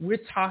we're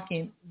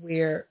talking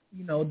where,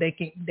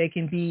 they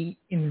can be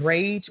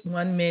enraged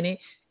one minute,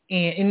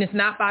 and it's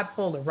not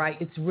bipolar, right?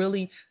 It's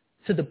really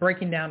to the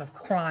breaking down of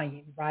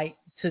crying, right?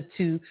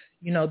 To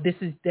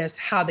that's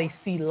how they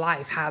see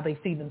life, how they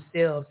see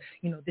themselves.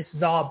 This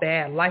is all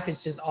bad. Life is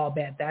just all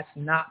bad. That's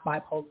not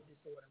bipolar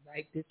disorder,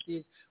 right? This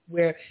is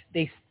where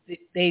they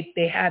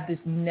have this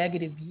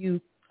negative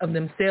view of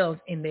themselves,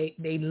 and they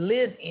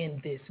live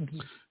in this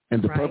view.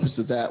 And the purpose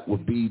of that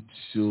would be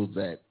so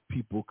that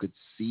people could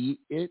see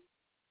it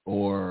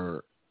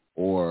or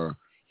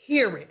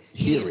hear it,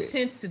 the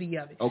intensity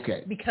of it.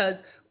 Okay. Because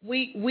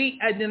we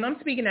and I'm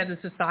speaking as a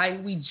society,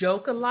 we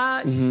joke a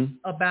lot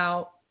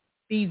about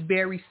these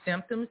very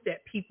symptoms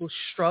that people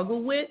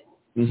struggle with,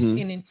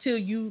 and until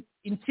you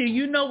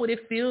know what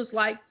it feels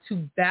like to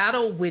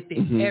battle with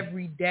it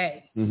every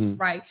day,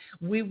 right?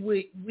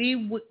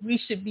 We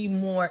should be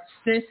more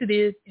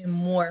sensitive and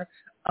more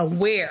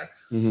aware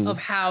of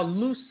how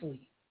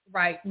loosely,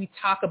 right, we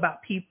talk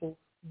about people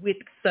with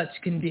such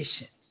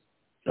conditions.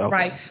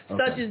 Right?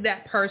 Such as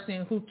that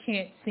person who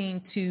can't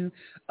seem to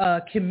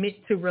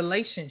commit to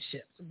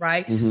relationships,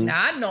 right?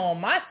 Now, I know on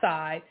my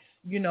side,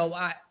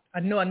 I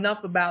know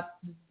enough about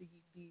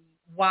the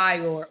why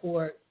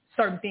or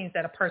certain things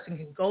that a person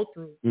can go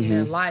through in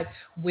their life,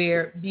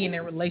 where being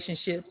in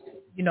relationships,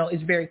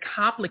 is very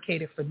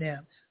complicated for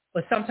them.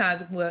 But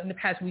sometimes, in the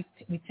past, we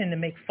tend to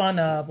make fun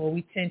of, or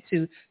we tend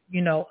to,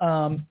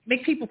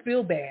 make people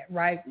feel bad,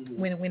 right?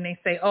 When they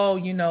say, oh,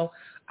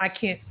 I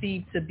can't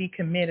seem to be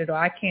committed, or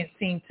I can't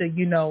seem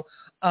to,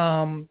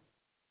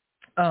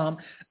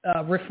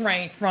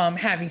 refrain from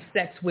having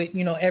sex with,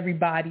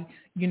 everybody,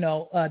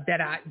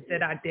 that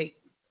I date,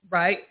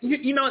 right?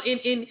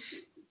 In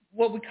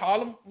what we call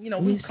them, we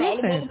call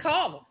them what we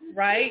call them,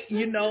 right?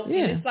 And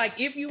it's like,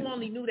 if you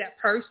only knew that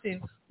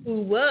person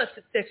who was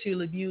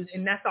sexually abused,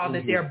 and that's all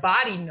that their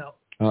body knows,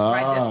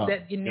 right?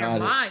 That's in their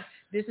mind.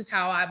 This is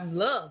how I'm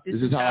loved.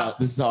 This is how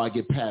I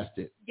get past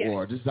it,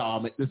 or this is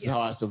how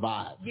I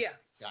survive. Yeah.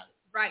 Got it.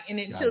 Right. And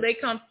until they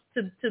come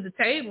to the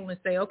table and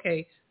say,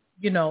 okay,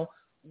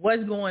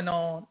 what's going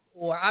on,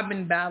 or I've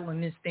been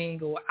battling this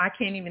thing, or I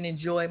can't even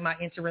enjoy my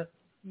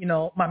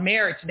my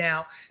marriage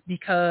now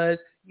because,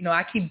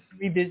 I keep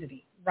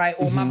revisiting, right?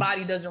 Or my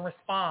body doesn't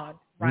respond,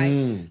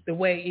 right? The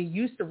way it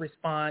used to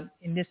respond.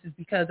 And this is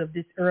because of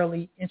this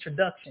early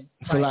introduction.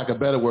 For lack of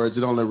better words,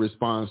 it only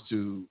responds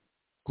to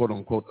quote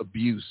unquote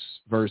abuse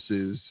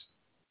versus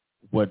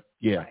what,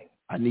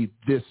 I need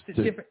this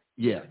to,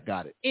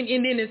 got it. And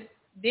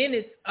then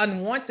it's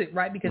unwanted,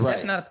 right? Because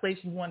that's not a place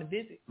you want to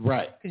visit.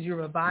 Right. Because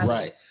you're a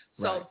violent.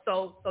 Right.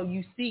 So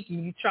you seek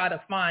and you try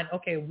to find,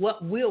 okay,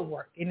 what will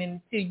work? And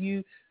then until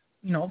you,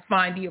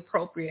 find the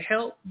appropriate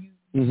help, you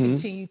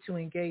continue to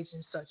engage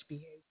in such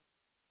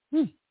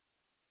behavior.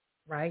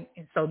 Right?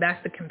 And so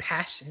that's the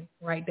compassion,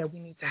 right, that we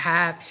need to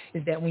have,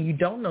 is that when you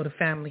don't know the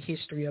family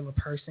history of a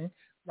person,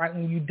 right,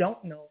 when you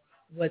don't know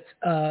what's,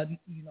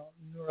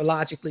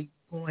 neurologically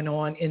going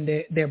on in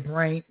their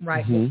brain,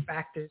 right, what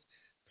factors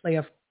play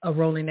a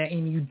role in that,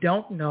 and you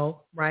don't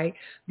know, right,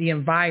 the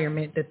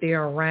environment that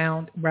they're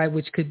around, right,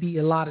 which could be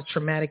a lot of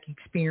traumatic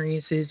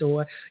experiences,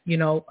 or,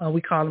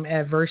 we call them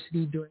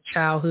adversity during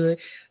childhood,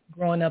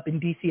 growing up in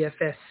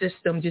DCFS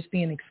system, just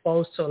being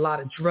exposed to a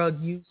lot of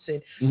drug use,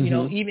 and,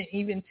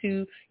 even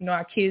to,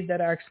 our kids that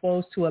are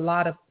exposed to a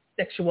lot of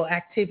sexual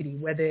activity,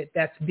 whether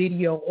that's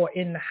video or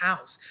in the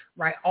house,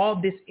 right?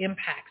 All this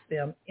impacts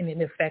them and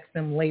it affects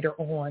them later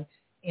on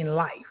in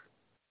life,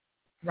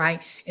 right?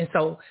 And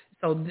so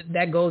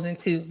that goes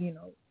into,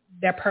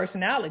 their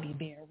personality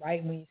then,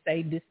 right? When you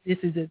say this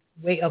is a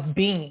way of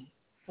being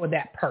for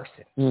that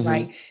person,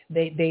 right?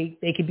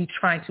 They could be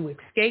trying to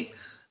escape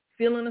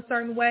feeling a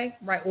certain way,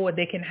 right? Or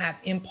they can have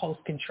impulse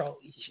control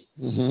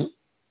issues,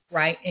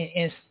 right?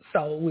 And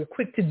so we're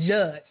quick to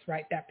judge,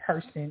 right, that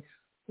person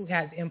who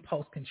has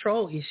impulse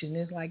control issues. And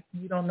it's like,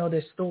 you don't know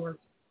their story,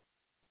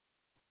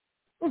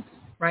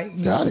 right?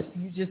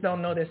 You just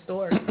don't know their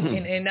story.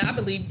 and I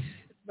believe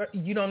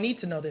you don't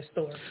need to know their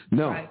story,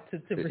 right,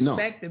 to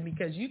respect them,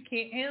 because you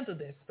can't handle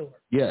their story.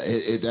 Yeah,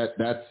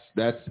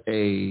 that's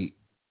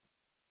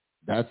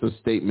a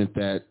statement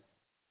that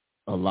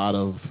a lot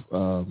of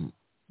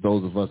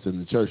those of us in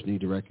the church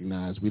need to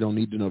recognize. We don't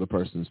need to know the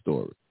person's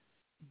story.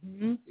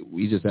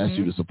 We just ask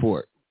you to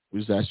support. We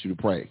just ask you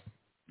to pray.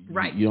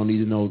 Right. You don't need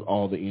to know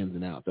all the ins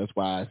and outs. That's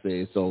why I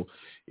say, so,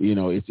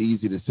 it's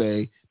easy to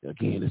say,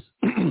 again, it's,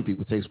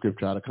 people take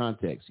scripture out of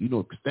context.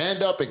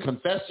 Stand up and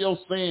confess your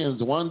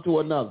sins one to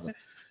another.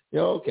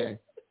 Yeah, okay.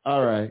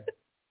 All right.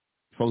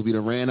 Folks be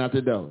done ran out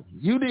the door.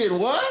 You did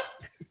what?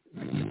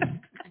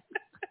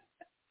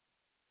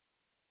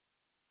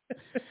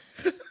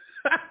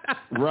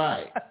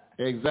 Right.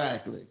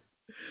 Exactly.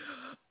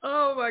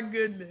 Oh my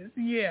goodness.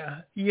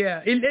 Yeah.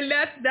 And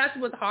that's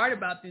what's hard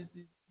about this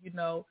is,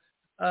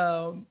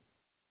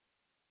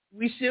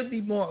 we should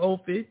be more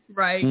open,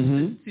 right,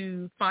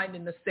 to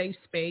finding a safe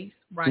space,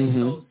 right?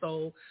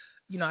 So,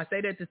 I say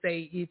that to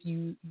say, if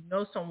you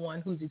know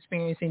someone who's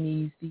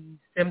experiencing these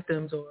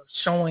symptoms or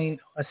showing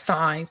a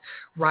sign,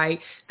 right,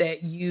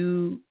 that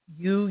you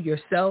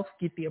yourself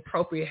get the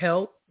appropriate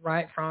help,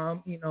 right,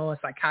 from, a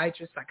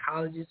psychiatrist,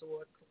 psychologist,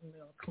 or,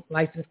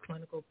 licensed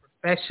clinical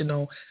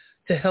professional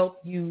to help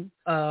you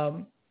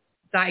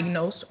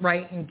diagnose,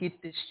 right, and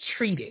get this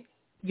treated,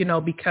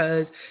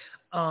 because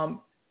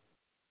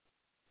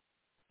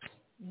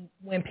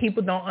when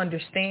people don't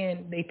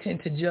understand, they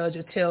tend to judge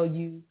or tell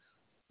you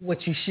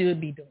what you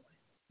should be doing,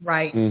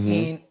 right?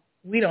 And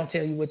we don't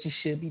tell you what you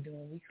should be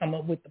doing. We come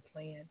up with the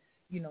plan,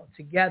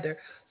 together.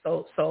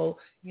 So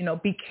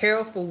be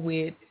careful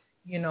with,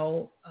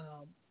 when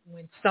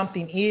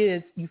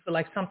you feel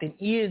like something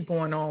is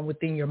going on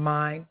within your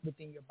mind,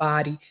 within your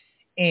body,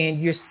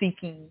 and you're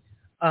seeking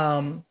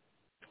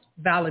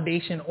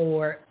validation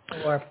or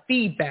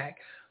feedback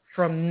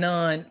from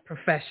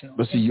non-professionals.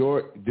 But see,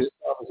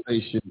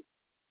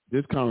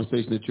 this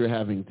conversation that you're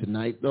having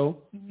tonight, though,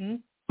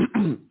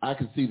 I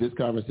can see this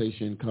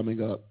conversation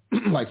coming up,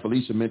 like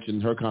Felicia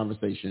mentioned her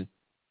conversation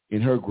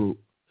in her group.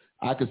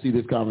 I could see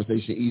this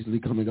conversation easily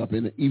coming up,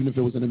 even if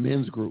it was in a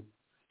men's group,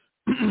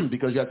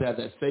 because you have to have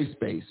that safe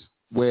space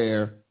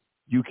where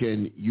you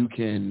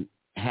can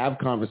have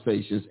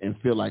conversations and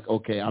feel like,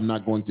 okay, I'm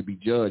not going to be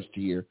judged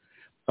here,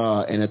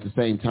 and at the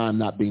same time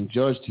not being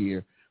judged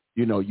here.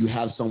 You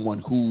have someone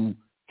who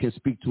can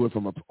speak to it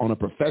on a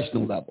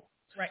professional level.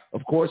 Right.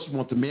 Of course, you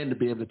want the men to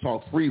be able to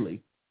talk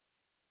freely,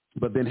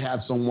 but then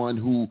have someone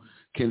who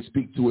can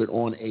speak to it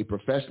on a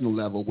professional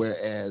level.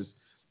 Whereas,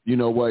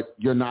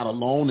 you're not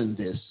alone in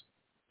this.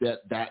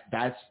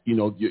 That's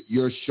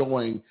you're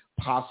showing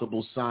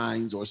possible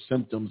signs or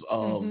symptoms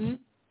of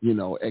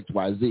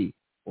XYZ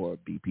or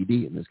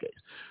BPD in this case.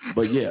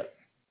 But yeah.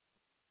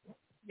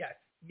 Yes.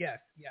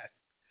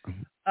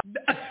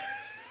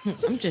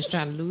 I'm just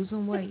trying to lose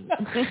some weight.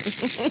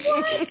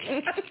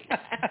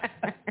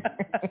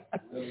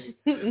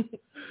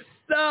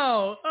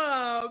 So,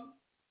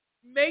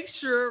 make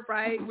sure,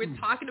 right, we're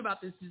talking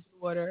about this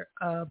disorder,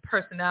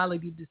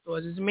 personality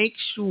disorders. Make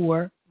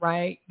sure,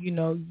 right,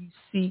 you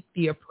seek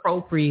the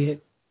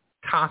appropriate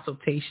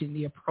consultation,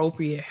 the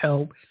appropriate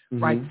help,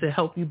 right, to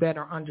help you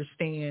better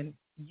understand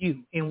you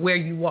and where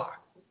you are,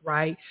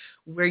 right,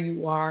 where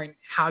you are and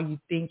how you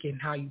think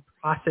and how you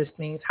process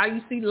things, how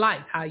you see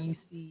life, how you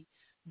see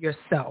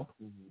yourself,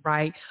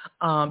 right,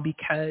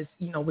 because,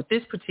 with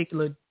this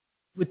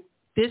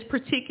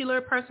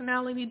particular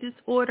personality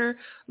disorder,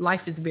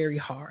 life is very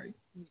hard,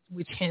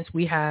 which hence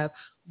we have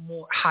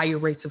higher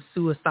rates of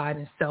suicide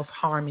and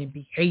self-harming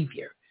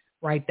behavior,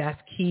 right?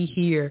 That's key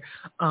here,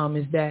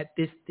 is that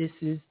this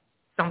is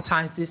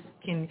sometimes this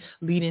can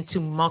lead into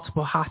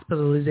multiple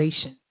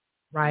hospitalizations,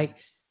 right,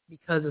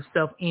 because of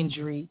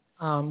self-injury,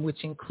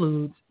 which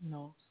includes,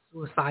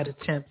 suicide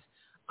attempts.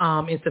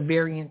 It's a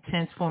very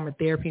intense form of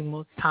therapy.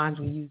 Most times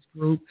we use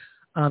group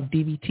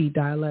DBT,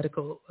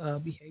 dialectical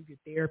behavior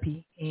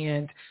therapy,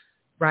 and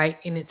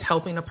it's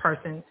helping a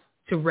person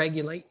to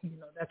regulate.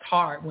 That's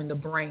hard when the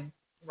brain,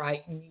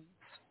 right, needs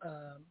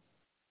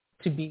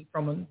to be,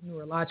 from a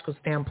neurological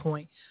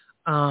standpoint,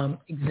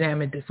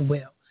 examined as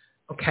well.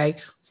 Okay,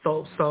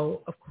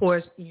 so of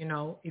course,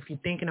 if you're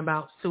thinking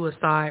about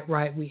suicide,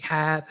 right, we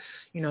have,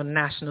 the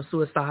National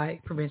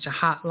Suicide Prevention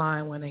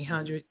Hotline,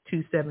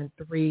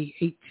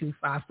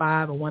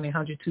 1-800-273-8255 or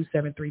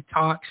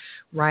 1-800-273-TALK,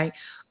 right?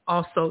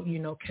 Also,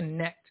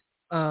 connect,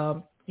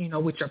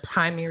 with your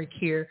primary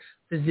care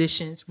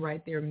physicians,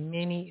 right? There are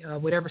many,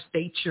 whatever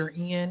state you're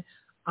in,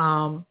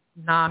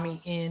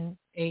 NAMI,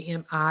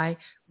 N-A-M-I,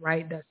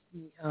 right? That's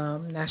the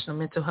National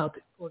Mental Health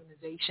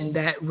Organization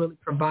that really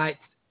provides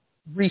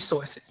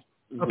resources.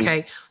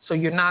 Okay, so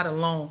you're not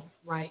alone,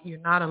 right? You're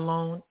not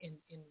alone, and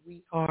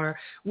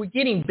we're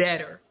getting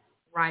better,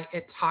 right,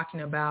 at talking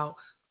about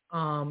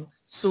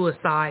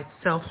suicide,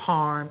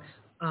 self-harm,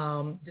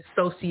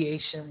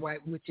 dissociation,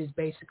 right, which is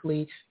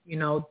basically,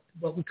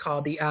 what we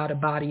call the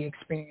out-of-body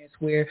experience,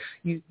 where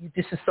you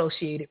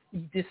disassociate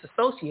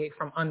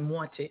from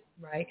unwanted,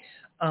 right,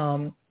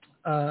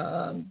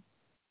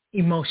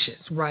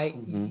 emotions, right?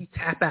 You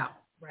tap out,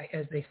 right,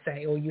 as they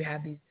say, or you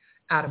have these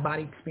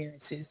out-of-body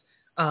experiences,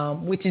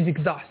 which is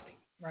exhausting,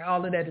 right?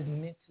 All of that is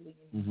mentally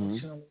and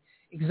emotionally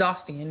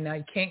exhausting, and now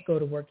you can't go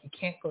to work, you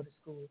can't go to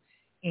school,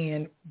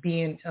 and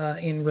being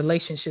in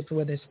relationships,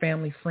 whether it's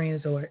family,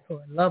 friends, or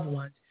loved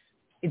ones,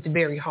 it's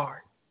very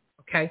hard.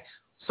 Okay,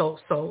 so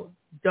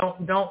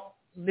don't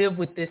live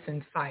with this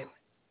in silence,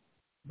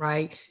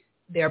 right?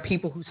 There are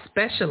people who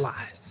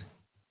specialize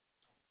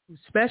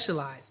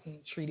in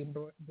treating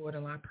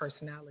borderline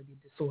personality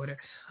disorder,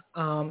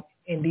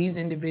 and these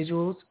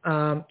individuals,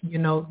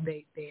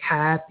 they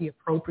have the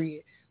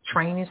appropriate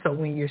training. So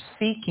when you're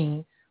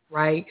seeking,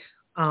 right,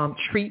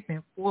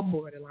 treatment for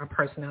borderline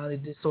personality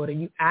disorder,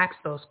 you ask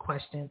those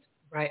questions,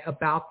 right,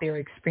 about their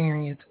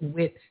experience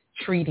with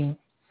treating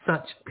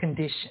such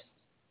conditions,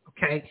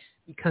 okay,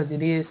 because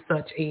it is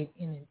such an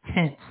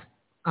intense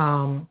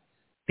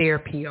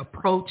therapy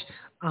approach,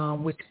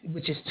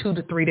 which is 2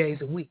 to 3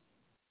 days a week,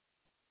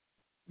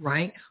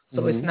 right?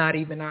 So it's not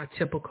even our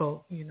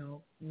typical,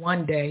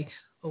 1 day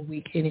a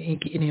week.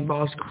 It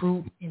involves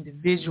group,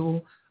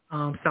 individual,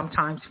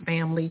 sometimes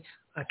family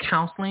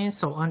counseling.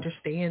 So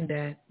understand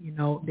that,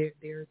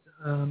 there's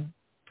a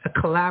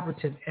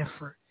collaborative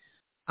effort,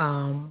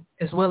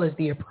 as well as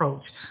the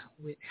approach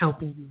with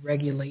helping you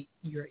regulate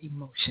your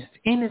emotions.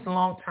 And it's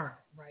long term,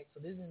 right? So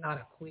this is not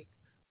a quick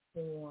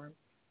form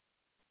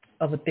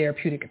of a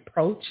therapeutic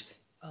approach.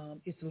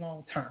 It's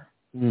long term,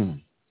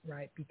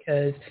 right?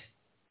 Because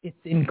it's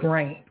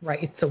ingrained,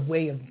 right? It's a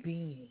way of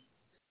being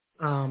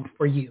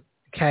for you,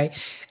 okay?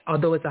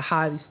 Although it's a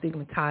highly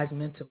stigmatized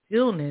mental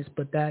illness,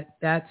 but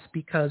that's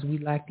because we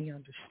lack the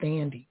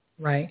understanding,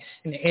 right,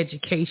 and the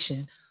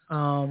education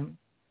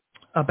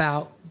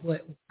about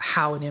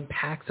how it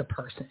impacts a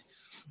person.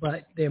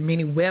 But there are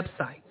many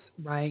websites,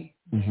 right,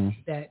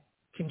 that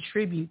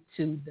contribute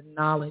to the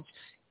knowledge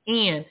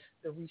and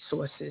the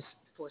resources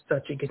for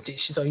such a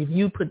condition. So if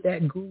you put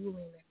that Google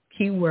in that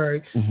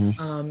keyword,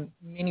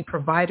 many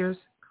providers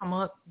come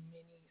up,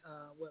 many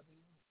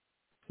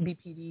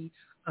BPD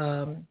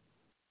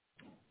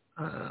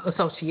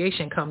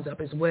association comes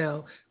up as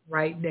well,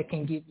 right, that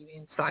can give you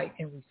insight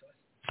and resources.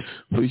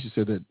 Felicia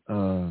said that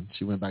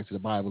she went back to the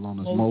Bible on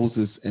this.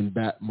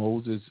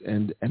 Moses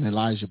and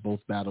Elijah both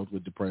battled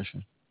with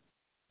depression.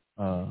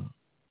 They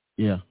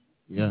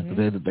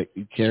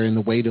carrying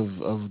the weight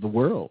of the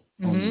world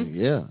on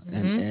you.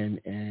 And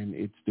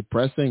it's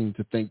depressing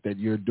to think that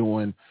you're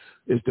doing.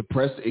 It's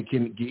depressed. It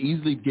can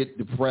easily get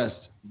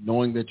depressed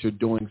knowing that you're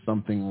doing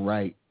something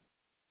right,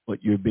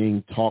 but you're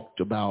being talked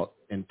about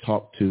and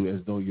talked to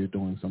as though you're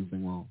doing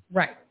something wrong.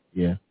 Right.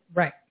 Yeah.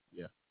 Right.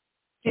 Yeah.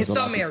 In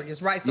some areas,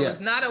 right? So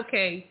it's not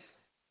okay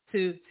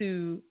to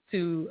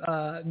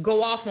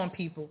go off on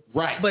people.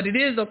 Right. But it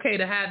is okay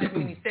to have as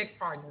many sex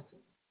partners,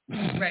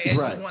 right, as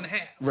you want to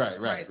have.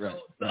 Right.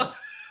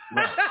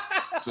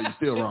 So you're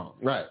still wrong.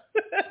 Right.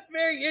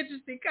 Very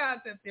interesting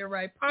concept there,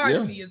 right? Part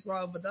of me is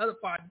wrong, but the other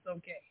part is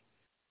okay.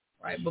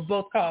 Right. But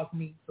both cause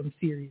me some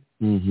serious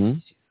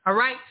issues. All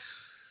right.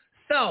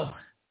 So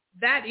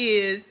that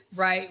is,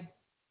 right,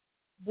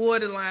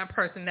 borderline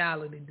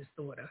personality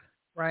disorder,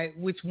 right,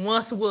 which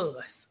once was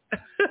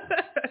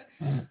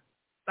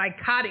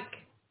psychotic,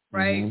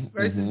 right,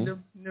 versus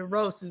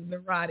neurosis,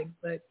 neurotic.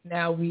 But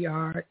now we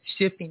are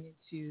shifting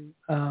into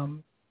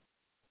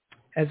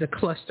as a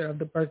cluster of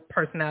the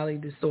personality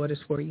disorders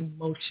for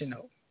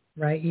emotional,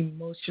 right?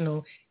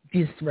 Emotional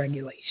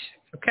dysregulation.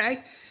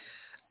 Okay?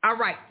 All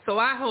right. So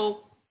I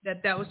hope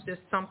that was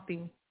just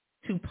something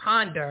to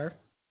ponder,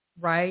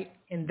 right?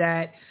 And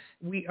that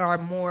we are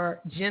more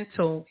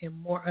gentle and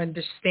more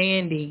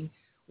understanding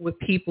with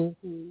people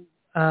who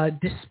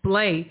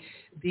display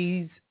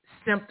these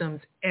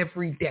symptoms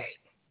every day,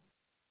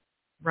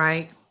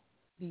 right?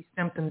 These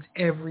symptoms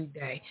every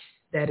day.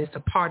 That is a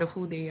part of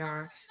who they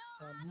are,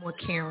 more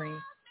caring,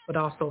 but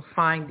also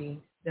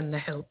finding them the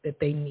help that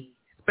they need,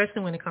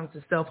 especially when it comes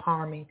to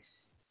self-harming,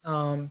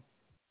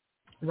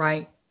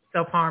 right?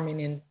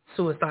 Self-harming and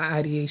suicide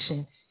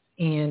ideation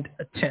and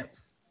attempts.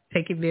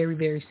 Take it very,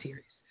 very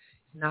serious.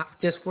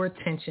 Not just for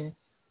attention,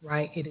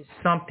 right? It is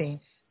something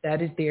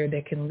that is there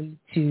that can lead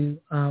to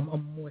a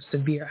more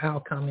severe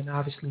outcome, and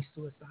obviously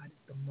suicide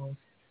is the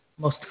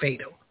most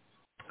fatal.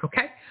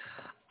 Okay?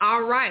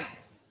 All right.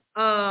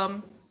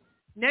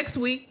 Next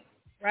week,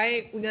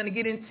 right, we're going to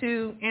get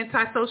into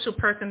antisocial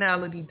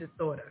personality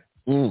disorder.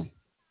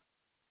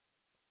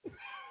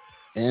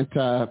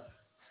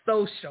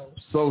 Social.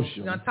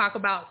 We're going to talk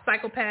about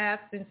psychopaths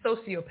and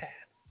sociopaths.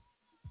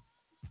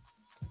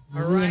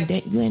 All right.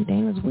 You in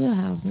Dana's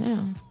wheelhouse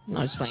now. No,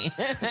 I'm just playing.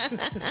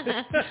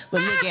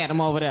 But look at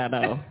him over there,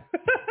 though.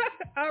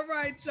 All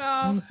right,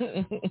 y'all.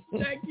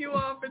 Thank you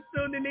all for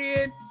tuning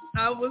in.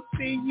 I will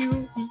see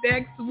you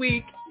next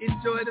week.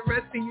 Enjoy the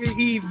rest of your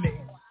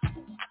evening.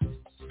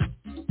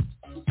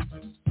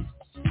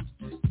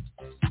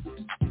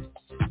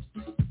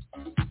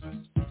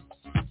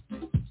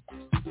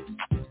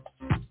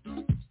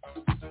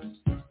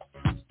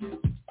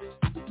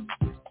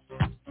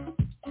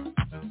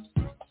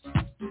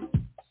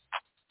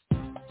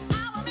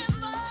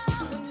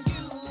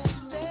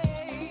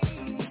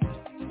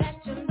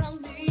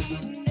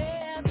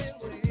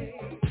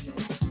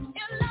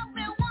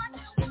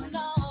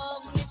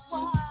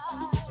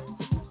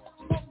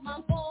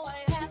 Boy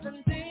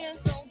hasn't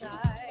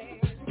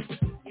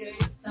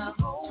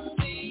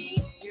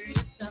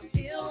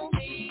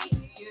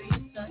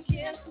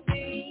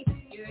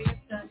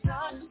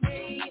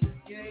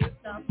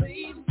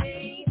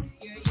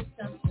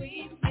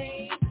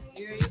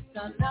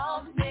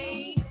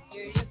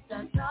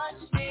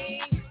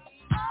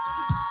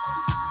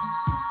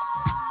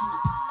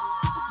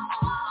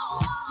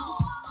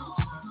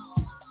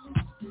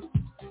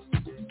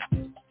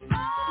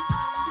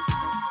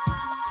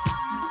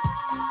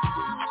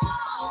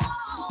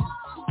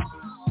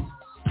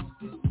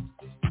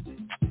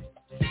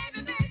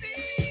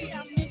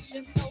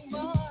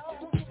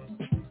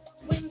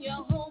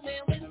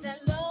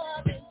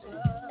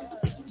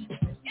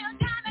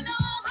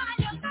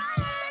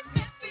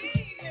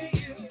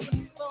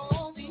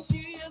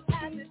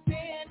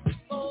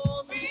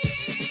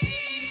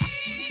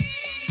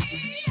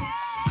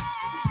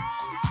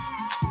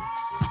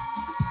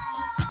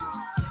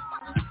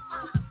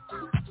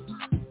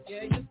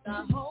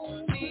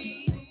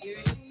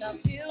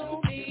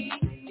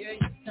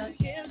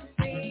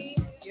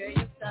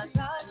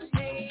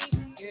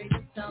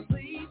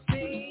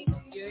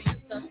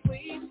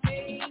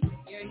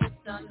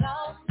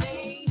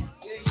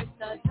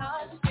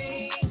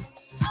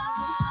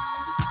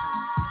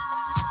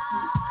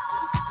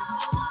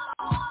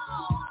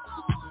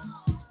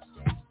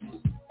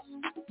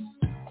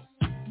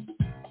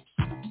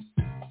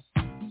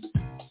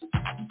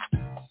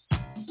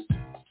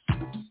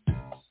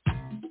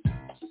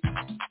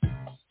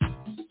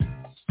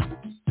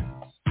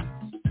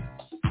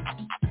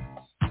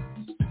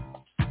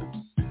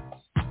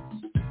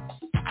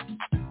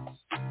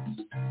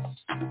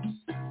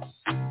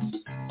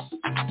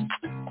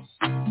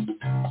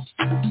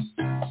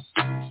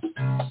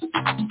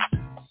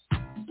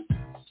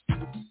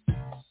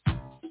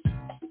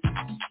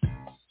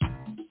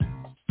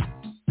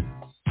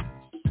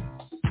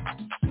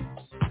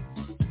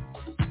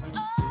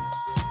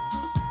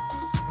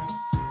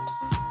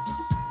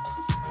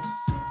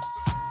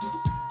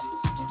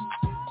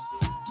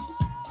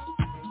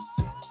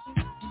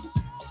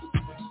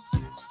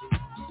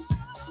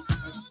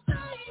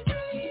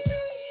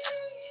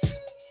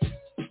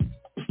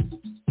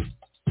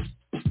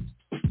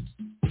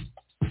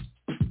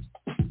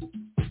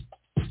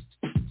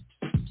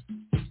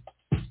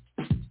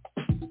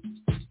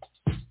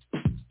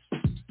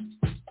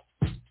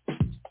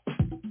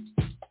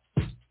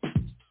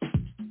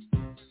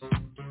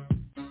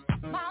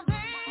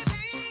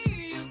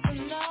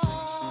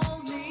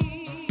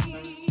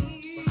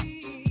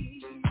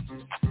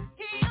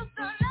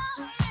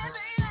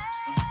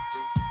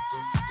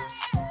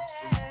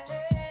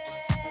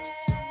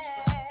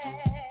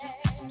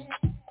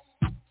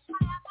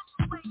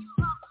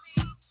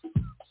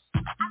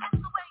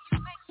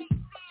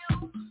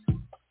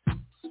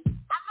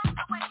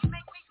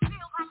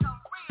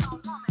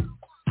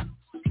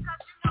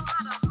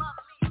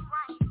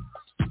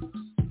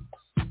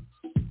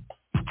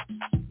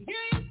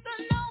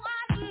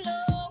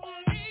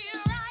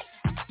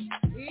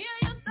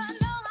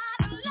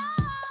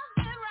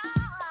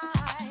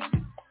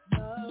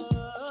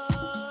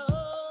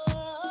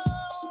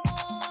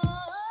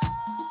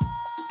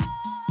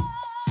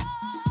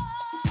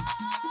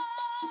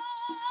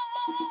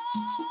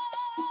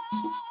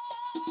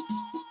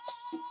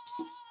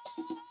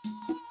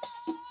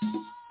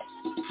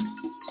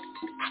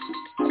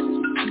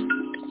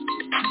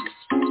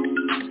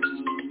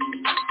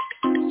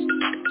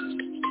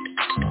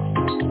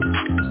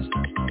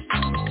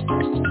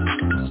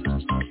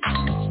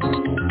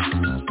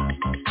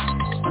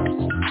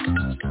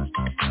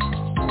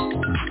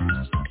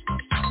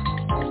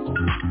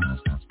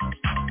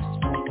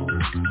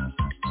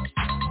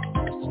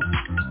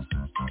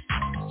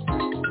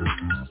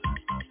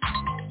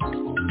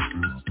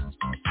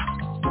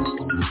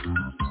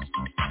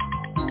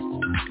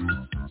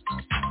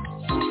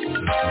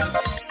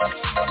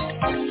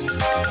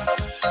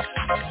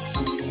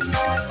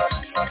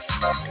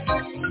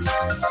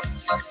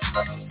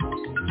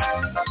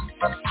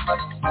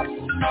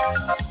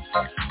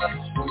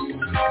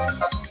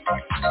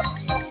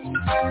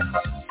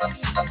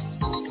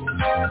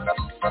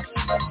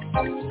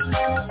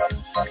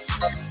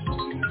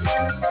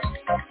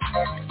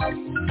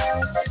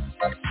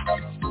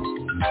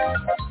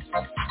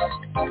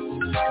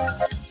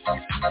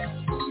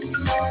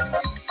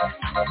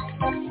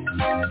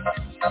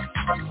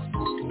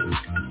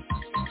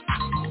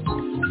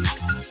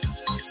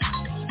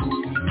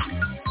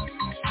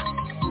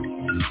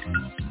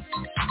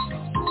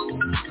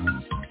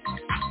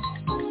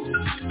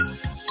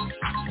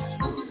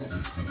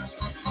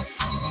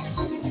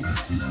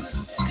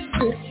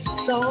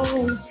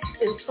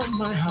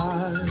My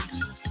heart,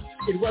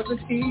 it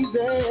wasn't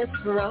easy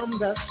from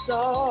the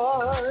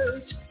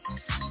start.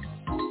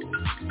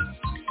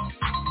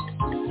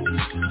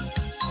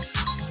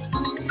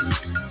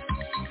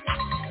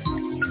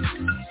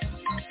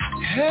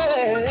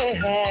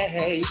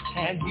 Hey,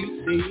 can you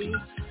see?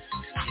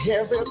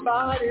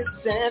 Everybody's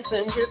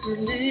dancing with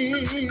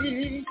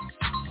me.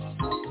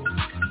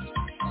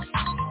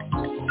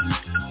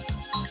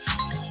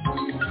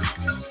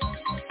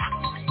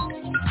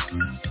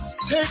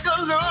 Take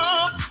a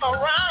look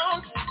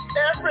around,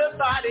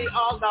 everybody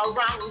all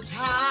around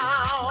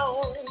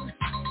town.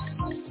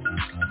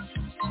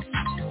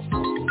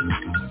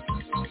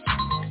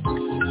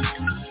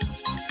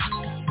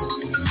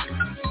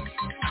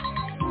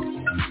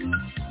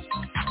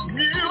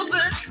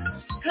 Music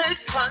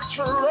take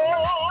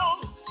control.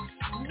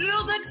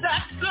 Music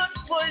that's good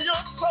for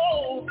your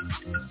soul.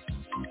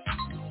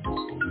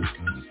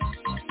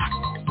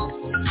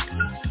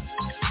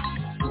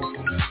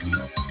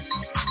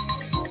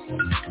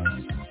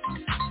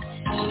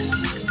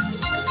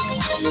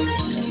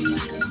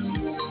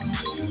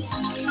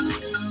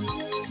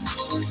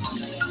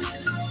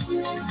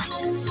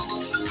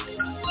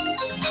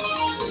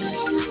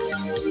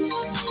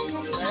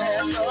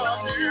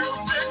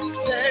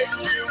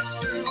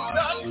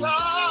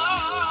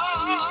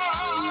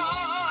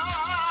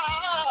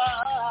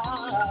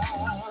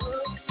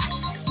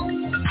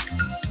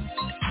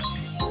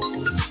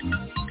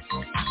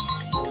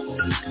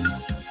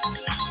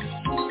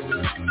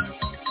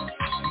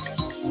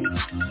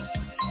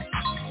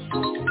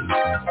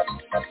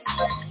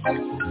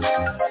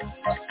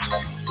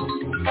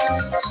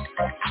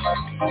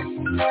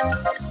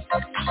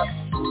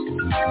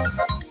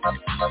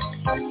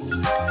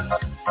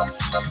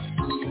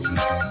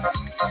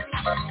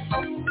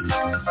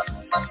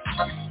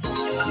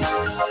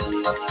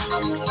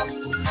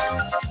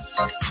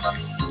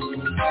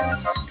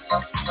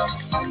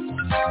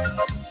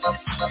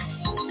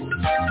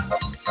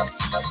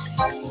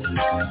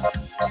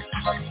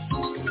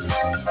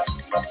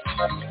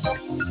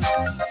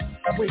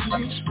 When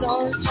you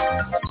start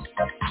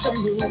to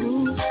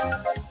move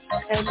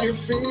and you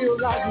feel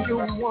like you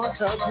want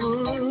to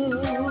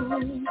groove,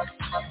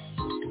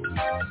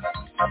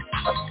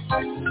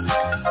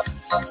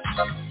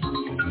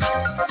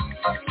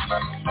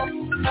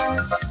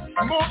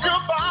 move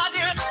your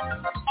body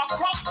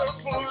across the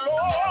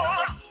floor,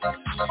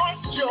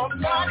 punch your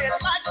body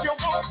like you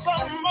want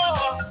some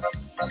more.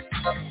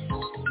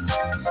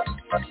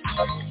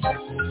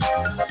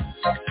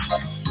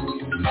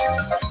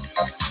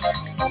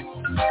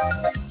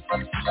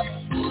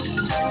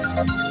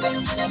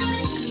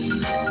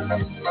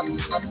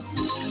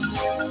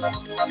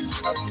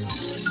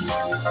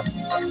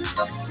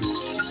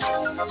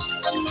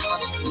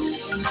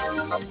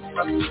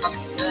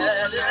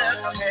 Let it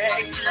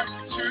take you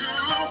to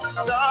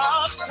the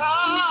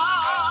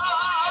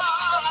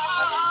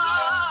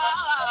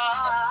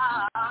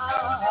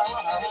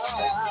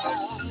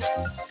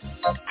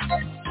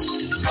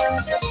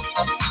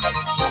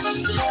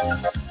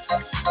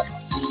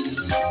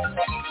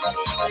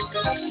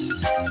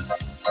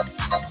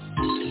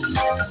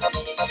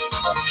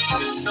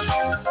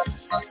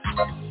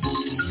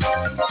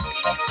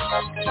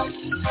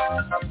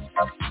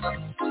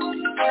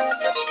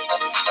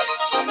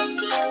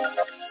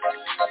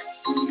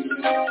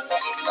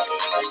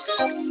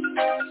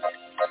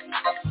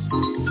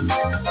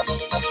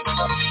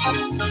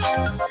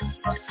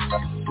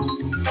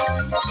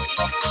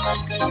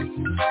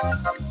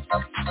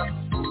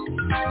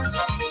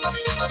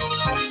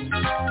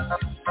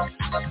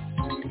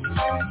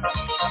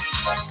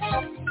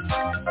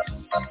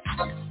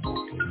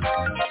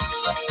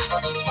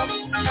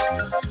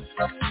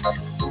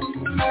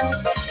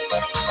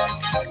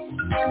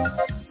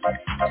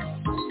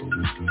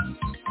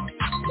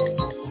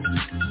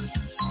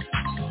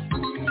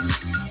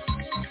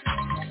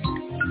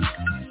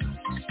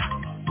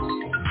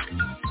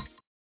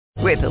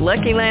With the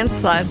Lucky Land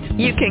Slots,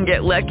 you can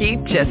get lucky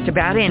just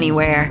about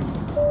anywhere.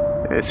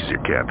 This is your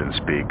captain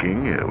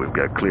speaking. We've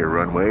got clear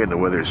runway and the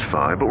weather's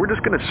fine, but we're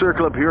just going to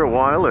circle up here a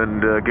while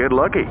and get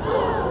lucky.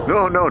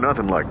 No,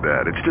 nothing like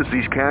that. It's just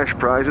these cash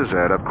prizes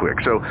add up quick.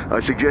 So I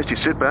suggest you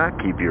sit back,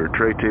 keep your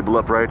tray table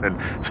upright, and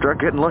start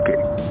getting lucky.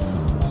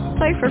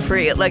 Play for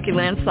free at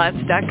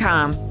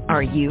LuckyLandSlots.com.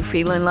 Are you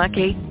feeling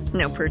lucky?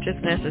 No purchase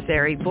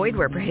necessary. Void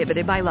where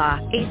prohibited by law.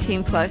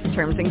 18 plus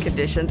terms and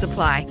conditions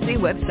apply. See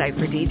website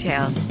for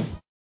details.